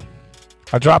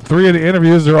 I dropped 3 of the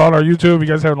interviews. They're on our YouTube. If you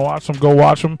guys haven't watched them, go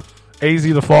watch them. AZ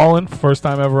the Fallen, first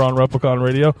time ever on Replicon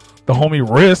Radio. The homie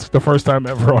Risk, the first time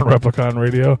ever on Replicon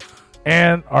Radio.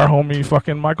 And our homie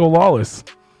fucking Michael Lawless.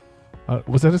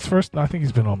 Was that his first? No, I think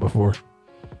he's been on before.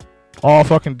 All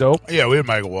fucking dope. Yeah, we had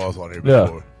Michael Walls on here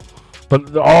before. Yeah.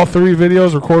 But all 3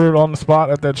 videos recorded on the spot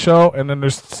at that show. And then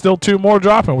there's still 2 more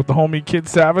dropping with the homie Kid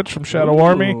Savage from Shadow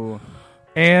Army.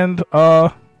 And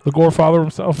the Gorefather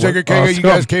himself. Checker Kega, you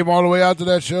guys came all the way out to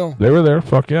that show? They were there.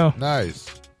 Fuck yeah. Nice.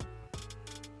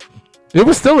 It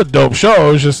was still a dope show.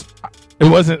 It was just, it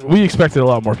wasn't, we expected a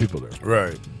lot more people there.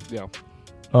 Right. Yeah.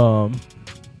 But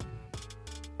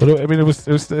I mean, it was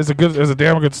a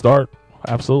damn good start.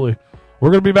 Absolutely. We're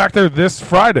going to be back there this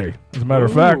Friday, as a matter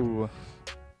of fact.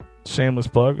 Shameless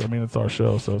plug. I mean, it's our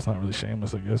show, so it's not really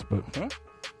shameless, I guess, but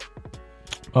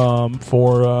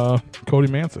for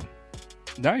Cody Manson.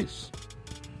 Nice.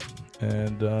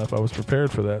 And if I was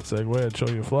prepared for that segue, I'd show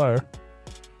you a flyer.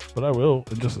 But I will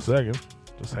in just a second.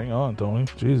 Just hang on, Tony.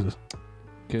 Jesus.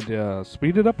 Could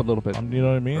speed it up a little bit. You know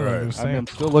what I mean? Right. I'm just saying. I'm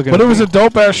still looking. But it was a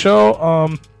dope-ass show.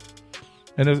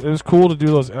 And it was cool to do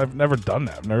those. I've never done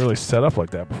that. I've never really set up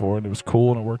like that before. And it was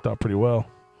cool, and it worked out pretty well.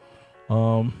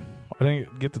 I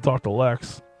didn't get to talk to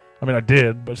Lex. I mean, I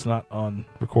did, but it's not on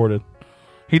recorded.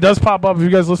 He does pop up. If you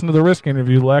guys listen to the Risk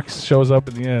interview, Lex shows up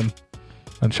at the end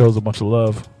and shows a bunch of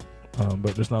love.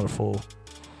 But there's not a full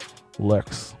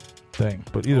Lex thing.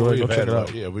 But either way, go check it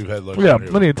out. Yeah, we've had Lex. Yeah,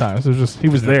 many a times. It was just, he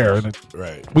was there. And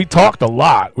right. We talked a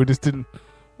lot. We just didn't.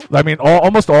 I mean,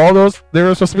 almost all of those, they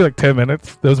were supposed to be like 10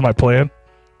 minutes. That was my plan.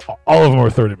 All of them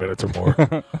were 30 minutes or more.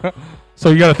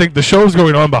 So you got to think the show's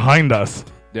going on behind us.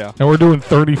 Yeah. And we're doing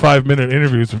 35-minute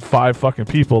interviews with 5 fucking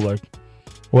people. Like,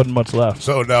 wasn't much left.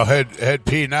 So now, had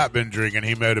P not been drinking,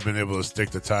 he might have been able to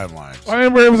stick to timelines. I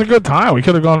mean, it was a good time. We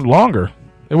could have gone longer.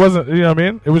 It wasn't, you know what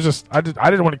I mean? It was just, I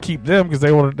didn't want to keep them because they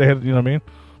had, you know what I mean?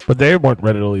 But they weren't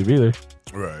ready to leave either.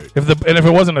 Right. If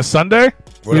it wasn't a Sunday,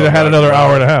 we'd have had another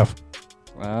hour and a half.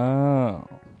 Oh.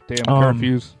 Damn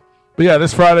curfews. But yeah,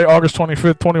 this Friday, August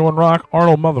 25th, 21 Rock,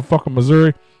 Arnold, motherfucking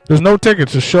Missouri. There's no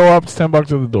tickets. Just show up. It's $10 at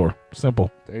the door.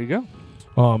 Simple. There you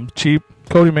go. Cheap.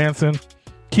 Cody Manson,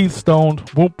 Keith Stoned,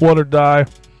 Whoop Water Die,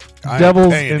 I Devils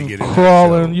ain't paying to and get in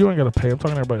Crawling. You ain't got to pay. I'm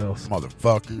talking to everybody else.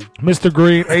 Motherfucker. Mr.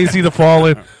 Green, AZ the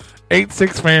Fallen,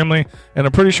 8-6 Family, and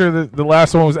I'm pretty sure that the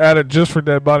last one was added just for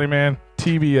Dead Body Man,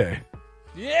 TBA.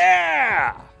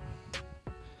 Yeah!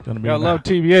 Gonna be I in love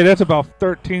TBA. That's about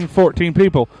 13, 14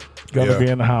 people. Gonna be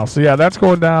in the house. So yeah, that's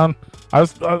going down.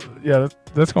 That's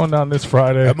going down this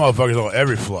Friday. That motherfucker's on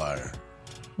every flyer.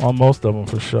 On most of them,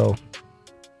 for sure.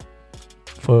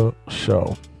 For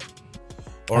sure.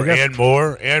 Or and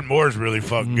more. And more is really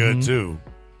fucking good too.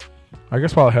 I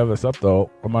guess while I have this up though,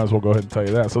 I might as well go ahead and tell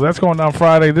you that. So that's going down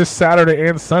Friday, this Saturday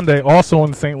and Sunday, also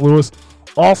in St. Louis.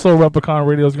 Also, Replicon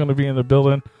Radio is going to be in the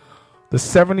building. The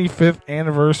 75th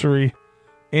anniversary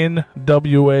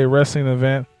NWA wrestling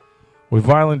event with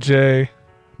Violent J,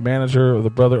 manager of the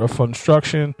Brother of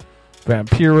Funstruction,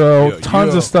 Vampiro,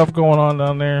 tons of stuff going on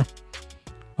down there.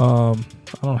 I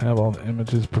don't have all the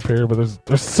images prepared, but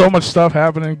there's so much stuff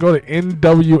happening. Go to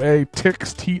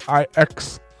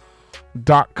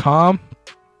nwatix.com.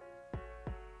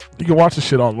 You can watch the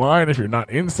shit online if you're not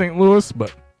in St. Louis,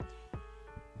 but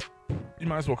you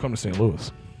might as well come to St.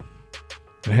 Louis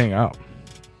and hang out.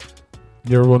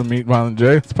 You ever want to meet Violent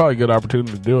J? It's probably a good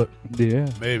opportunity to do it. Yeah.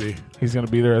 Maybe. He's going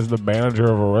to be there as the manager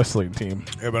of a wrestling team.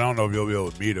 Yeah, but I don't know if you'll be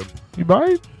able to meet him. You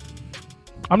might?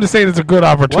 I'm just saying it's a good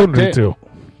opportunity to.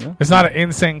 Yeah. It's not an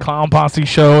Insane Clown Posse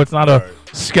show. It's not a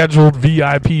scheduled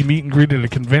VIP meet and greet at a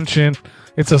convention.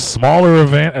 It's a smaller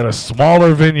event at a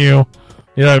smaller venue.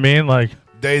 You know what I mean? Like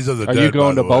Days of the Are Dead. you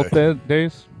going by to the both way.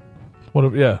 days? What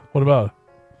about it?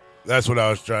 That's what I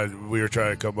was trying. We were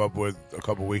trying to come up with a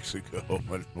couple weeks ago,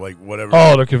 but like whatever.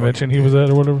 Oh, the convention he was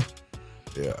at or whatever.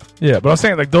 Yeah. Yeah, but I was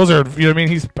saying like those are, you know what I mean?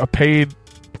 He's paid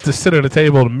to sit at a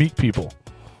table to meet people.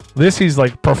 This he's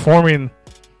like performing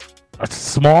a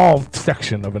small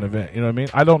section of an event. You know what I mean?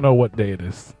 I don't know what day it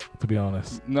is, to be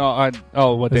honest. No, what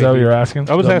Is day? that what you're asking?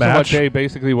 I was The asking what match? day,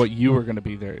 basically, what you were going to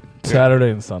be there. Saturday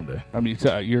and Sunday. I mean,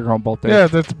 you're going both days. Yeah,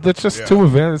 that's just two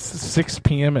events. It's 6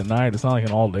 p.m. at night. It's not like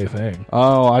an all-day thing.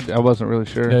 Oh, I wasn't really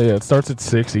sure. Yeah. It starts at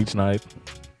 6 each night.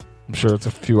 I'm sure it's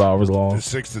a few hours long. It's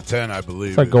 6 to 10, I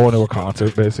believe. It's like going to a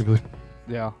concert, basically.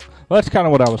 Yeah. Well, that's kind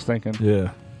of what I was thinking. Yeah.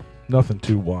 Nothing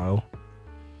too wild.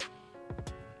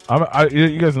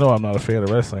 You guys know I'm not a fan of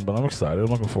wrestling, but I'm excited. I'm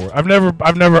looking forward. I've never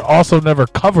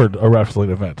covered a wrestling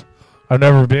event. I've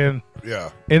never been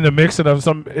in the mix of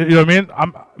some. You know what I mean?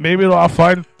 Maybe I'll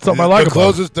find something I like. The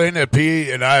closest thing that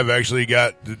P and I have actually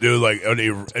got to do like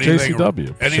anything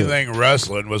JCW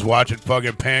wrestling was watching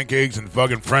fucking pancakes and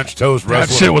fucking French toast wrestling.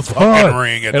 That shit was in the fucking fun,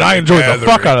 ring at and the I enjoyed the gathering.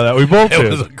 fuck out of that. We both did. It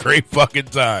was a great fucking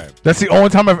time. That's the only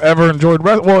time I've ever enjoyed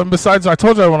wrestling. Well, and besides, I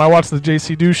told you when I watched the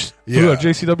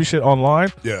JCW shit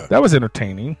online. Yeah, that was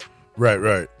entertaining.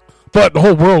 Right. But the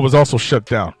whole world was also shut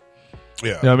down.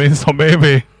 Yeah, you know what I mean. So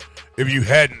maybe if you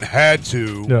hadn't had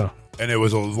to, and it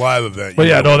was a live event. But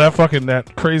yeah, no,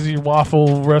 that crazy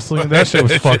waffle wrestling, that shit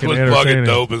was fucking entertaining. Fucking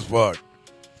dope as fuck.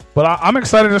 But I'm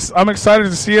excited. I'm excited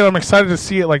to see it. I'm excited to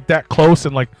see it like that close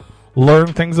and like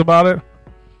learn things about it.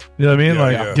 You know what I mean?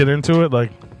 Yeah. Get into it.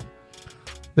 Like,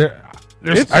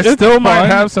 It's I still might fun.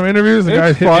 have some interviews. The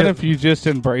It's guy fun if you just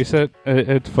embrace it.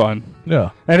 It's fun.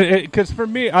 Yeah, and because for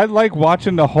me, I like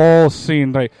watching the whole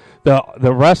scene, like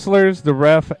the wrestlers, the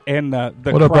ref, and the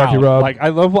What crowd. up, Rocky Rob? Like I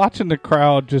love watching the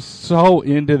crowd just so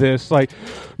into this. Like,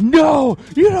 no,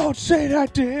 you don't say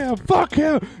that to him. Fuck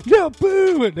him. No,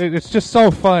 boo. It's just so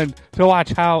fun to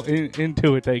watch how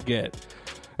into it they get.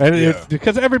 And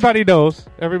because everybody knows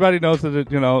that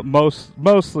it,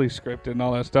 mostly scripted and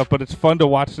all that stuff, but it's fun to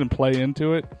watch them play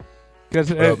into it.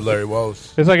 Because Larry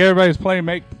Wells. It's like everybody's playing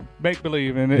make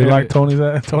believe, and You like Tony's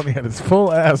ass? Tony had his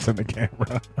full ass in the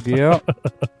camera. Yep.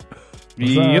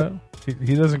 Yep.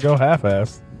 He doesn't go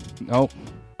half-ass. Nope.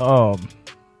 But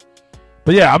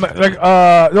yeah, I'm like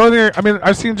the only thing. I mean,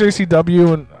 I've seen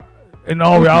JCW, and in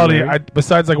all reality,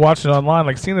 besides like watching it online,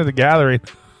 like seeing it at the gathering.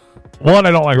 One,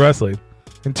 I don't like wrestling,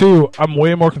 and two, I'm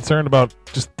way more concerned about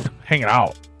just hanging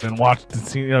out and watching.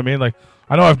 You know what I mean? Like,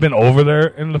 I know I've been over there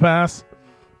in the past.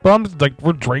 But I'm just like,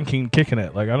 we're drinking, kicking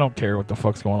it. Like, I don't care what the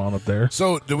fuck's going on up there.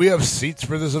 So, do we have seats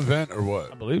for this event or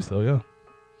what? I believe so, yeah.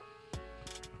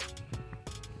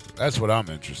 That's what I'm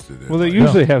interested in. Well, they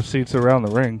usually have seats around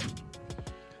the ring.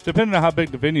 Depending on how big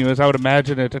the venue is, I would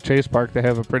imagine at the Chase Park they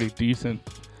have a pretty decent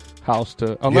house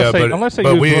to. Unless they use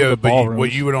one of the ballrooms.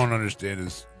 What you don't understand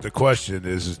is the question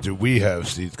is do we have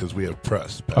seats because we have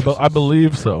press? I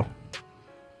believe so.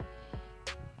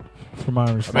 From my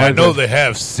understanding, I know they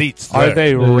have seats there. Are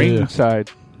they ringside?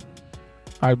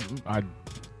 I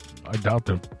doubt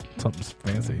they're something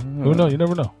fancy. Who knows? You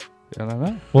never know. I don't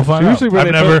know. We'll find out.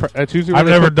 I've never done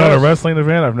press. a wrestling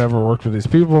event. I've never worked with these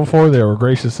people before. They were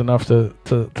gracious enough to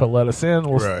let us in. You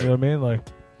know what I mean? Like,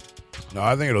 no,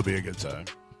 I think it'll be a good time.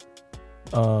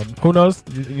 Who knows?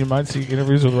 You might see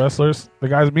interviews with wrestlers. The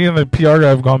guys, me and the PR guy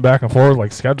have gone back and forth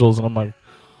like schedules, and I'm like,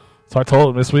 so I told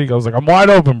him this week, I was like, I'm wide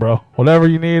open, bro. Whatever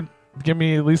you need, give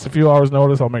me at least a few hours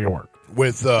notice. I'll make it work.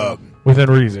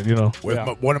 Within reason, you know. With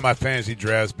one of my fantasy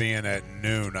drafts being at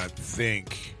noon, I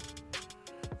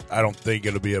don't think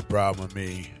it'll be a problem with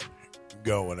me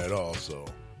going at all. So,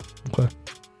 okay.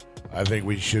 I think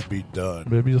we should be done.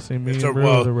 Maybe you'll see me at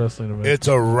the wrestling event. It's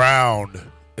around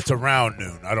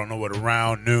noon. I don't know what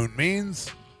around noon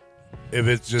means. If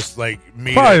it's just like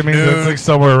me, probably means it's like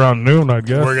somewhere around noon, I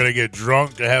guess. We're gonna get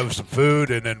drunk to have some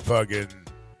food and then fucking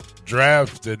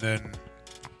draft and then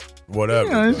whatever.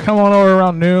 Yeah, just come on over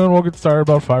around noon. We'll get started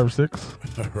about 5 or 6.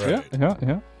 Right.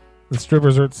 Yeah. The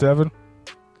strippers are at 7.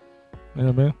 You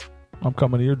know what I mean? I'm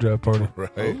coming to your draft party.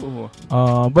 Right.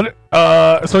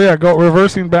 So yeah,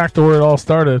 reversing back to where it all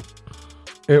started.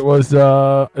 It was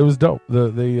dope.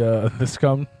 The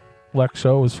Scum Lex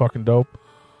show was fucking dope,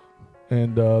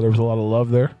 and there was a lot of love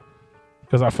there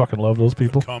because I fucking love those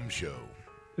people. Cum show.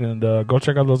 And go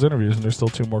check out those interviews, and there's still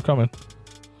 2 more coming.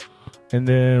 And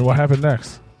then what happened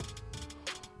next?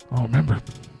 I don't remember.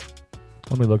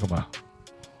 Let me look at my.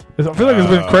 I feel like it's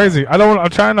been crazy. I'm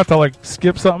trying not to like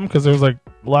skip something because there's like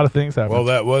a lot of things happening. Well,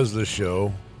 that was the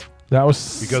show. That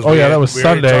was because that was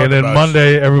Sunday, and then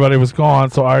Monday everybody was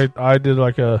gone. So I did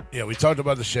like a we talked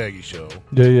about the Shaggy show.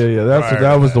 Yeah.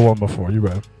 That was the one before. You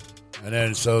right. And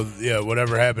then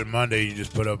whatever happened Monday, you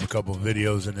just put up a couple of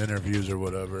videos and interviews or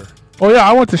whatever. Oh yeah,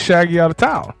 I went to Shaggy out of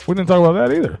town. We didn't talk about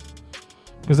that either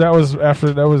because that was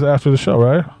after the show,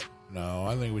 right? No,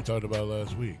 I think we talked about it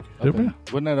last week. Did we?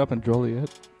 Wasn't that up in Joliet?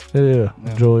 Yeah.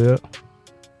 Joliet.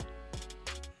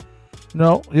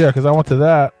 No, yeah, because I went to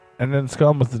that, and then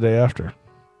Scum was the day after.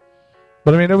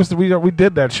 But I mean, it was we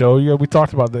did that show. Yeah, we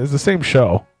talked about that. It's the same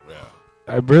show. Yeah.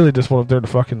 I really just went up there to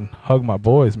fucking hug my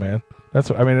boys, man. That's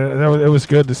what I mean. It was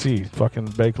good to see fucking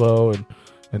Bakelo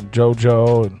and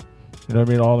JoJo and you know what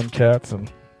I mean, all them cats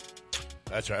and.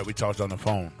 That's right. We talked on the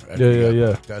phone.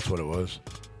 Yeah. That's what it was.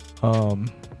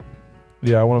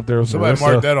 Yeah, I went up there with somebody Marissa.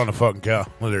 marked that on the fucking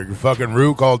calendar. Your fucking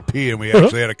Rue called P, and we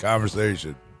actually had a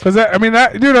conversation. Because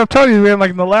dude, I'm telling you, man.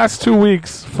 Like in the last 2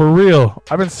 weeks, for real,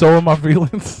 I've been so in my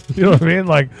feelings. You know what I mean?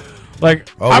 Like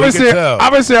obviously,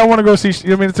 I want to go see. You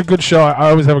know what I mean? It's a good show.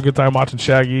 I always have a good time watching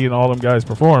Shaggy and all them guys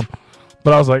perform.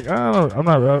 But I was like, I don't know, I'm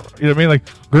not. You know what I mean?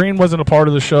 Like Green wasn't a part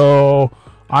of the show.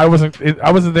 I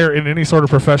wasn't there in any sort of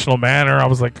professional manner. I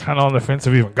was like kind of on the fence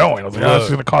of even going. I was like, oh, it's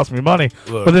going to cost me money.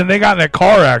 But then they got in that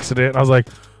car accident, and I was like,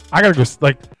 I got to go.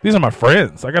 Like, these are my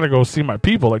friends. I got to go see my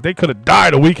people. Like, they could have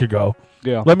died a week ago.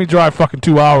 Yeah. Let me drive fucking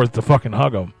 2 hours to fucking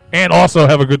hug them and also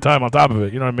have a good time on top of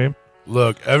it. You know what I mean?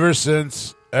 Look, ever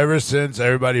since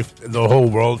everybody, the whole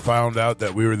world found out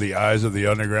that we were the eyes of the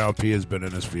underground, P has been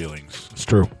in his feelings. It's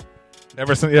true.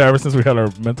 Ever since we had our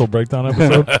mental breakdown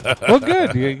episode. Well,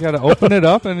 good. You got to open it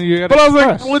up, and you got to. But I was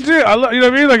like, legit. You know what I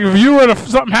mean? Like, if you were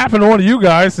something happened to one of you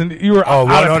guys, and you were out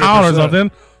of town or something,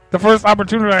 the first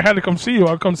opportunity I had to come see you,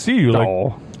 I'll come see you. Like,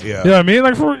 yeah. You know what I mean?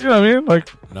 Like, you know what I mean?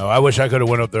 Like, no, I wish I could have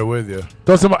went up there with you.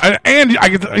 And I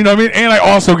get, you know what I mean? And I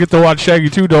also get to watch Shaggy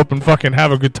 2 Dope and fucking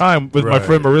have a good time with my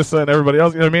friend Marissa and everybody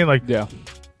else. You know what I mean? Like, yeah.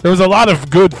 There was a lot of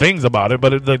good things about it,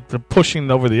 but the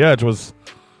pushing over the edge was.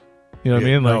 You know what I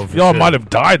mean? Like, y'all might have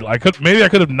died. Maybe I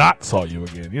could have not saw you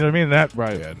again. You know what I mean? That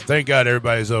right. Yeah, thank God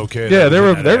everybody's okay. Yeah, they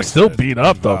were still beat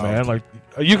up though, man. Like,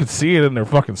 you could see it in their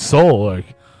fucking soul. Like,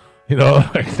 you know,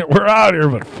 like, we're out here,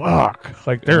 but fuck,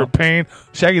 like they're in pain.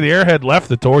 Shaggy the Airhead left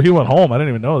the tour. He went home. I didn't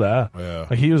even know that. Yeah,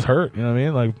 like he was hurt. You know what I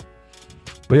mean? Like,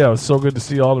 but yeah, it was so good to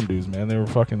see all them dudes, man. They were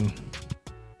fucking.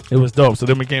 It was dope. So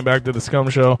then we came back to the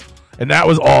Scum show. And that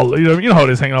was all, you know how it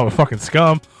is hanging out with fucking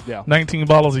Scum. Yeah. 19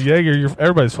 bottles of Jaeger,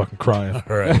 everybody's fucking crying.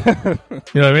 Right. You know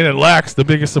what I mean? And Lax, the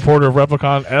biggest supporter of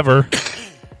Replicon ever.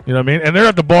 You know what I mean? And they're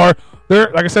at the bar.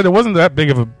 Like I said, it wasn't that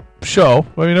big of a show.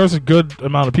 I mean, there was a good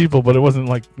amount of people, but it wasn't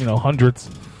like,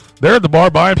 hundreds. They're at the bar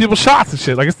buying people shots and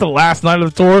shit. Like, it's the last night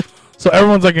of the tour. So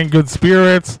everyone's like in good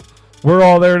spirits. We're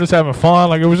all there just having fun.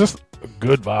 Like, it was just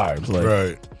good vibes. Like,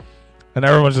 right. And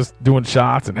everyone's just doing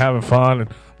shots and having fun.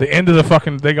 And the end of the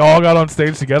fucking, they all got on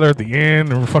stage together at the end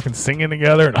and were fucking singing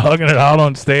together and hugging it out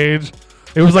on stage.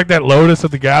 It was like that Lotus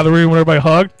at the Gathering when everybody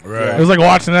hugged. Right. It was like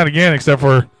watching that again, except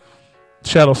for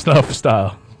Shadow Snuff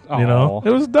style. Aww. You know, it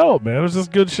was dope, man. It was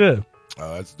just good shit.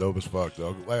 Oh, that's dope as fuck,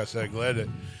 though. Like I said, glad that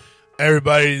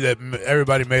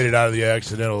everybody made it out of the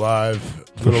accident alive.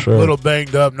 Little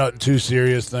banged up, nothing too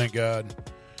serious, thank God.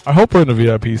 I hope we're in the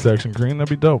VIP section, Green. That'd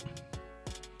be dope.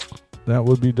 That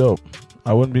would be dope.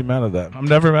 I wouldn't be mad at that. I'm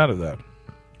never mad at that.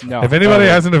 No. If anybody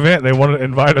has an event they want to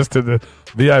invite us to the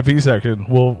VIP section,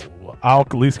 I'll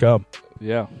at least come.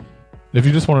 Yeah. If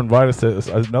you just want to invite us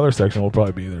to another section, we'll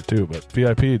probably be there too. But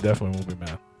VIP definitely won't be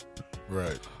mad.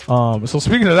 Right. So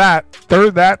speaking of that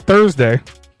Thursday,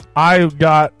 I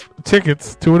got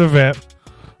tickets to an event.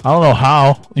 I don't know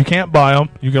how. You can't buy them.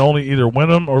 You can only either win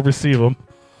them or receive them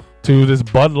to this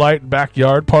Bud Light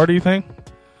backyard party thing.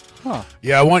 Huh.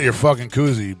 Yeah, I want your fucking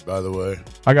koozie, by the way.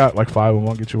 I got like 5 of them.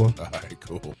 I'll get you one. All right,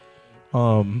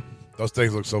 cool. Those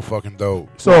things look so fucking dope.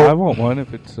 So I want one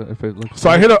if it looks.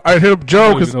 So I hit up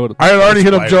Joe because I had already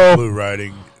hit up Joe. Blue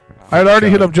riding. I had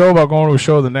already hit up Joe about going to a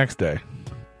show the next day,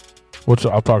 which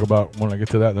I'll talk about when I get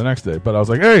to that the next day. But I was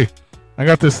like, hey, I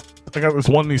got this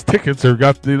one of these tickets, or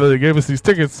they gave us these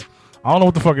tickets. I don't know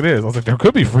what the fuck it is. I was like, there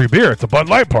could be free beer. It's a Bud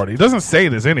Light party. It doesn't say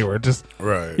this anywhere. It just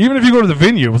Right. Even if you go to the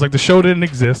venue, it was like the show didn't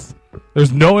exist.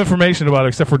 There's no information about it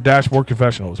except for Dashboard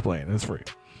Confessional was playing. It's free.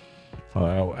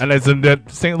 And it's in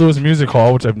that St. Louis Music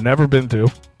Hall, which I've never been to.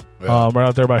 Right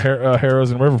out there by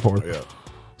Harrah's and Riverport. Yeah.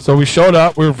 So we showed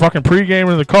up. We were fucking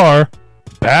pre-gaming in the car.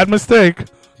 Bad mistake.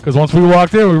 Because once we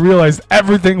walked in, we realized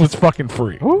everything was fucking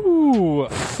free. Ooh.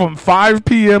 From 5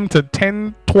 p.m. to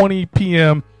 10:20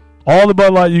 p.m., all the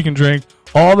Bud Light you can drink,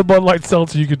 all the Bud Light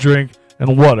seltzer you could drink,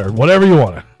 and water, whatever you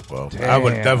wanted. Well, I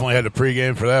would definitely had to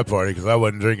pregame for that party because I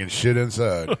wasn't drinking shit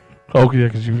inside. Oh, yeah,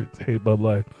 because you hate Bud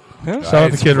Light. Yeah. Shout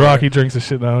out to Kid Rock. He drinks the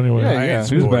shit now anyway. I ain't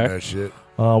supporting that shit.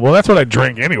 Well, that's what I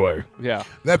drink anyway. Yeah.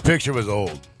 That picture was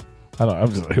old. I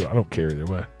don't care either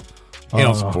way. You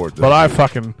don't support that. But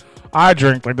I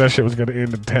drink like that shit was going to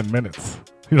end in 10 minutes.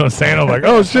 You know what I'm saying? I'm like,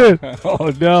 oh, shit.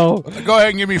 Oh, no. Go ahead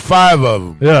and give me 5 of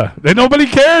them. Yeah. They nobody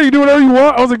cared. You do whatever you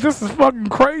want. I was like, this is fucking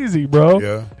crazy, bro.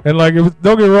 Yeah. And like, don't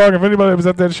get me wrong. If anybody was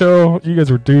at that show, you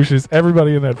guys were douches.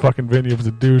 Everybody in that fucking venue was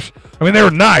a douche. I mean, they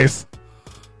were nice.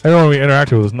 Everyone we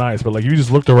interacted with was nice. But like, you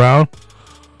just looked around.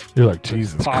 You're like,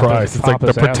 Jesus Christ. It's like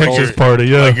the pretentious party.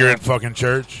 Yeah. Like you're in fucking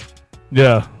church.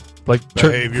 Yeah. Like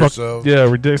behave yourself.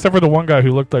 Yeah, except for the one guy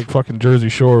who looked like fucking Jersey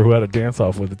Shore who had a dance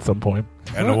off with at some point.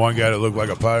 And the one guy that looked like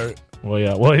a pirate. Well,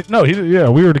 yeah. Well,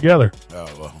 we were together. Oh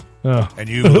well. Yeah. And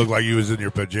you looked like you was in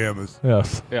your pajamas.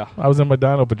 Yes. Yeah. I was in my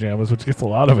dino pajamas, which gets a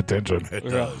lot of attention. It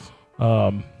does.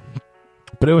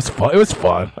 But it was fun. It was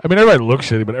fun. I mean, everybody looked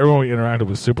shitty, but everyone we interacted with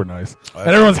was super nice, and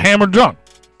everyone's hammered drunk.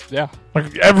 Yeah.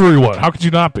 Like everyone. How could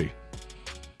you not be?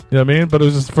 You know what I mean? But it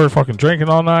was just for fucking drinking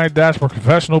all night. Dashboard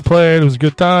Confessional played. It was a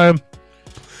good time.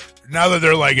 Now that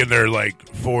they're like in their like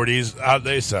 40s, how'd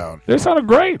they sound? They sounded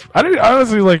great. I didn't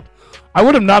honestly like. I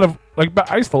would have not have like.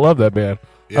 I used to love that band.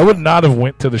 Yeah. I would not have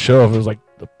went to the show if it was like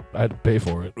I had to pay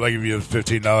for it. Like if you have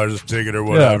 $15 a ticket or Yeah,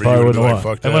 whatever, I you would wouldn't be like, want.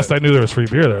 fuck that. Unless I knew there was free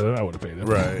beer there, then I would have paid it.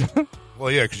 Right.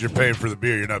 Well, yeah, because you're paying for the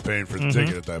beer. You're not paying for the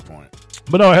ticket at that point.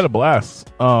 But no, I had a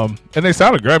blast. And they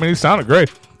sounded great. I mean, he sounded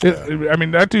great. I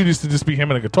mean, that dude used to just be him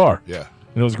and a guitar. Yeah.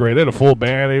 And it was great. They had a full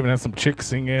band. They even had some chicks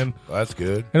singing. Well, that's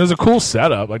good. And it was a cool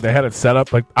setup. Like, they had it set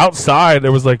up. Like, outside,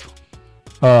 there was, like,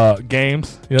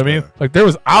 games. You know what I mean? Like, there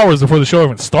was hours before the show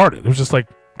even started. It was just, like,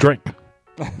 drink.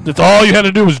 That's all you had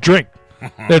to do was drink.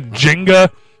 They had Jenga.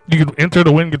 You could enter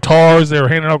to win guitars. They were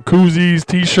handing out koozies,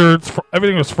 T-shirts.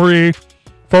 Everything was free.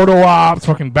 Photo ops,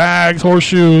 fucking bags,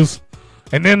 horseshoes.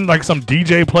 And then, like, some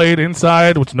DJ played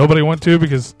inside, which nobody went to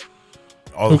because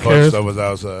all the fun stuff was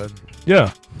outside.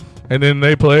 Yeah. And then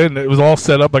they played, and it was all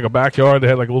set up like a backyard. They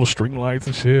had, like, little string lights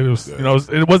and shit. It was, you know,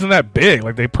 it wasn't that big.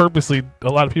 Like, they purposely, a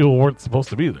lot of people weren't supposed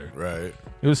to be there. Right.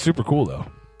 It was super cool, though.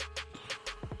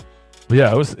 But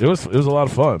yeah, it was a lot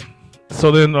of fun.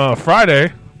 So then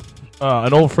Friday,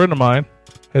 an old friend of mine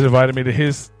had invited me to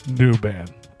his new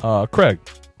band, Craig,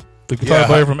 the guitar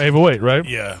player from Ava 8, right?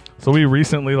 Yeah. So we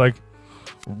recently like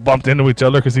bumped into each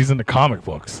other because he's into comic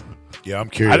books. Yeah, I'm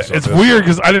curious. It's weird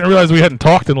because I didn't realize we hadn't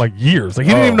talked in like years. Like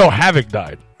he didn't even know Havoc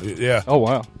died. Yeah. Oh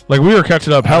wow. Like we were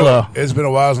catching up hella. It's been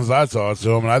a while since I talked to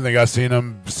him, and I think I've seen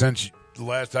him since the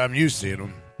last time you seen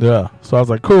him. Yeah. So I was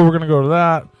like, cool, we're gonna go to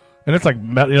that. And it's like, you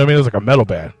know what I mean? It was like a metal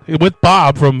band with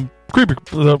Bob from Creepy,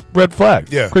 the Red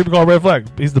Flag. Yeah. Creepy Call Red Flag.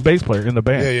 He's the bass player in the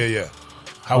band. Yeah.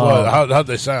 How'd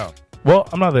they sound? Well,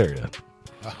 I'm not there yet.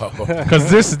 Oh.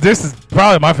 Because this is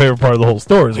probably my favorite part of the whole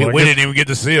story. We didn't even get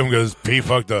to see him because P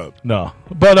fucked up. No.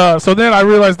 But so then I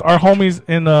realized our homies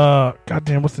in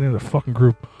goddamn, what's the name of the fucking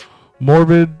group?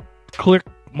 Morbid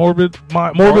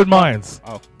Minds.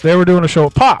 Oh. They were doing a show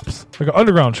at Pops, like an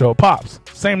underground show at Pops,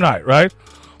 same night, right?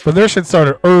 But their shit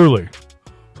started early,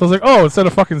 so I was like, oh, instead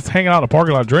of fucking hanging out in the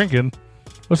parking lot drinking,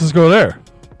 let's just go there.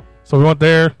 So we went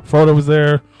there. Frodo was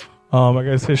there. I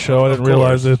guess his show. I didn't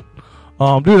realize it.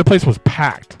 Dude, the place was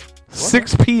packed.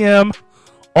 6 p.m.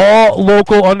 All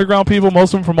local underground people,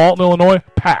 most of them from Alton, Illinois,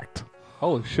 packed.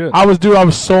 Holy shit! I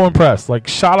was so impressed. Like,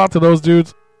 shout out to those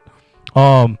dudes.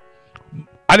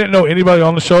 I didn't know anybody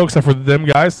on the show except for them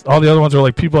guys. All the other ones are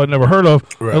like people I'd never heard of.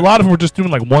 Right. A lot of them were just doing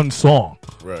like one song.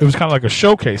 Right. It was kind of like a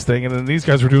showcase thing, and then these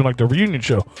guys were doing like the reunion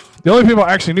show. The only people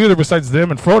I actually knew there besides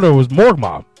them and Frodo was Morgue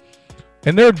Mob.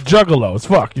 And they're juggalo as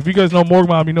fuck. If you guys know Morgue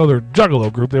Mob, you know they're a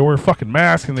juggalo group. They wear fucking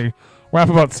masks and they rap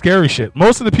about scary shit.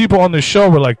 Most of the people on this show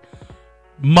were like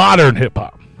modern hip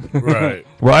hop. Right.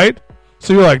 Right?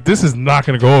 So you're like, this is not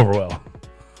going to go over well.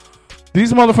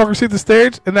 These motherfuckers hit the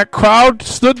stage, and that crowd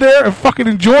stood there and fucking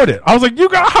enjoyed it. I was like,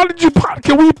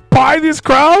 can we buy this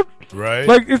crowd? Right.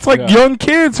 Like, it's like young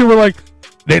kids who were like,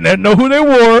 they didn't know who they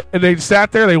were, and they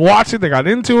sat there, they watched it, they got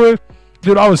into it.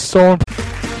 Dude, I was so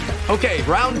impressed. Okay,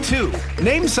 round two.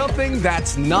 Name something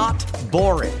that's not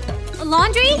boring.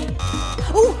 Laundry?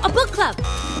 Ooh, a book club.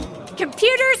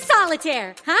 Computer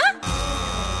solitaire, huh?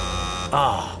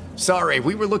 Ah, sorry,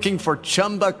 we were looking for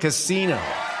Chumba Casino.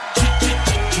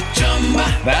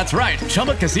 That's right,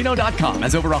 ChumbaCasino.com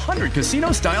has over 100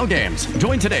 casino-style games.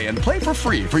 Join today and play for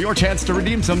free for your chance to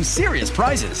redeem some serious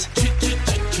prizes.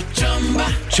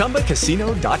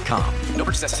 ChumbaCasino.com. No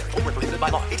purchase necessary. Void where prohibited by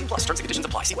law. 18+ terms and conditions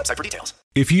apply. See website for details.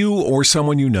 If you or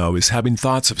someone you know is having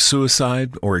thoughts of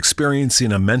suicide or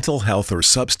experiencing a mental health or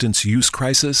substance use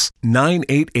crisis,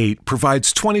 988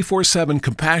 provides 24/7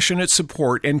 compassionate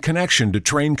support and connection to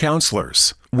trained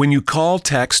counselors. When you call,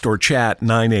 text, or chat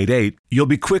 988, you'll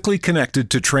be quickly connected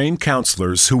to trained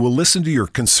counselors who will listen to your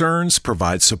concerns,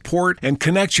 provide support, and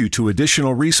connect you to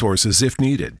additional resources if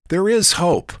needed. There is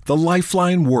hope. The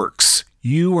Lifeline works.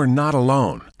 You are not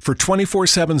alone. For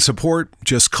 24/7 support,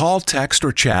 just call, text,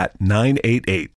 or chat 988.